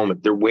that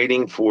moment. They're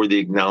waiting for the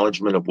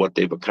acknowledgement of what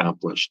they've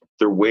accomplished.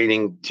 They're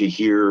waiting to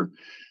hear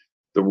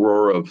the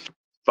roar of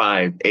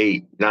 5,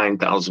 8,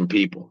 9,000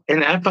 people.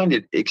 And I find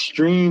it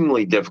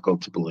extremely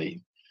difficult to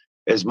believe.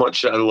 As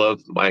much as I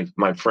love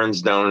my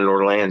friends down in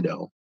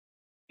Orlando,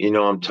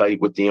 I'm tight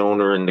with the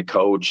owner and the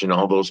coach and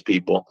all those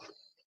people.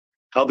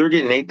 How they're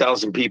getting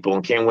 8,000 people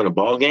and can't win a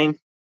ball game.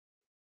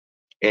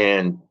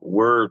 And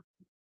we're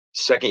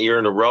second year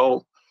in a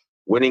row,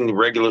 winning the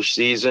regular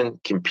season,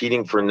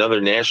 competing for another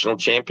national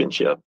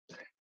championship.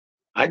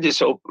 I just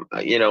hope,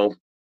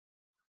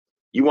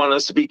 you want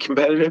us to be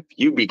competitive?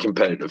 You be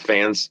competitive,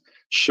 fans.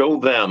 Show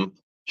them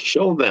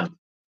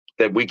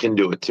that we can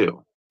do it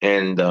too.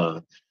 And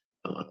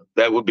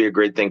that would be a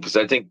great thing. Because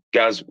I think,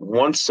 guys,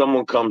 once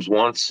someone comes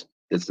once,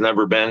 it's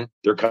never been,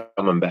 they're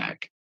coming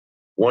back.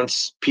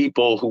 Once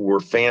people who were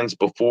fans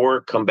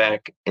before come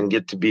back and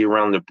get to be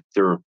around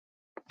their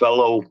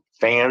fellow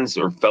fans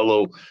or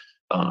fellow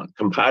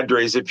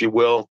compadres, if you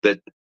will,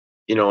 that,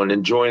 and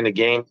enjoying the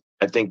game,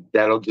 I think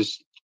that'll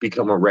just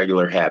become a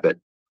regular habit.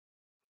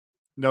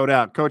 No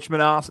doubt. Coach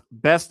Manas,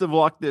 best of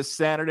luck this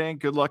Saturday.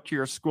 Good luck to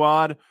your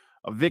squad.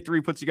 A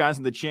victory puts you guys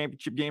in the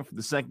championship game for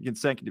the second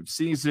consecutive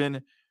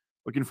season.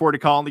 Looking forward to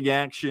calling the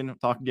action.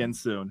 Talk again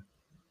soon.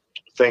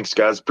 Thanks,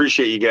 guys.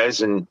 Appreciate you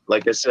guys. And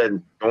like I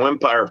said, go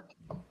Empire.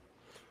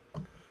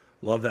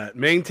 Love that.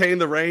 Maintain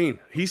the reign.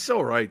 He's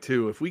so right,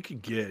 too. If we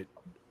could get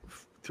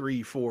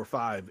 3, 4,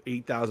 5,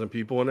 8,000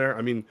 people in there,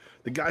 I mean,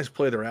 the guys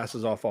play their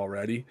asses off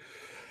already.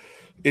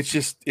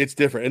 It's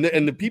different.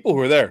 And the people who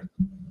are there,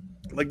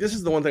 like, this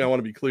is the one thing I want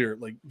to be clear.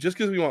 Like, just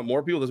because we want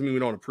more people doesn't mean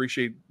we don't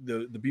appreciate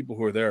the people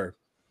who are there.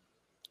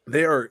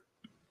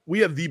 We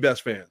have the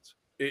best fans.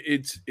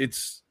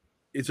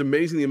 It's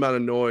amazing the amount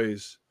of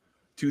noise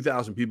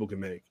 2,000 people can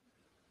make.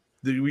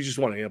 We just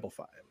want to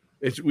amplify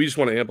it. We just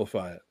want to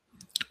amplify it.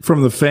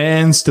 From the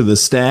fans to the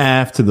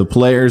staff to the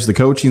players, the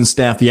coaching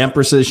staff, the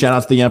Empresses. Shout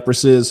out to the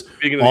Empresses.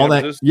 Speaking of all the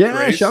Empresses, yeah,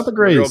 Grace, shout out to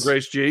Grace. Girl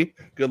Grace G.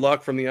 Good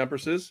luck from the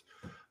Empresses.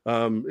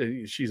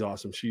 She's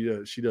awesome.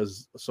 She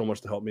does so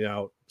much to help me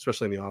out,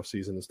 especially in the off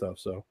season and stuff.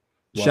 So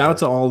Shout out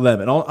to all of them.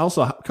 And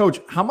also,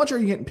 Coach, how much are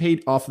you getting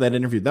paid off of that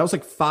interview? That was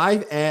like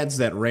 5 ads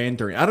that ran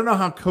during. I don't know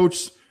how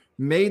Coach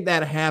made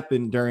that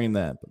happen during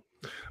that.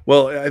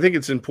 Well, I think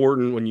it's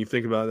important when you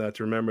think about that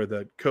to remember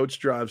that Coach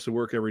drives to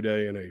work every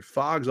day in a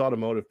Fogg's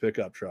Automotive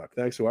pickup truck.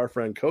 Thanks to our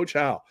friend Coach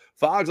Hal,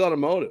 Fogg's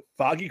Automotive,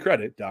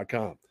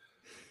 foggycredit.com.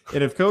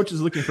 And if Coach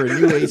is looking for a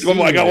new AC,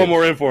 I got one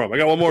more in for him. I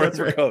got one more in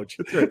for Coach.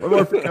 Right. One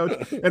more for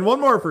Coach. And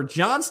one more for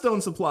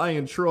Johnstone Supply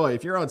in Troy.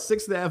 If you're on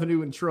 6th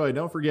Avenue in Troy,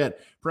 don't forget,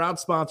 proud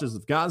sponsors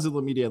of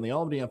Godzilla Media and the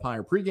Albany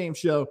Empire pregame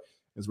show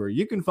is where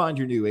you can find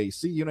your new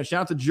AC unit.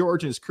 Shout out to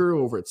George and his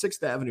crew over at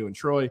 6th Avenue in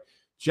Troy.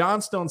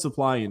 Johnstone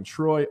Supply in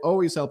Troy,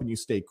 always helping you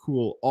stay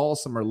cool all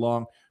summer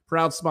long.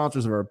 Proud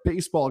sponsors of our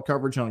baseball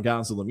coverage on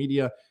Godzilla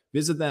Media.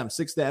 Visit them,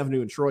 6th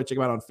Avenue in Troy. Check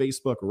them out on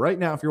Facebook right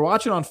now. If you're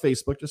watching on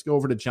Facebook, just go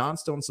over to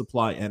Johnstone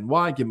Supply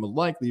NY. Give them a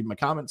like, leave them a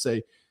comment,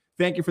 say,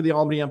 thank you for the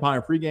Albany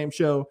Empire pregame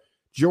show.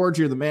 George,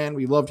 you're the man.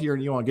 We loved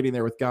hearing you on Getting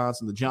There with Gods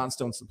and the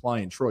Johnstone Supply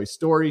in Troy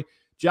story.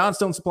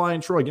 Johnstone Supply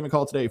in Troy. Give me a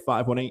call today,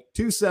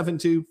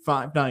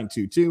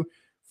 518-272-5922.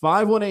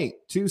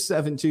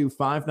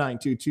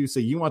 518-272-5922.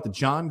 Say you want the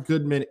John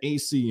Goodman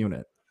AC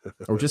unit.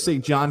 Or just say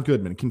John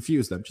Goodman.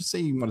 Confuse them. Just say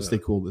you want to stay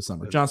cool this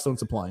summer. Johnstone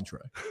Supply in Troy.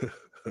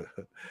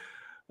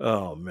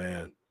 Oh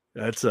man,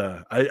 that's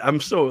I'm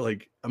so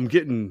like I'm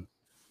getting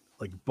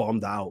like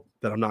bummed out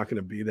that I'm not going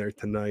to be there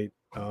tonight.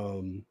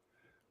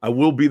 I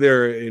will be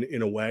there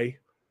in a way,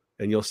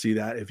 and you'll see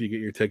that if you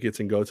get your tickets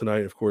and go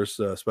tonight. Of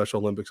course,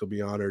 Special Olympics will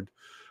be honored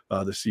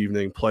this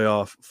evening.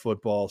 Playoff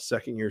football,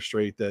 2nd year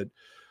straight that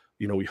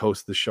we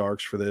host the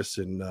Sharks for this,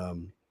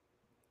 and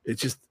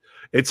it's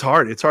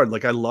hard. It's hard.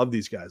 Like I love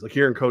these guys. Like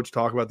hearing Coach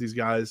talk about these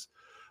guys,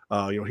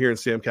 hearing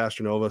Sam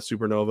Castronova,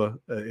 Supernova,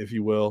 if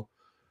you will.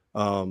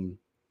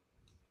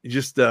 It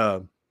just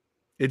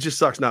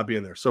sucks not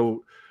being there.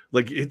 So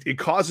like it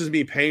causes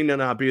me pain to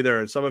not be there.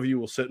 And some of you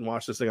will sit and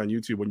watch this thing on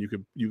YouTube when you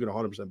could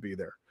 100% be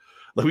there.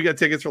 Like we got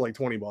tickets for like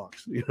 $20.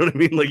 You know what I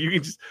mean? Like you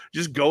can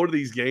just go to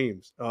these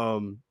games.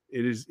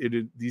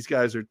 These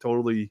guys are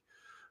totally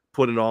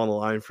putting it all on the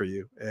line for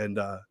you. And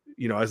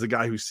as the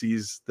guy who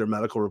sees their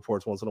medical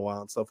reports once in a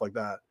while and stuff like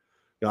that,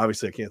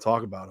 obviously I can't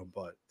talk about them,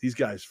 but these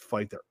guys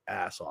fight their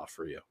ass off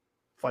for you.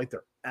 Fight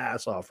their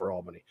ass off for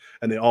Albany,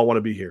 and they all want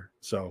to be here.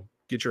 So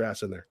get your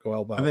ass in there. Go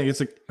help out. I think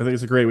it's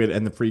a great way to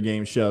end the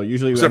pregame show.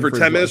 Usually, except for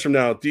 10 minutes from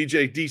now,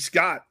 DJ D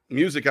Scott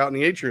music out in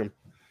the atrium.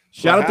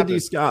 Shout out to D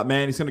Scott,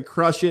 man. He's going to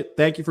crush it.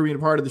 Thank you for being a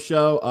part of the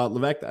show,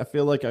 Levesque. I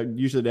feel like I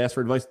usually ask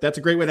for advice. That's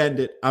a great way to end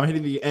it. I'm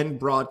hitting the end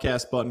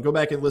broadcast button. Go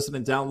back and listen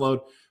and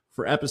download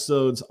for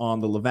episodes on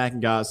the Levac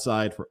and Goz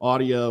side for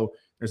audio.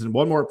 There's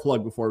one more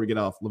plug before we get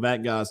off.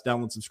 Levac Goz,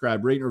 download,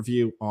 subscribe, rate, and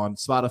review on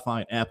Spotify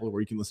and Apple,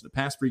 where you can listen to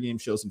past pregame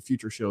shows and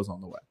future shows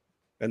on the way.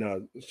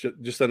 And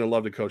just sending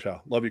love to Coach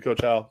Hal. Love you,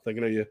 Coach Hal.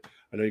 Thinking of you.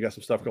 I know you got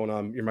some stuff going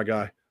on. You're my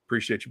guy.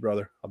 Appreciate you,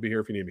 brother. I'll be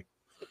here if you need me.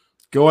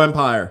 Go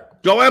Empire.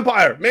 Go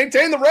Empire.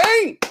 Maintain the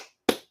reign.